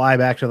just fly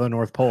back to the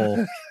North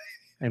Pole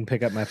and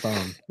pick up my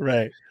phone.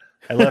 Right.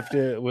 I left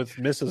it with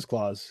Mrs.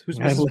 Claus. Who's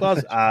Mrs.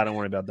 Claus? Don't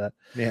worry about that.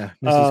 Yeah,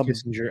 Mrs.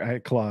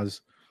 Kissinger,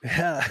 Claus.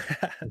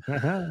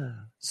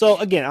 So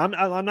again,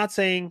 I'm not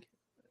saying,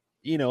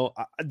 you know,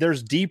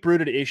 there's deep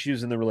rooted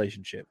issues in the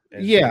relationship.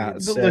 as Yeah,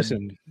 Megan said.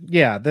 listen.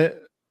 Yeah,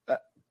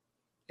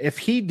 if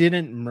he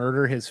didn't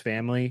murder his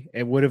family,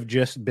 it would have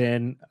just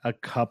been a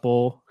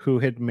couple who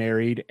had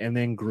married and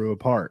then grew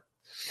apart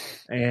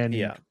and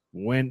Yeah.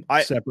 went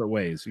separate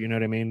ways. You know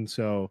what I mean?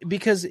 So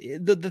because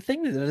the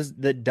thing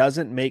that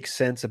doesn't make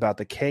sense about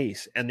the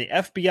case, and the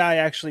FBI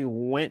actually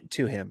went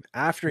to him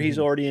after he's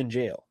already in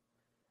jail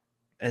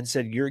and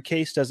said, "Your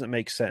case doesn't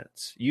make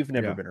sense. You've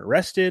never been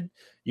arrested.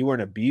 You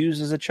weren't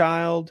abused as a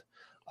child.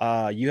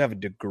 You have a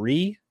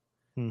degree.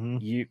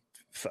 You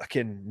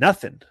fucking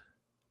nothing."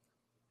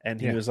 And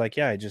he was like,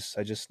 "Yeah, I just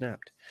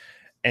snapped."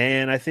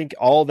 And I think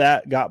all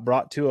that got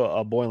brought to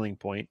a boiling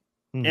point.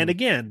 And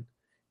again,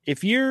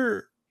 if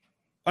you're,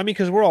 I mean,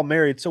 because we're all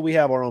married, so we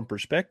have our own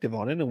perspective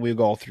on it, and we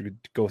go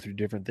through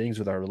different things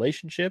with our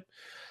relationship.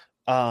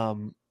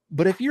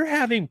 But if you're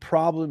having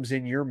problems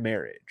in your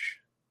marriage,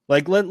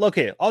 like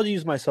okay, I'll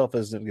use myself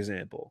as an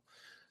example.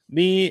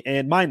 Me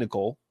and my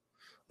Nicole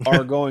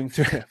are going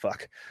through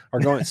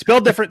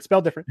spell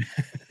different,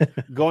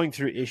 going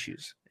through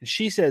issues. And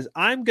she says,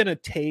 "I'm gonna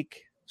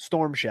take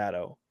Storm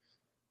Shadow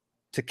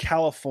to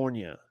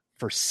California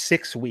for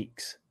 6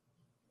 weeks."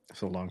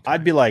 That's a long time.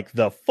 I'd be like,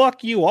 "The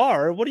fuck you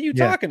are? What are you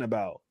Yeah. talking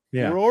about?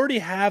 Yeah. We're already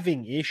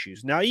having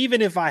issues." Now,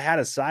 even if I had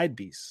a side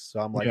piece, so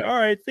I'm like, Yeah. "All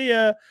right, see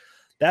ya."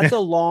 That's a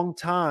long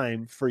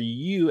time for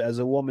you as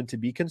a woman to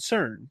be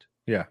concerned.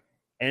 Yeah.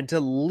 And to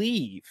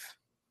leave.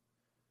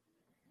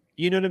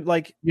 You know what I mean?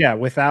 Like, Yeah,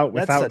 without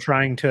That's a-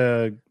 trying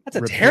to that's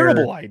a repair-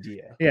 terrible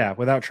idea. Yeah,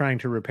 without trying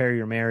to repair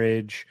your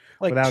marriage,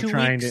 Like without 2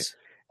 trying weeks,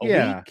 to a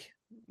yeah. week.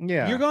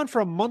 Yeah. You're gone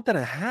for a month and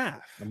a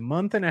half. a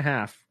month and a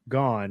half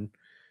gone,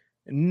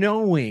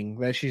 knowing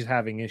that she's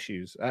having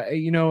issues.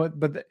 You know,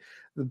 but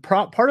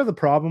part of the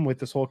problem with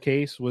this whole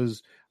case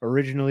was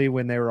originally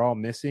when they were all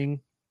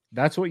missing.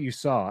 That's what you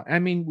saw. I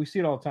mean, we see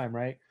it all the time,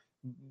 right?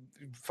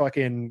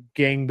 Fucking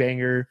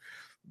gangbanger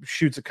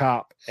shoots a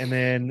cop, and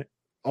then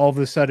all of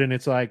a sudden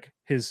it's like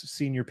his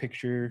senior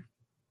picture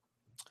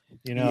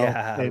You know,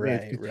 Yeah,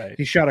 right.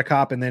 He shot a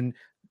cop, and then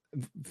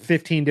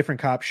 15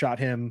 different cops shot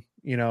him,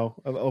 you know,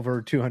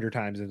 over 200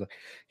 times. It's like,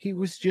 he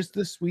was just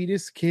the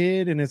sweetest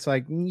kid. And it's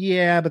like,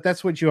 yeah, but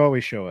that's what you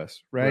always show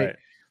us, right?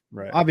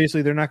 Right.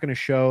 Obviously, they're not going to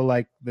show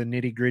like the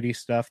nitty gritty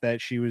stuff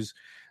that she was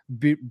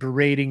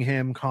berating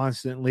him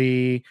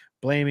constantly,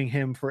 blaming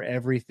him for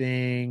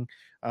everything,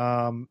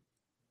 kind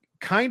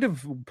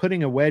of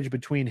putting a wedge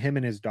between him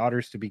and his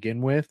daughters to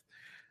begin with.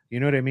 You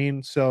know what I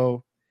mean?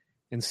 So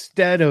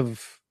instead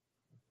of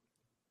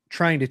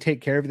trying to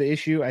take care of the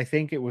issue, I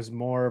think it was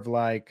more of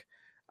like,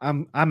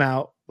 I'm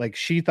out. Like,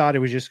 she thought it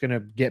was just going to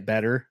get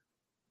better,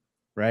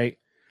 right?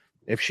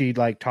 If she'd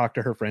like talked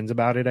to her friends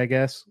about it, I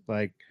guess.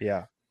 Like,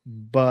 yeah.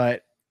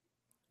 But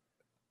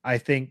I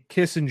think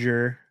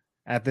Kissinger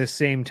at this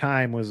same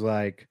time was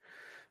like,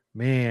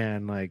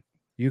 man, like,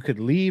 you could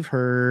leave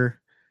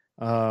her,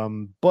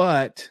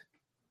 but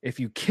if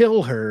you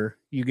kill her,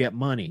 you get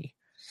money.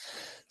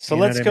 So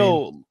let's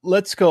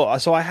go.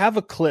 So I have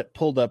a clip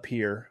pulled up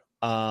here,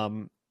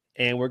 and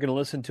we're going to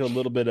listen to a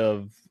little bit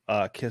of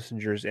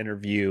Kissinger's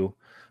interview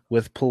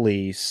with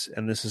police,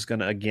 and this is going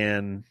to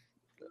again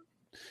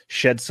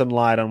shed some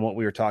light on what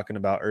we were talking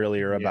about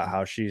earlier about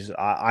how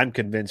I'm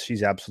convinced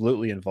she's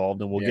absolutely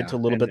involved, and we'll get to a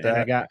little bit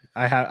that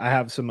I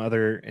have some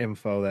other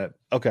info that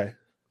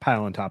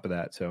pile on top of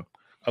that. So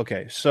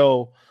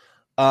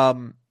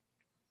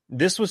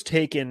this was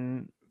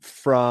taken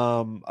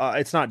from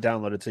it's not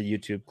downloaded, it's a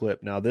YouTube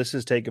clip. Now this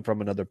is taken from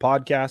another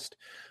podcast.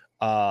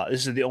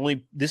 This is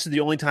the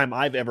only time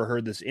I've ever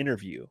heard this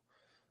interview.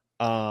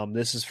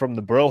 This is from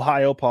the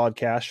Brohio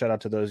podcast. Shout out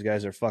to those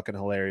guys. They're fucking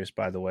hilarious,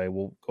 by the way.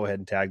 We'll go ahead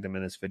and tag them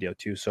in this video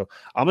too. So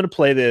I'm going to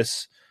play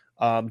this.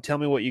 Tell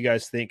me what you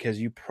guys think,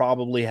 because you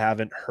probably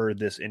haven't heard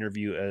this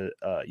interview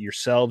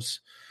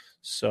yourselves.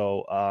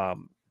 So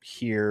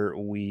here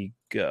we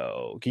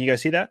go. Can you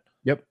guys see that?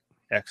 Yep.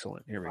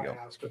 Excellent. Here we go.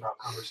 I asked about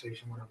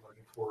conversation, what I'm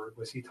looking for.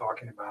 Was he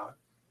talking about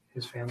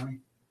his family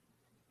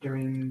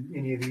during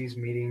any of these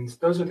meetings?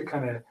 Those are the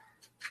kind of,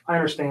 I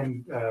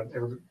understand,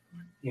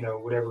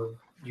 whatever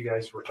you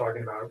guys were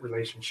talking about,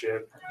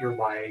 relationship, your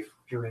life,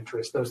 your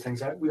interests, those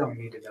things, we don't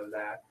need to know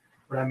that.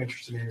 What I'm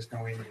interested in is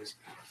knowing is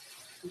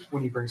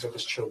when he brings up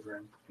his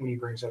children, when he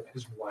brings up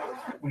his wife,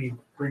 when he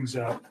brings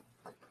up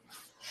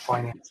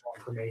financial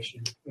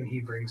information, when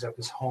he brings up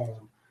his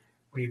home,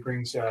 when he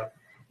brings up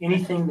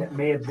anything that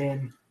may have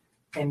been,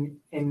 and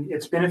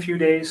it's been a few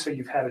days, so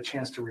you've had a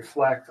chance to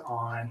reflect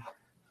on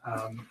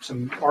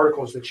some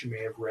articles that you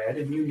may have read,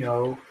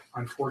 and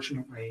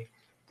unfortunately,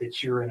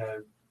 that you're in a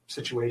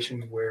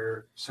situation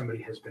where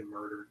somebody has been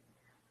murdered.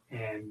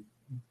 And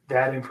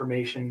that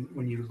information,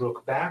 when you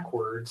look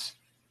backwards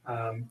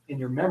in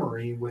your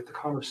memory with the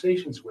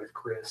conversations with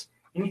Chris,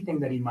 anything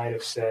that he might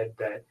have said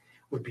that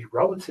would be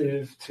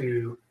relative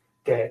to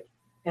that,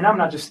 and I'm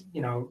not just,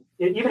 even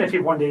if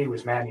one day he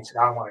was mad and he said,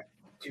 I want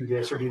to do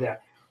this or do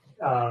that,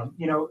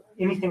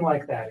 anything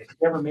like that. If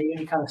you ever made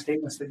any kind of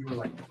statements that you were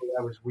like, oh,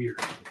 that was weird,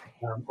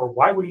 or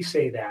why would he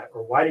say that,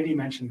 or why did he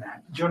mention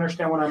that? Do you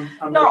understand what I'm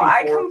No, looking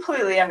I for?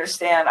 completely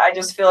understand. I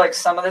just feel like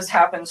some of this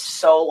happened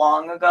so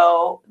long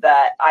ago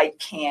that I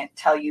can't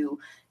tell you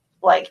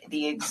like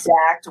the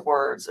exact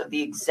words of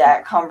the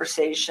exact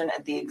conversation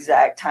at the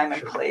exact time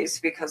and place,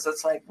 because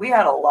it's like we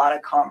had a lot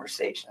of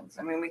conversations.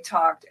 I mean, we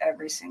talked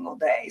every single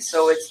day.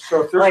 So it's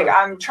like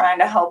I'm trying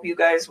to help you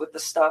guys with the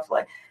stuff,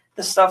 like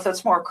the stuff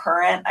that's more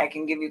current. I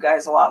can give you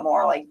guys a lot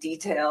more like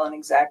detail and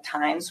exact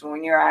times. But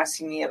when you're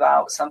asking me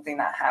about something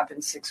that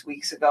happened 6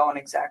 weeks ago and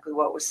exactly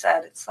what was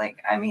said, it's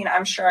like, I mean,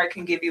 I'm sure I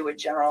can give you a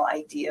general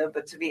idea,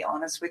 but to be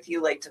honest with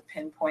you, like to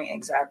pinpoint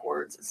exact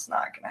words, it's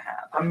not going to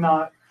happen. I'm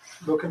not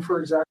looking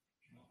for exact.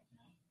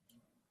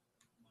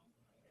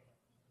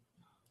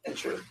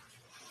 True.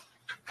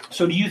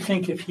 So do you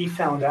think if he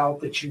found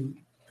out that you,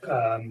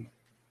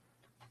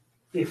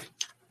 if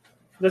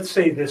let's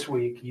say this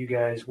week you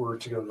guys were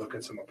to go look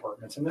at some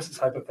apartments, and this is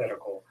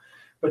hypothetical,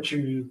 but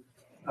you've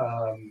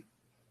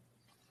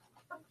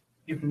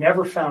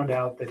never found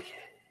out that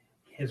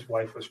his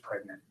wife was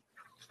pregnant,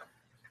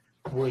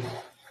 would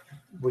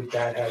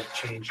that have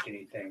changed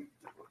anything?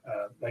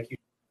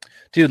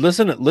 Dude,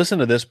 listen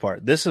to this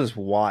part. This is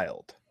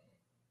wild,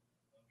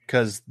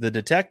 because the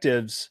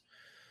detectives,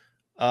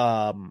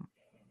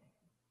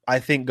 I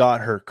think,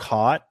 got her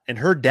caught, and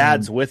her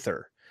dad's with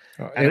her.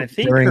 And I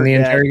think during the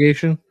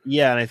interrogation?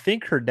 Yeah, and I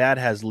think her dad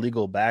has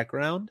legal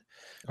background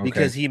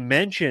because he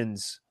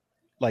mentions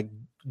like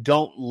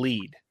don't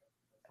lead.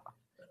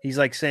 He's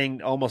like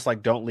saying almost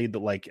like don't lead,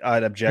 like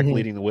I'd object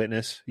leading the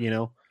witness,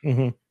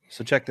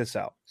 So check this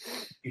out.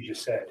 You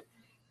just said,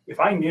 if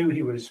I knew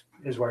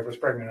his wife was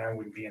pregnant, I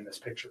wouldn't be in this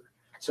picture.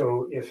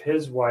 So if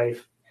his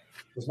wife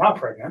was not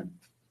pregnant,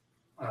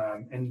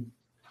 and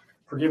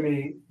forgive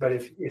me, but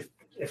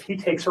if he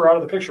takes her out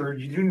of the picture,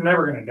 you're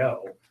never going to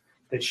know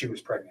that she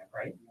was pregnant,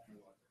 right?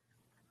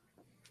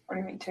 What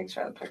do you mean takes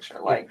her out of the picture?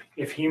 Like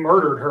if he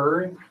murdered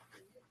her,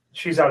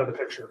 she's out of the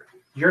picture.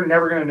 You're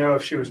never going to know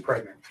if she was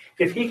pregnant.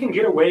 If he can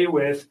get away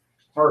with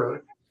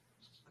murder,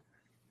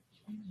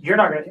 you're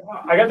not going to.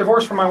 I got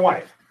divorced from my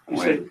wife. You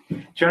said,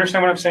 you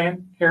understand what I'm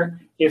saying here?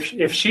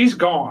 If she's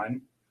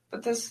gone,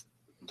 But this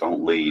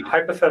Don't lead,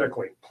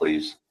 hypothetically,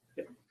 please.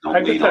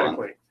 Don't lead on.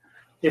 hypothetically,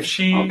 if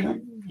she,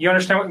 Okay. you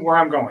understand where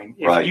I'm going.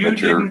 If Right, you but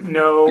you're- didn't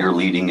know, You're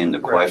leading into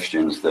Right.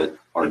 questions that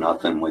are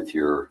nothing with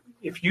your.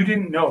 if you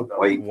didn't know though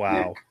Wait,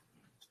 Wow. Nick,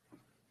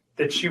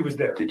 that she was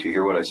there, did you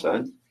hear what I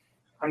said?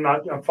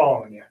 I'm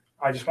following you.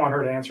 I just want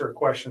her to answer a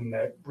question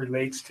that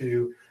relates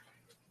to.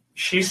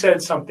 She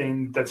said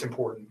something that's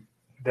important.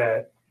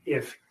 That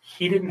if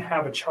he didn't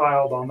have a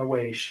child on the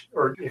way,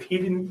 or if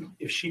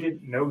she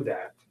didn't know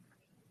that,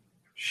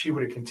 she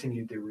would have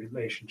continued the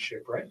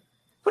relationship, right?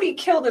 But he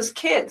killed his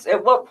kids.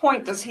 At what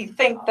point does he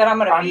think that I'm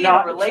going to be in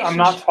a relationship? I'm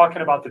not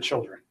talking about the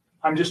children.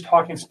 I'm just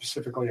talking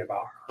specifically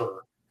about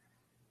her.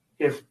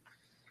 If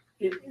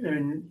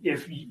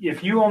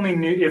you only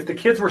knew, if the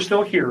kids were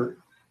still here,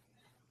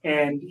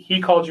 and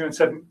he called you and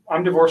said,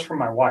 "I'm divorced from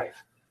my wife,"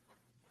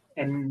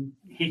 and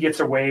he gets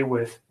away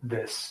with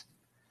this,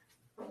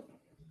 do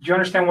you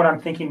understand what I'm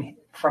thinking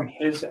from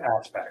his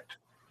aspect?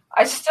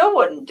 I still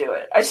wouldn't do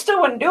it. I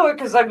still wouldn't do it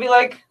because I'd be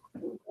like,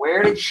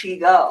 where did she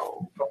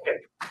go? Okay.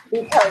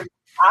 Because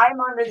I'm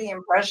under the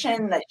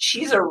impression that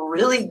she's a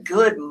really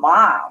good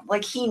mom.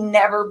 Like, he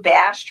never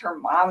bashed her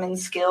momming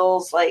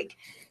skills. Like,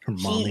 Her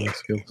momming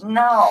skills.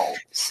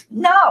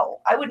 no,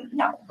 I wouldn't.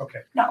 No. Okay.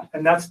 No.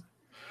 And that's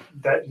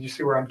that. You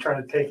see where I'm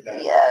trying to take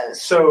that?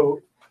 Yes.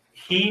 So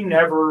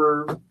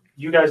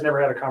you guys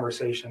never had a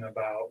conversation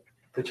about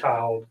the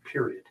child,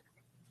 period.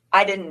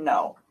 I didn't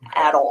know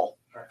at all.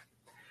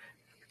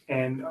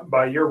 And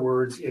by your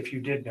words, if you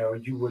did know,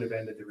 you would have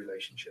ended the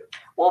relationship.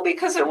 Well,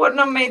 because it wouldn't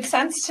have made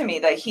sense to me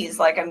that he's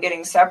like, I'm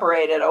getting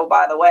separated. Oh,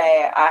 by the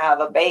way, I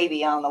have a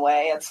baby on the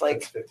way. It's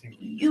like,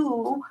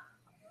 you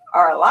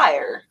are a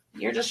liar.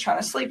 You're just trying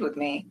to sleep with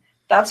me.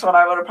 That's what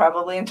I would have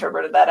probably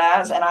interpreted that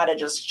as. And I'd have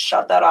just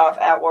shut that off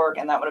at work,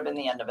 and that would have been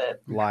the end of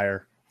it.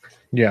 Liar.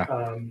 Yeah.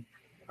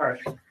 All right.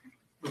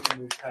 We can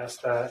move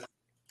past that.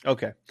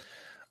 Okay.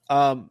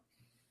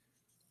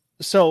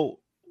 So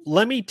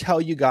let me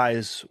tell you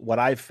guys what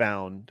I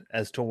found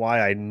as to why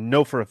I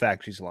know for a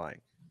fact she's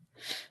lying.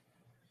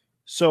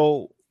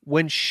 So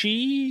when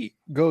she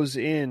goes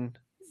in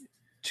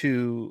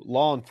to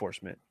law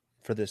enforcement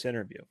for this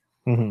interview,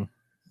 Mm-hmm.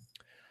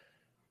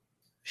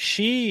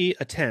 she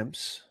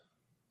attempts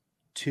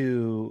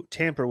to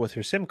tamper with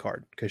her SIM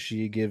card because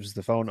she gives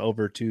the phone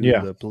over to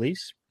the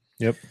police.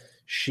 Yep.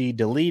 She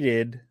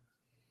deleted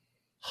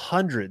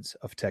hundreds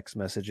of text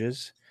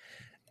messages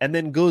and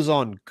then goes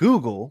on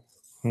Google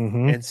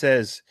and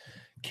says,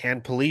 "Can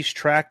police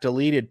track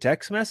deleted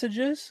text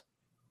messages?"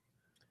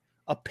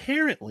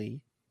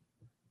 Apparently,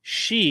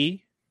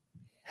 she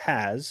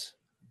has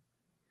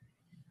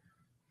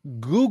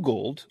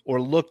Googled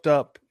or looked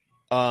up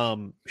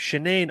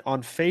Shanae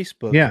on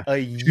Facebook a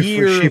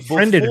year she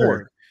friended before.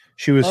 her.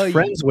 She was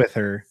friends with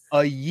her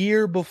a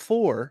year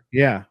before.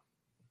 Yeah.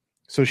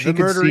 So she the could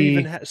murder see,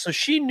 even so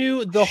she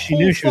knew the she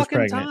whole knew she was fucking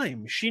pregnant.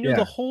 time. She knew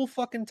the whole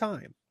fucking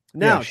time. Yeah,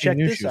 Now, she check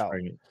knew this she was out.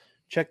 pregnant.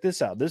 Check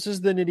this out. This is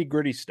the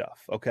nitty-gritty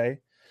stuff, okay?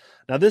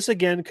 Now, this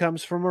again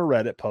comes from a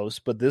Reddit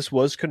post, but this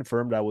was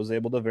confirmed. I was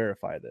able to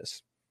verify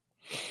this.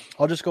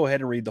 I'll just go ahead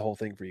and read the whole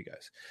thing for you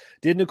guys.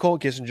 Did Nicole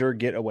Kissinger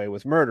get away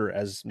with murder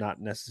as not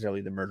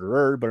necessarily the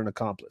murderer, but an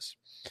accomplice?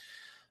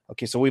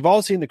 Okay, so we've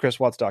all seen the Chris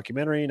Watts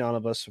documentary. None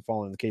of us have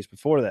followed the case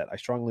before that. I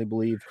strongly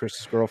believe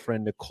Chris's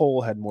girlfriend,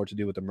 Nicole, had more to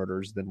do with the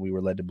murders than we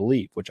were led to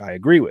believe, which I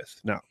agree with.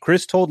 Now,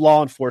 Chris told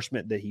law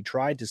enforcement that he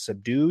tried to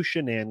subdue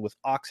Shanann with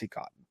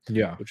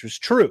Oxycontin, which was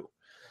true.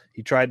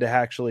 He tried to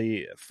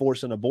actually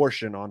force an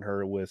abortion on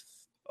her with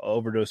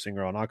overdosing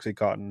her on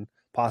Oxycontin,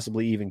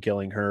 possibly even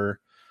killing her.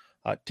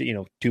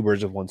 Two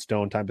birds with one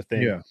stone type of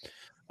thing.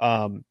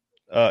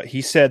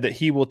 He said that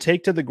he will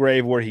take to the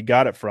grave where he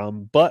got it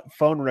from, but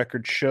phone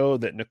records show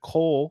that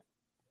Nicole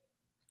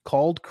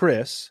called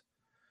Chris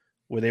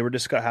where they were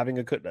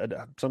having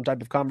some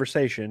type of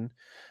conversation,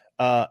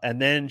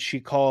 and then she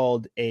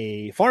called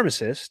a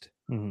pharmacist,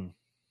 and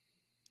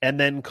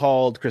then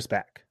called Chris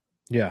back.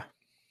 Yeah.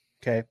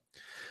 Okay.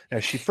 Now,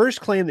 she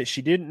first claimed that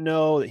she didn't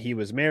know that he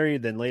was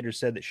married, then later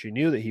said that she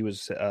knew that he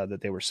was that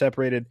they were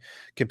separated.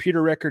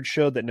 Computer records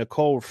showed that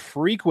Nicole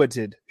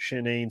frequented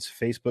Shanane's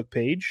Facebook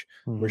page,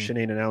 where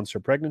Shanann announced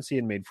her pregnancy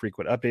and made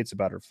frequent updates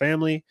about her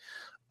family.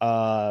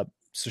 So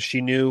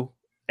she knew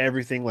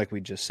everything, like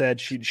we just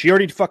said. She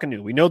already fucking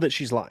knew. We know that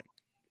she's lying.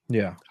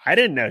 Yeah. I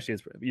didn't know she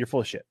was. You're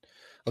full of shit.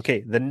 Okay,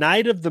 the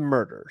night of the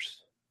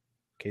murders.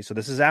 Okay, so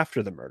this is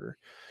after the murder.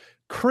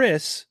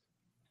 Chris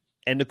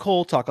and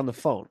Nicole talk on the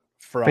phone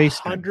for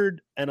FaceTime.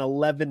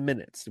 111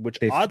 minutes, which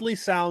oddly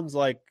sounds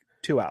like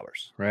 2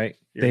 hours. Right.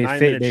 You're They 9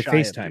 minutes shy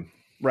of FaceTime. it.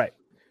 Right.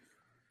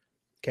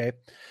 Okay.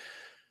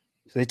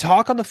 So they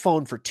talk on the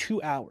phone for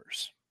 2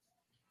 hours.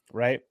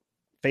 Right.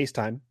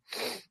 FaceTime.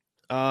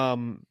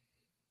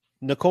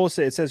 Nicole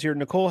it says here,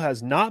 Nicole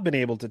has not been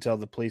able to tell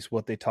the police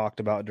what they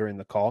talked about during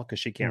the call because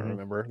she can't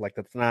remember. Like,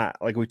 that's not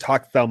like we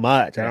talked so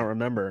much. I don't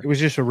remember. It was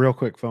just a real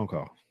quick phone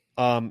call.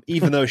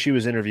 Even though she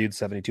was interviewed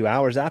 72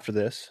 hours after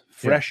this,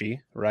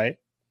 freshie, right?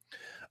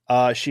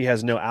 She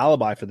has no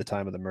alibi for the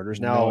time of the murders.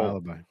 Now, No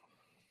alibi.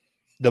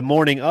 The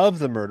morning of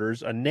the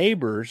murders, a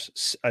neighbor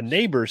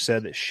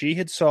said that she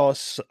had saw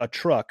a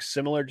truck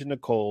similar to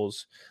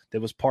Nicole's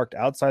that was parked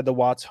outside the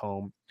Watts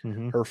home.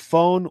 Mm-hmm. Her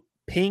phone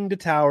pinged a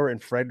tower in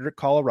Frederick,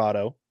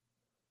 Colorado,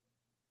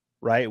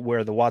 right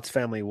where the Watts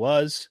family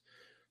was.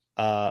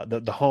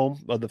 The home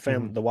of the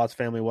family, the Watts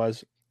family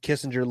was.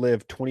 Kissinger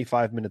lived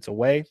 25 minutes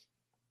away.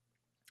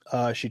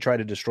 She tried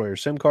to destroy her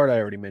SIM card. I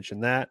already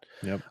mentioned that.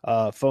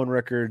 Yep. Phone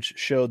records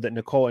showed that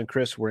Nicole and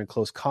Chris were in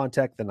close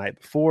contact the night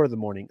before, the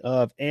morning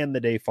of, and the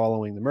day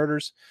following the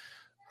murders.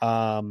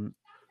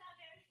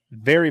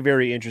 Very,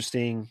 very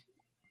interesting.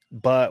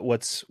 But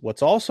what's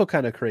also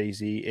kind of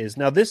crazy is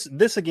now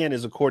this again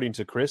is according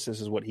to Chris. This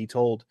is what he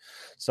told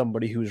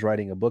somebody who's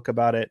writing a book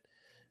about it,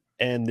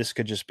 and this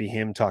could just be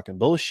him talking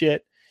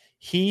bullshit.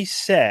 He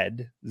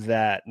said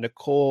that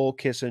Nicole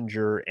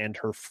Kissinger and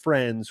her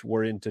friends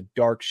were into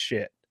dark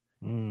shit.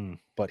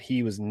 But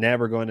he was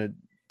never going to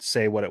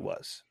say what it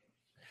was.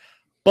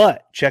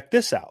 But check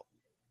this out.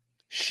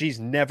 She's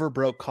never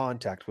broke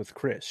contact with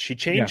Chris. She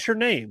changed her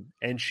name,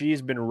 and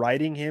she's been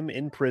writing him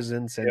in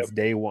prison since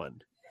day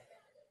one.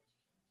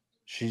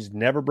 She's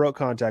never broke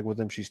contact with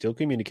him. She still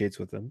communicates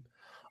with him.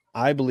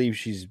 I believe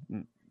she's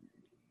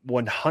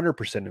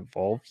 100%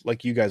 involved.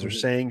 Like you guys are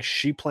saying,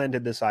 she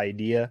planted this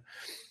idea.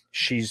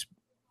 She's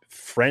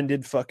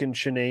friended fucking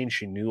Shanae.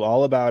 She knew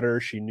all about her.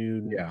 She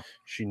knew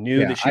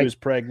that she was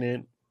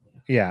pregnant.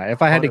 Yeah,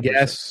 if I had 100%. to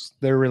guess,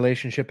 their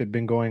relationship had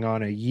been going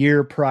on a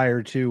year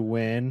prior to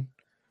when.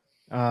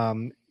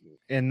 And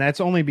that's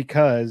only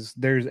because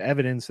there's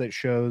evidence that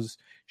shows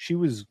she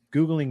was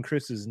Googling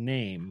Chris's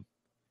name.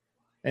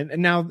 And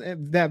now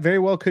that very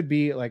well could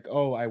be like,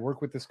 oh, I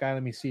work with this guy.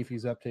 Let me see if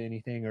he's up to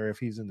anything or if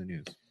he's in the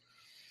news.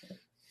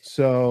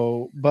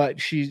 So, but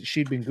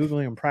she'd been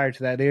Googling him prior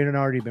to that. They had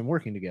already been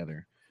working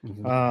together.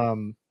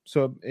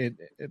 So it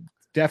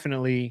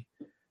definitely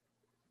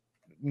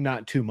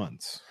not 2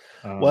 months.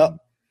 Well,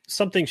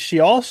 something she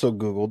also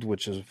Googled,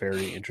 which is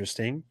very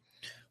interesting,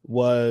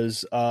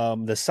 was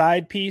the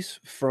side piece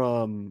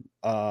from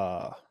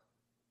Scott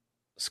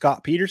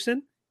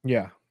Peterson.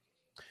 Yeah.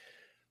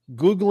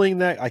 Googling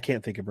that. I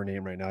can't think of her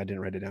name right now. I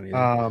didn't write it down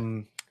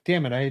either.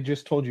 Damn it. I had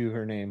just told you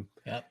her name.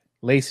 Yep.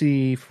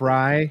 Lacey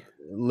Fry.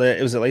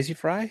 Was it Lacey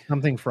Fry?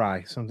 Something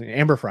Fry. Something.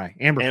 Amber Fry.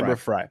 Amber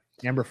Fry.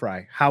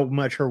 How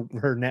much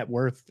her net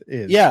worth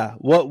is. Yeah.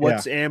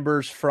 What's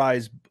Amber's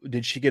Fry's?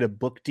 Did she get a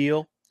book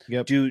deal?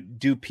 Yep.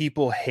 Do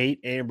people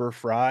hate Amber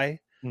Fry?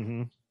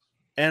 Mm-hmm.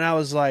 And I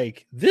was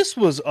like, this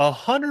was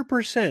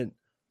 100%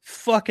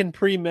 fucking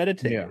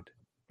premeditated.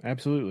 Yeah,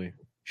 absolutely.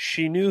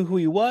 She knew who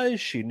he was.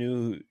 She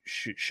knew who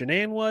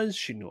Shanae was.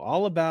 She knew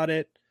all about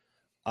it.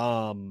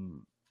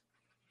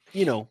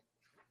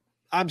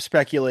 I'm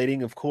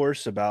speculating, of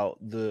course, about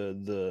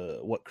the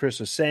what Chris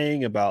was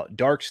saying about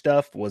dark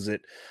stuff. Was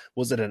it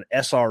an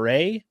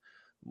SRA?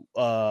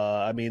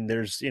 I mean,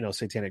 there's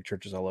satanic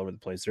churches all over the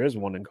place. There is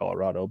one in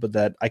Colorado, but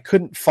that I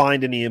couldn't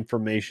find any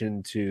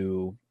information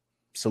to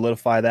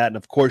solidify that. And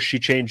of course, she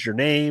changed her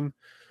name.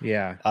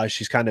 Yeah,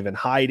 she's kind of in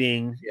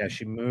hiding. Yeah,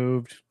 she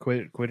moved,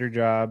 quit her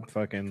job,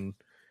 fucking,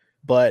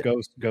 but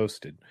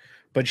ghosted.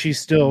 But she's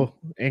still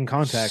in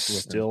contact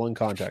with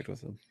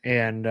him.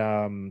 And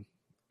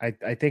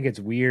I think it's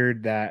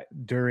weird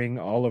that during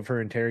all of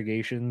her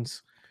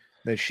interrogations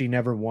that she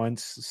never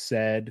once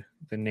said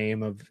the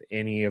name of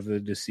any of the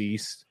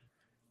deceased,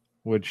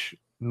 which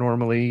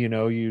normally,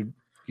 you'd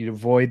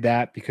avoid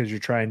that because you're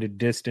trying to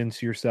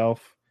distance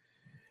yourself.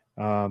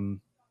 And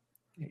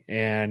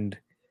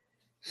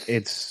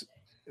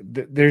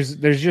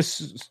there's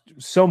just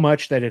so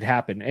much that had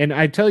happened. And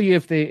I tell you,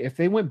 if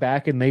they went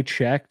back and they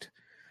checked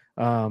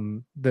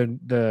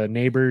the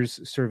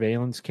neighbor's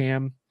surveillance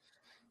cam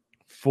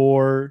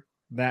for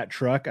that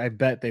truck, I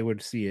bet they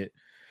would see it.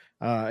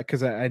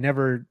 Because I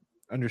never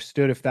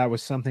understood if that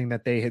was something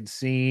that they had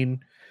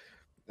seen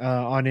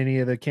on any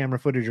of the camera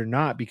footage or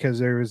not, because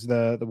there was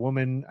the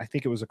woman, I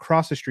think it was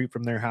across the street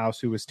from their house,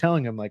 who was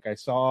telling them, like, I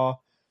saw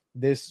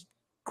this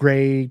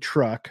gray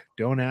truck.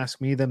 Don't ask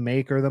me the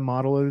make or the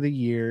model or the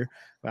year.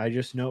 I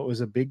just know it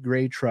was a big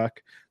gray truck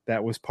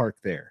that was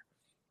parked there.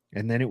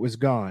 And then it was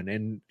gone.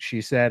 And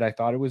she said, I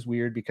thought it was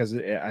weird because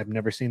I've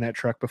never seen that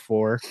truck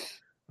before.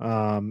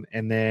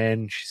 And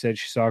then she said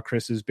she saw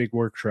Chris's big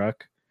work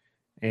truck,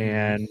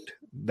 and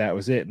that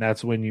was it. And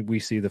that's when we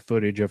see the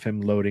footage of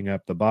him loading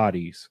up the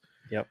bodies.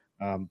 Yep.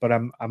 But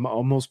I'm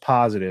almost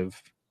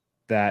positive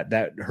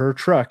that her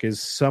truck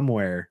is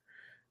somewhere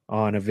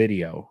on a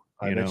video.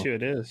 I bet you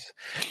it is.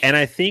 And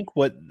I think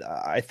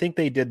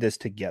they did this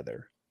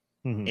together.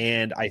 Mm-hmm.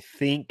 And I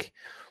think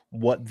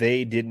what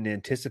they didn't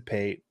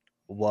anticipate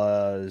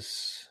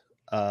was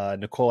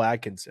Nicole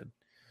Atkinson.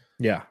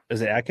 Yeah. Is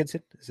it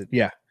Atkinson? Is it?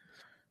 Yeah.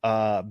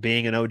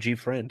 Being an OG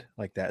friend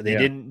like that. They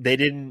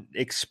didn't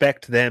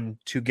expect them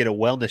to get a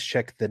wellness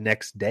check the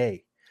next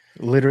day.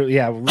 Literally,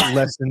 yeah,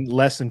 less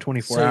than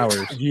 24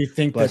 hours. Do you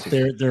think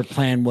that their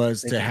plan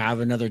was to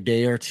have another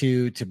day or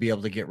two to be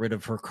able to get rid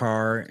of her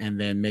car and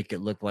then make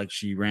it look like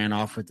she ran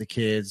off with the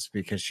kids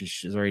because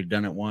she's already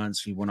done it once?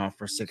 She went off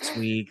for 6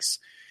 weeks.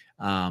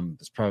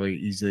 It's probably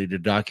easily to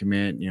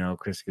document.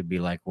 Chris could be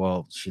like,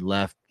 well, she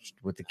left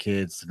with the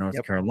kids to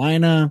North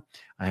Carolina.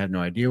 I have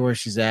no idea where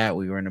she's at.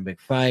 We were in a big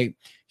fight.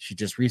 She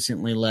just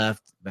recently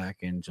left back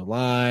in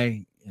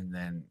July, and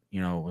then,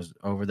 was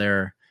over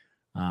there.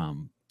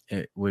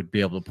 It would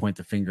be able to point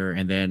the finger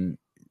and then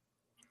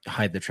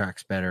hide the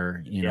tracks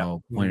better,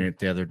 point it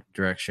the other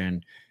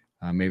direction.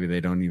 Maybe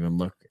they don't even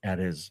look at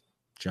his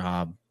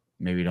job.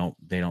 Maybe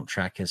they don't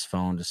track his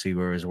phone to see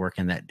where he was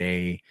working that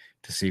day,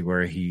 to see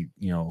where he,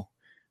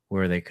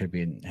 where they could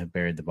have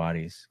buried the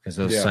bodies, because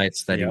those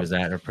sites that he was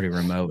at are pretty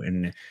remote.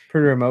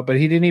 But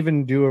he didn't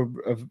even do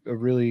a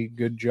really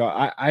good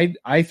job.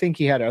 I think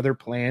he had other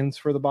plans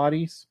for the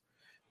bodies.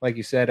 Like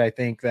you said, I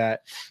think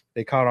that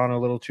they caught on a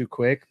little too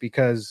quick,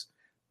 because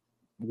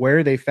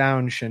where they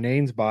found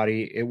Shanane's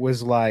body, it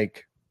was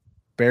like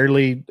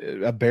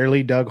a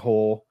barely dug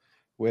hole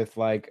with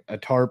like a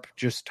tarp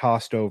just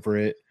tossed over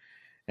it,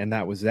 and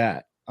that was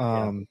that.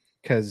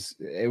 Because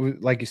it was,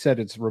 like you said,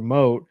 it's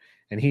remote,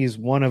 and he's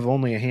one of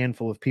only a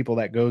handful of people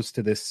that goes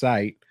to this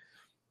site.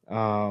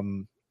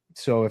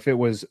 So if it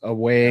was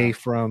away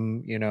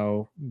from,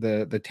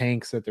 the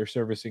tanks that they're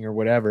servicing or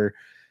whatever,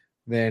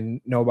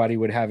 then nobody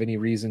would have any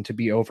reason to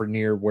be over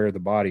near where the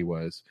body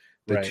was.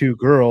 The two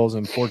girls,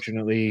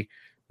 unfortunately,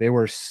 they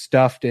were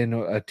stuffed in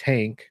a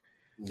tank.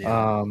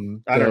 Yeah.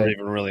 I don't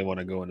even really want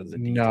to go into the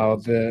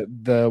details. No,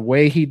 the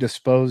way he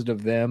disposed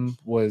of them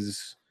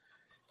was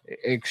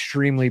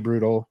extremely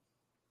brutal.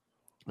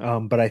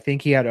 But I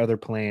think he had other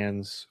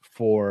plans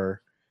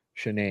for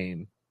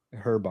Shanane,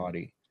 her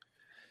body.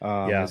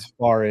 As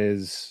far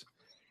as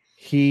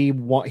he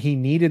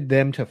needed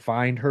them to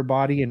find her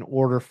body in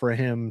order for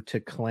him to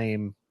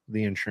claim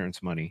the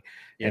insurance money.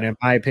 Yeah. And in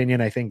my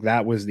opinion, I think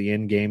that was the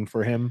end game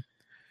for him,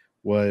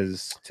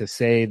 was to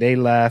say they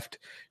left,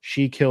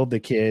 she killed the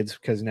kids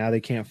because now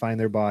they can't find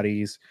their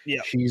bodies.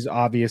 Yeah. She's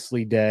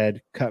obviously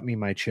dead. Cut me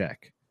my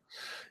check.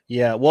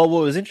 Yeah. Well,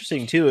 what was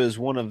interesting too is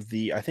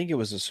I think it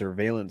was a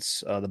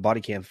surveillance, the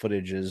body cam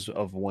footage is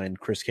of when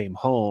Chris came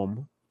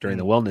home during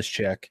the wellness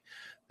check,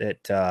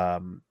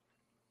 that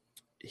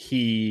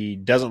he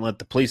doesn't let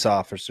the police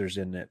officers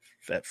in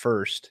at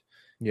first.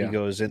 Yeah. He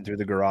goes in through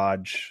the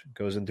garage,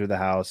 goes in through the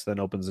house, then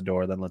opens the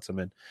door, then lets them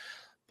in.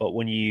 But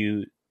when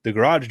the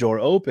garage door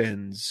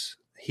opens,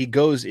 he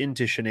goes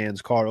into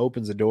Shanane's car,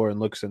 opens the door, and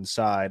looks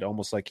inside,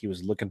 almost like he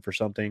was looking for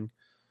something.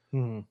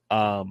 Mm-hmm.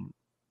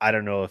 I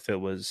don't know if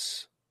it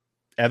was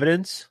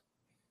evidence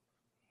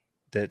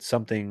that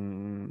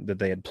something that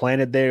they had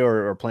planted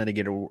there or planned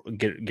to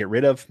get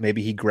rid of.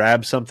 Maybe he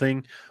grabbed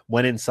something,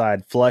 went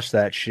inside, flushed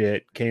that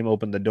shit, came,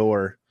 opened the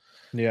door.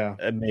 Yeah,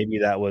 and maybe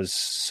that was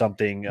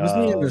something.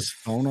 Wasn't he on his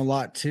phone a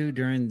lot too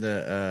during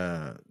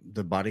the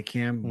body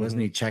cam? Mm-hmm.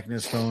 Wasn't he checking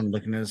his phone,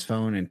 looking at his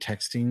phone, and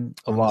texting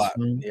a lot?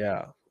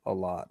 Yeah, a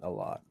lot.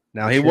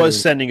 Now he was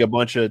sending a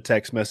bunch of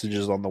text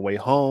messages on the way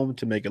home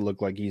to make it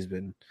look like he's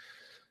been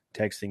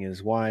texting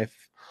his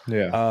wife.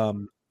 Yeah.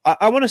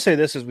 I want to say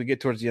this as we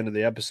get towards the end of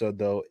the episode,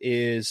 though,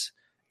 is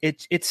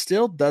it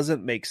still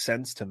doesn't make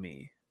sense to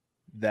me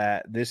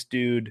that this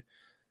dude,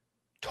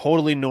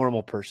 totally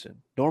normal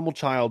person, normal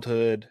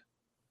childhood,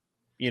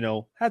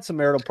 had some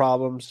marital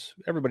problems.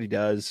 Everybody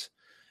does.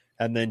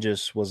 And then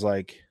just was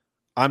like,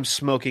 I'm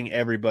smoking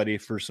everybody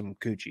for some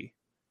coochie.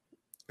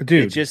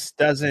 Dude. It just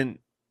doesn't.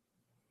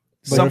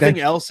 Something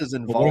else is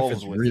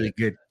involved with really it.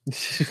 Good.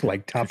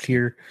 Like top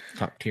tier,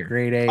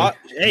 grade A.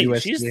 Hey,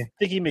 USD. She's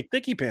Thicky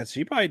McThicky Pants.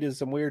 She probably did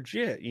some weird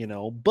shit,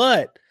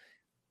 But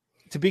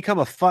to become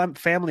a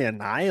family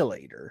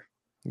annihilator,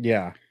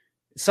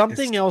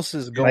 something else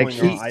is going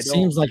on. It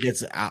seems like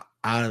it's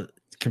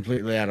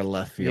completely out of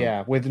left field.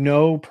 Yeah, with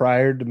no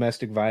prior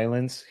domestic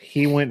violence,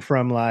 he went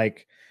from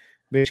like,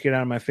 "Bitch, get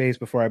out of my face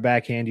before I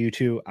backhand you,"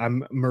 to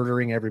 "I'm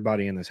murdering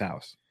everybody in this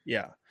house."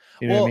 Yeah,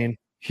 you know what I mean.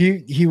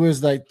 He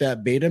was like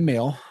that beta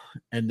male,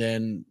 and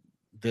then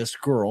this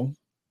woman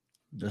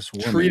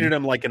treated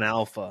him like an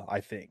alpha, I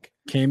think.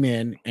 Came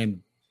in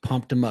and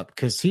pumped him up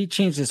because he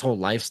changed his whole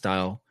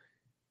lifestyle.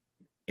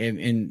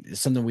 And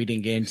something we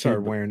didn't get into.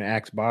 Started wearing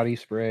Axe body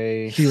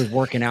spray. He was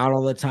working out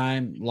all the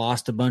time,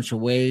 lost a bunch of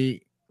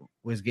weight,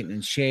 was getting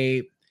in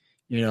shape,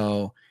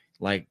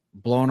 like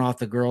blowing off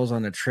the girls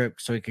on the trip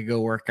so he could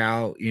go work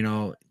out.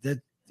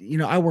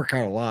 I work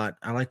out a lot.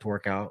 I like to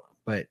work out,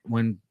 but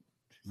when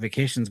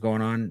vacation's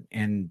going on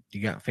and you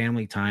got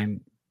family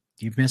time,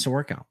 you miss a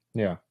workout.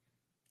 Yeah.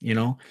 We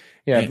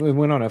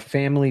went on a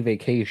family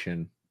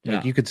vacation.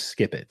 Like you could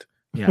skip it.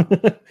 Yeah.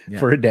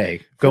 For a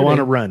day. Go on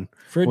a run.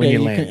 For a day,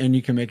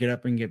 you can make it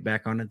up and get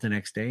back on it the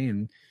next day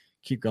and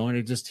keep going.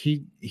 It just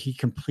he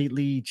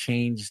completely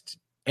changed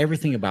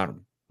everything about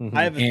him. Mm-hmm.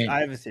 I have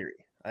a theory.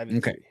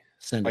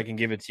 Theory. I can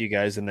give it to you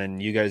guys, and then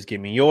you guys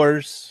give me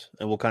yours,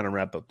 and we'll kind of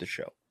wrap up the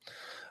show.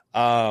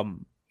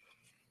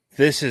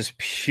 This is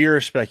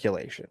pure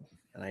speculation,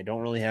 and I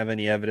don't really have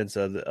any evidence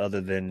other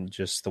than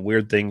just the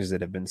weird things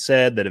that have been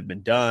said, that have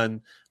been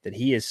done, that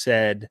he has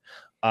said.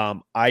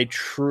 And I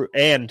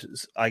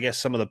guess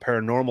some of the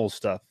paranormal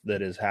stuff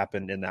that has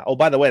happened in that. Oh,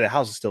 by the way, the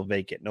house is still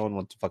vacant. No one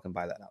wants to fucking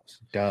buy that house.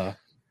 Duh.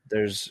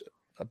 There's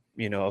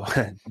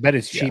I bet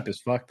it's cheap as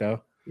fuck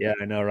though. Yeah,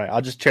 I know, right?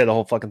 I'll just tear the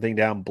whole fucking thing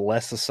down,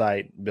 bless the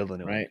site, build a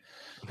new one. Right.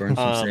 Burn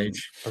some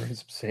sage. Burn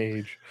some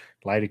sage.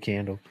 Light a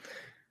candle.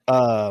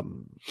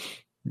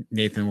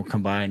 Nathan will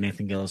come by.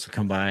 Nathan Gillis will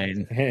come by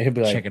and He'll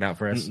be like, check it out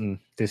for us.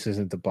 This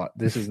isn't the bot.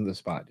 This isn't the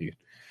spot, dude.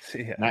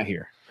 Yeah. Not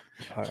here.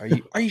 Are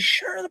you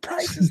sure the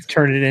price is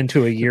Turn it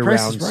into a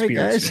year-round right, spirit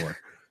guys. store.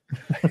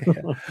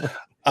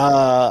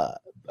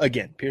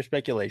 Again, pure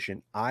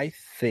speculation. I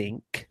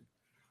think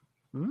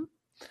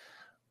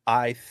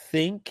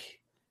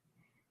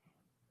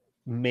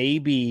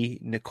maybe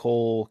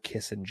Nicole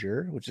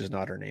Kissinger, which is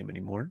not her name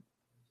anymore,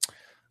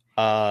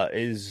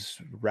 is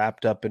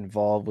wrapped up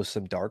involved with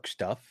some dark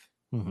stuff,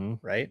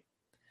 right?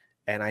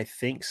 And I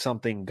think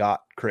something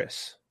got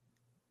Chris.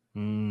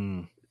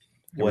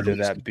 Whether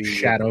that be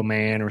Shadow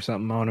Man or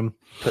something on him,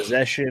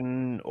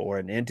 possession or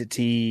an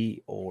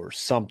entity or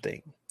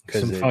something.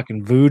 Some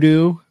fucking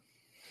voodoo.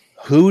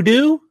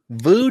 Voodoo?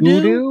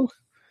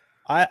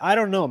 I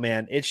don't know,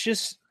 man. It's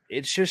just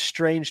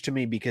strange to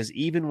me because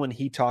even when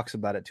he talks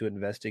about it to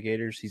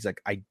investigators, he's like,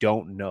 I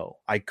don't know.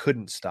 I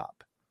couldn't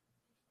stop.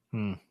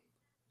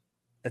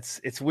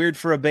 It's weird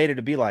for a beta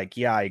to be like,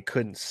 yeah, I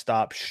couldn't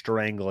stop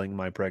strangling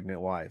my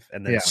pregnant wife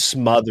and then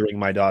smothering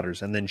my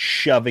daughters and then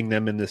shoving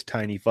them in this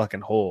tiny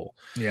fucking hole.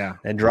 Yeah.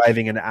 And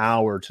driving an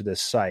hour to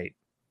this site.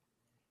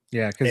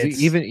 Yeah,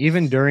 because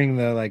even during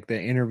the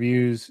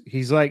interviews,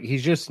 he's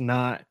just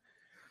not.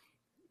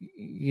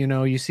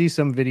 You see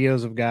some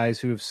videos of guys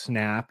who have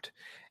snapped,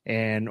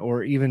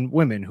 or even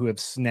women who have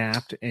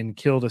snapped and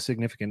killed a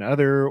significant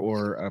other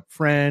or a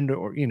friend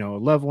or a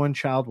loved one,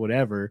 child,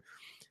 whatever,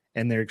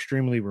 and they're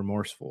extremely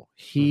remorseful.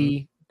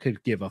 He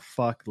could give a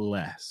fuck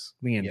less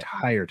the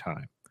entire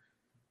time.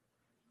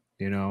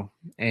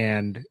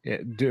 And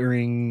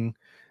during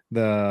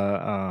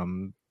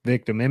the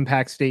victim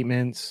impact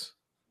statements.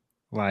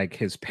 Like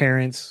his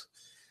parents,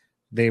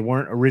 they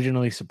weren't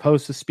originally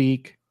supposed to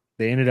speak.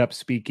 They ended up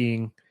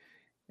speaking.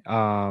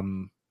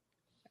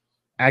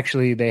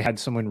 Actually, they had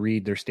someone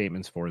read their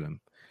statements for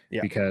them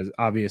because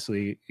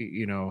obviously,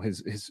 you're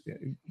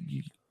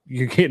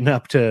getting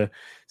up to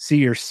see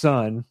your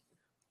son,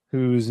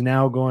 who's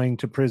now going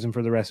to prison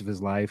for the rest of his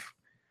life,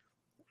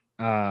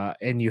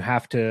 and you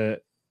have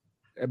to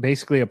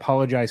basically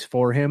apologize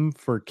for him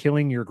for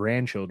killing your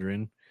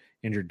grandchildren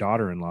and your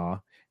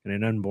daughter-in-law and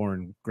an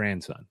unborn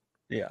grandson.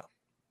 Yeah.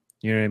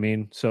 You know what I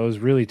mean? So it was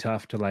really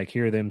tough to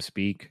hear them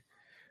speak.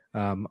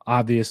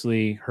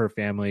 Obviously her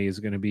family is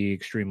going to be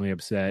extremely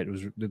upset. It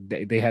was,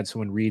 they had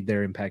someone read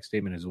their impact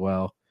statement as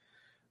well.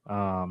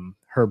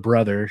 Her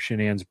brother,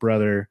 Shanann's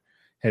brother,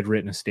 had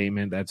written a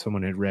statement that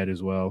someone had read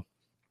as well.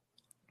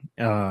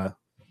 And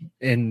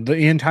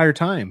the entire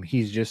time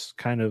he's just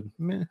kind of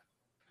meh.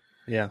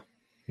 Yeah.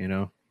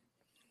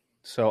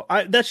 So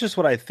that's just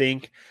what I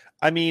think.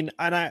 I mean,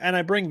 and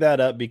I bring that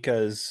up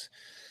because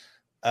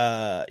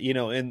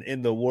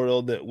in the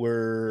world that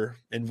we're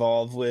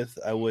involved with,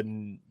 I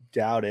wouldn't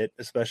doubt it,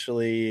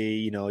 especially,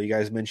 you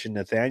guys mentioned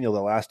Nathaniel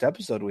the last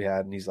episode we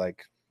had, and he's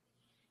like,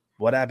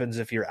 what happens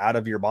if you're out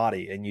of your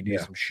body and you do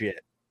some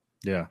shit?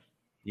 Yeah.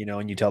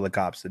 And you tell the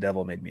cops the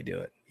devil made me do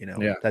it,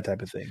 Yeah. that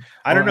type of thing.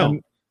 I don't know.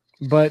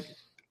 But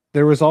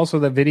there was also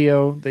the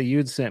video that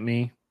you'd sent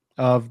me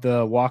of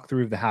the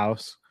walkthrough of the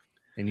house.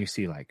 And you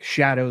see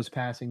shadows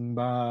passing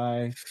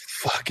by,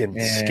 fucking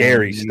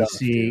scary stuff.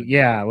 See,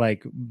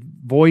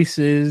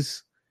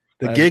 voices,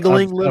 the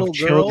giggling of little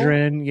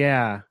children,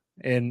 girl.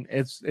 And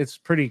it's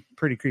pretty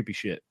creepy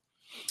shit.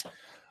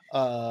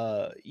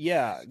 Guys,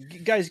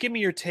 give me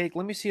your take.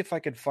 Let me see if I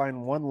could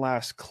find one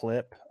last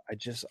clip.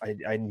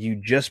 You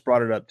just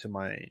brought it up to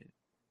my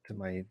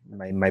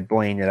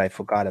brain that I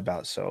forgot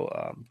about.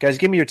 So, guys,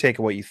 give me your take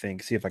of what you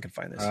think. See if I can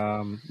find this.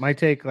 My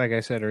take, like I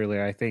said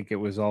earlier, I think it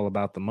was all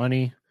about the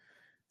money.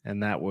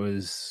 And that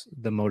was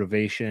the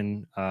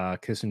motivation.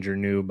 Kissinger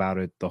knew about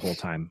it the whole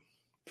time,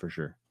 for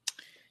sure.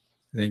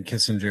 I think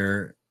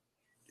Kissinger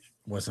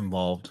was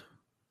involved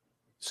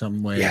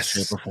some way,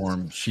 shape, or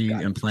form. She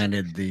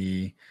implanted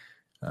the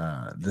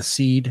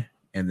seed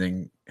and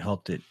then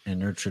helped it and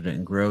nurtured it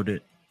and growed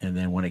it. And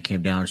then when it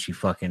came down, she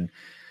fucking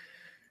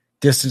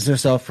distanced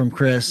herself from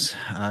Chris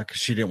because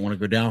she didn't want to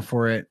go down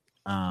for it.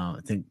 I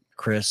think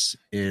Chris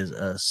is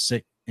a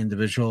sick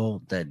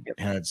individual that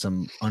had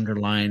some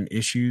underlying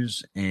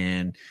issues,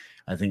 and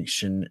I think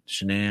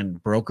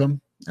Shanann broke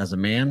him as a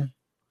man,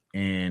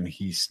 and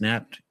he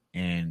snapped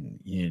and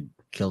he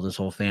killed his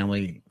whole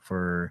family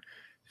for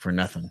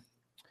nothing.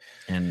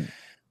 And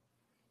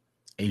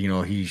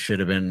he should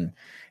have been,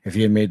 if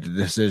he had made the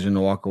decision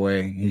to walk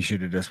away, he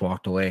should have just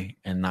walked away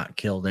and not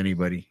killed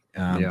anybody.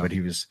 But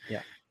he was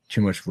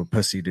too much of a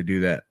pussy to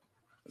do that,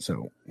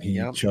 so he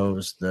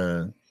chose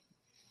the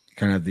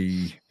kind of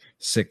the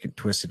sick and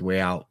twisted way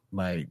out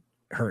by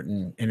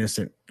hurting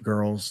innocent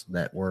girls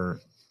that were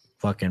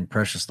fucking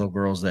precious little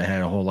girls that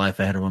had a whole life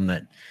ahead of them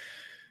that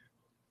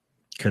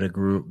could have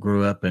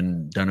grew up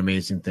and done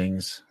amazing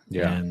things.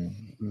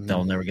 And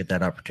they'll never get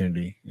that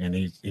opportunity. And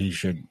he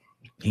should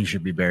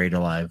be buried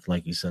alive,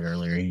 like you said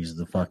earlier. He's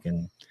the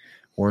fucking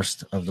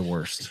worst of the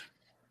worst.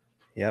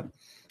 Yep.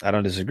 I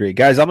don't disagree.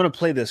 Guys, I'm going to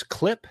play this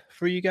clip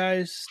for you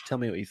guys. Tell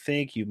me what you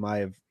think. You might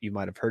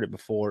have heard it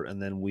before,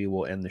 and then we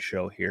will end the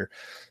show here.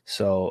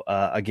 So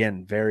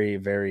again, very,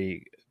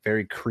 very,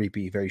 very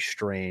creepy, very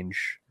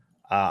strange.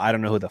 I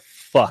don't know who the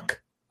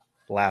fuck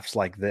laughs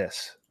like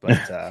this,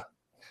 but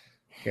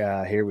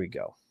yeah, here we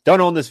go.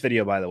 Don't own this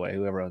video, by the way.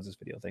 Whoever owns this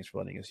video, thanks for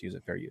letting us use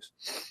it. Fair use.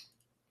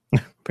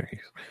 Fair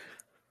use.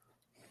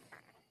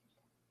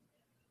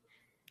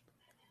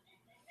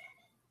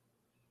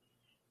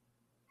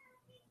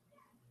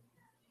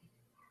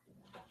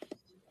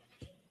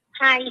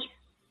 Hi.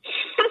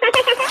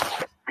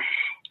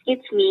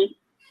 It's me.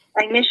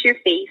 I miss your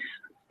face.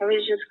 I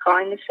was just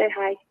calling to say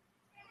hi.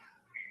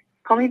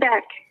 Call me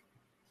back.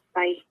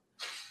 Bye.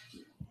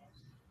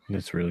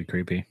 It's really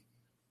creepy.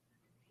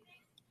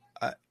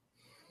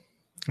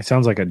 It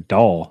sounds like a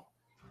doll.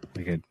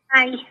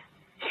 Hi.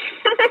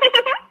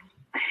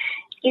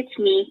 It's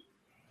me.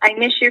 I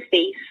miss your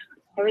face.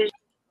 I was.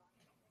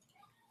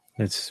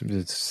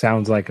 It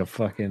sounds like a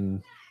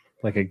fucking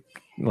like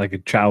a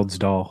child's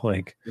doll.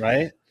 Like,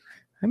 right?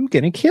 I'm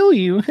gonna kill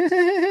you.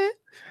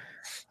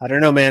 I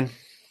don't know, man.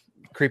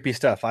 Creepy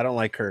stuff. I don't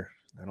like her.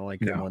 I don't like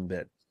her one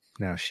bit.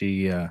 No,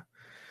 she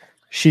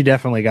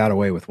definitely got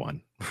away with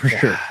one for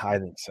sure. I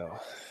think so.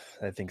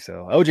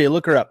 OJ,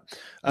 look her up.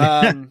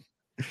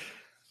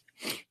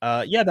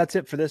 Yeah, that's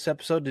it for this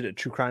episode. Did a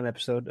true crime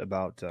episode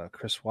about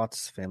Chris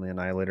Watts, Family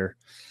Annihilator.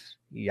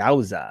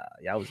 Yowza.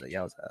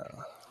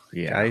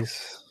 Yeah,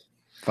 guys,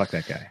 fuck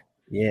that guy.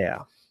 Yeah.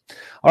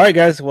 All right,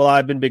 guys. Well,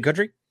 I've been Big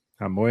Country.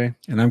 I'm Boy,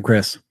 and I'm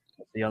Chris.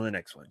 See you on the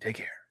next one. Take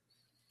care.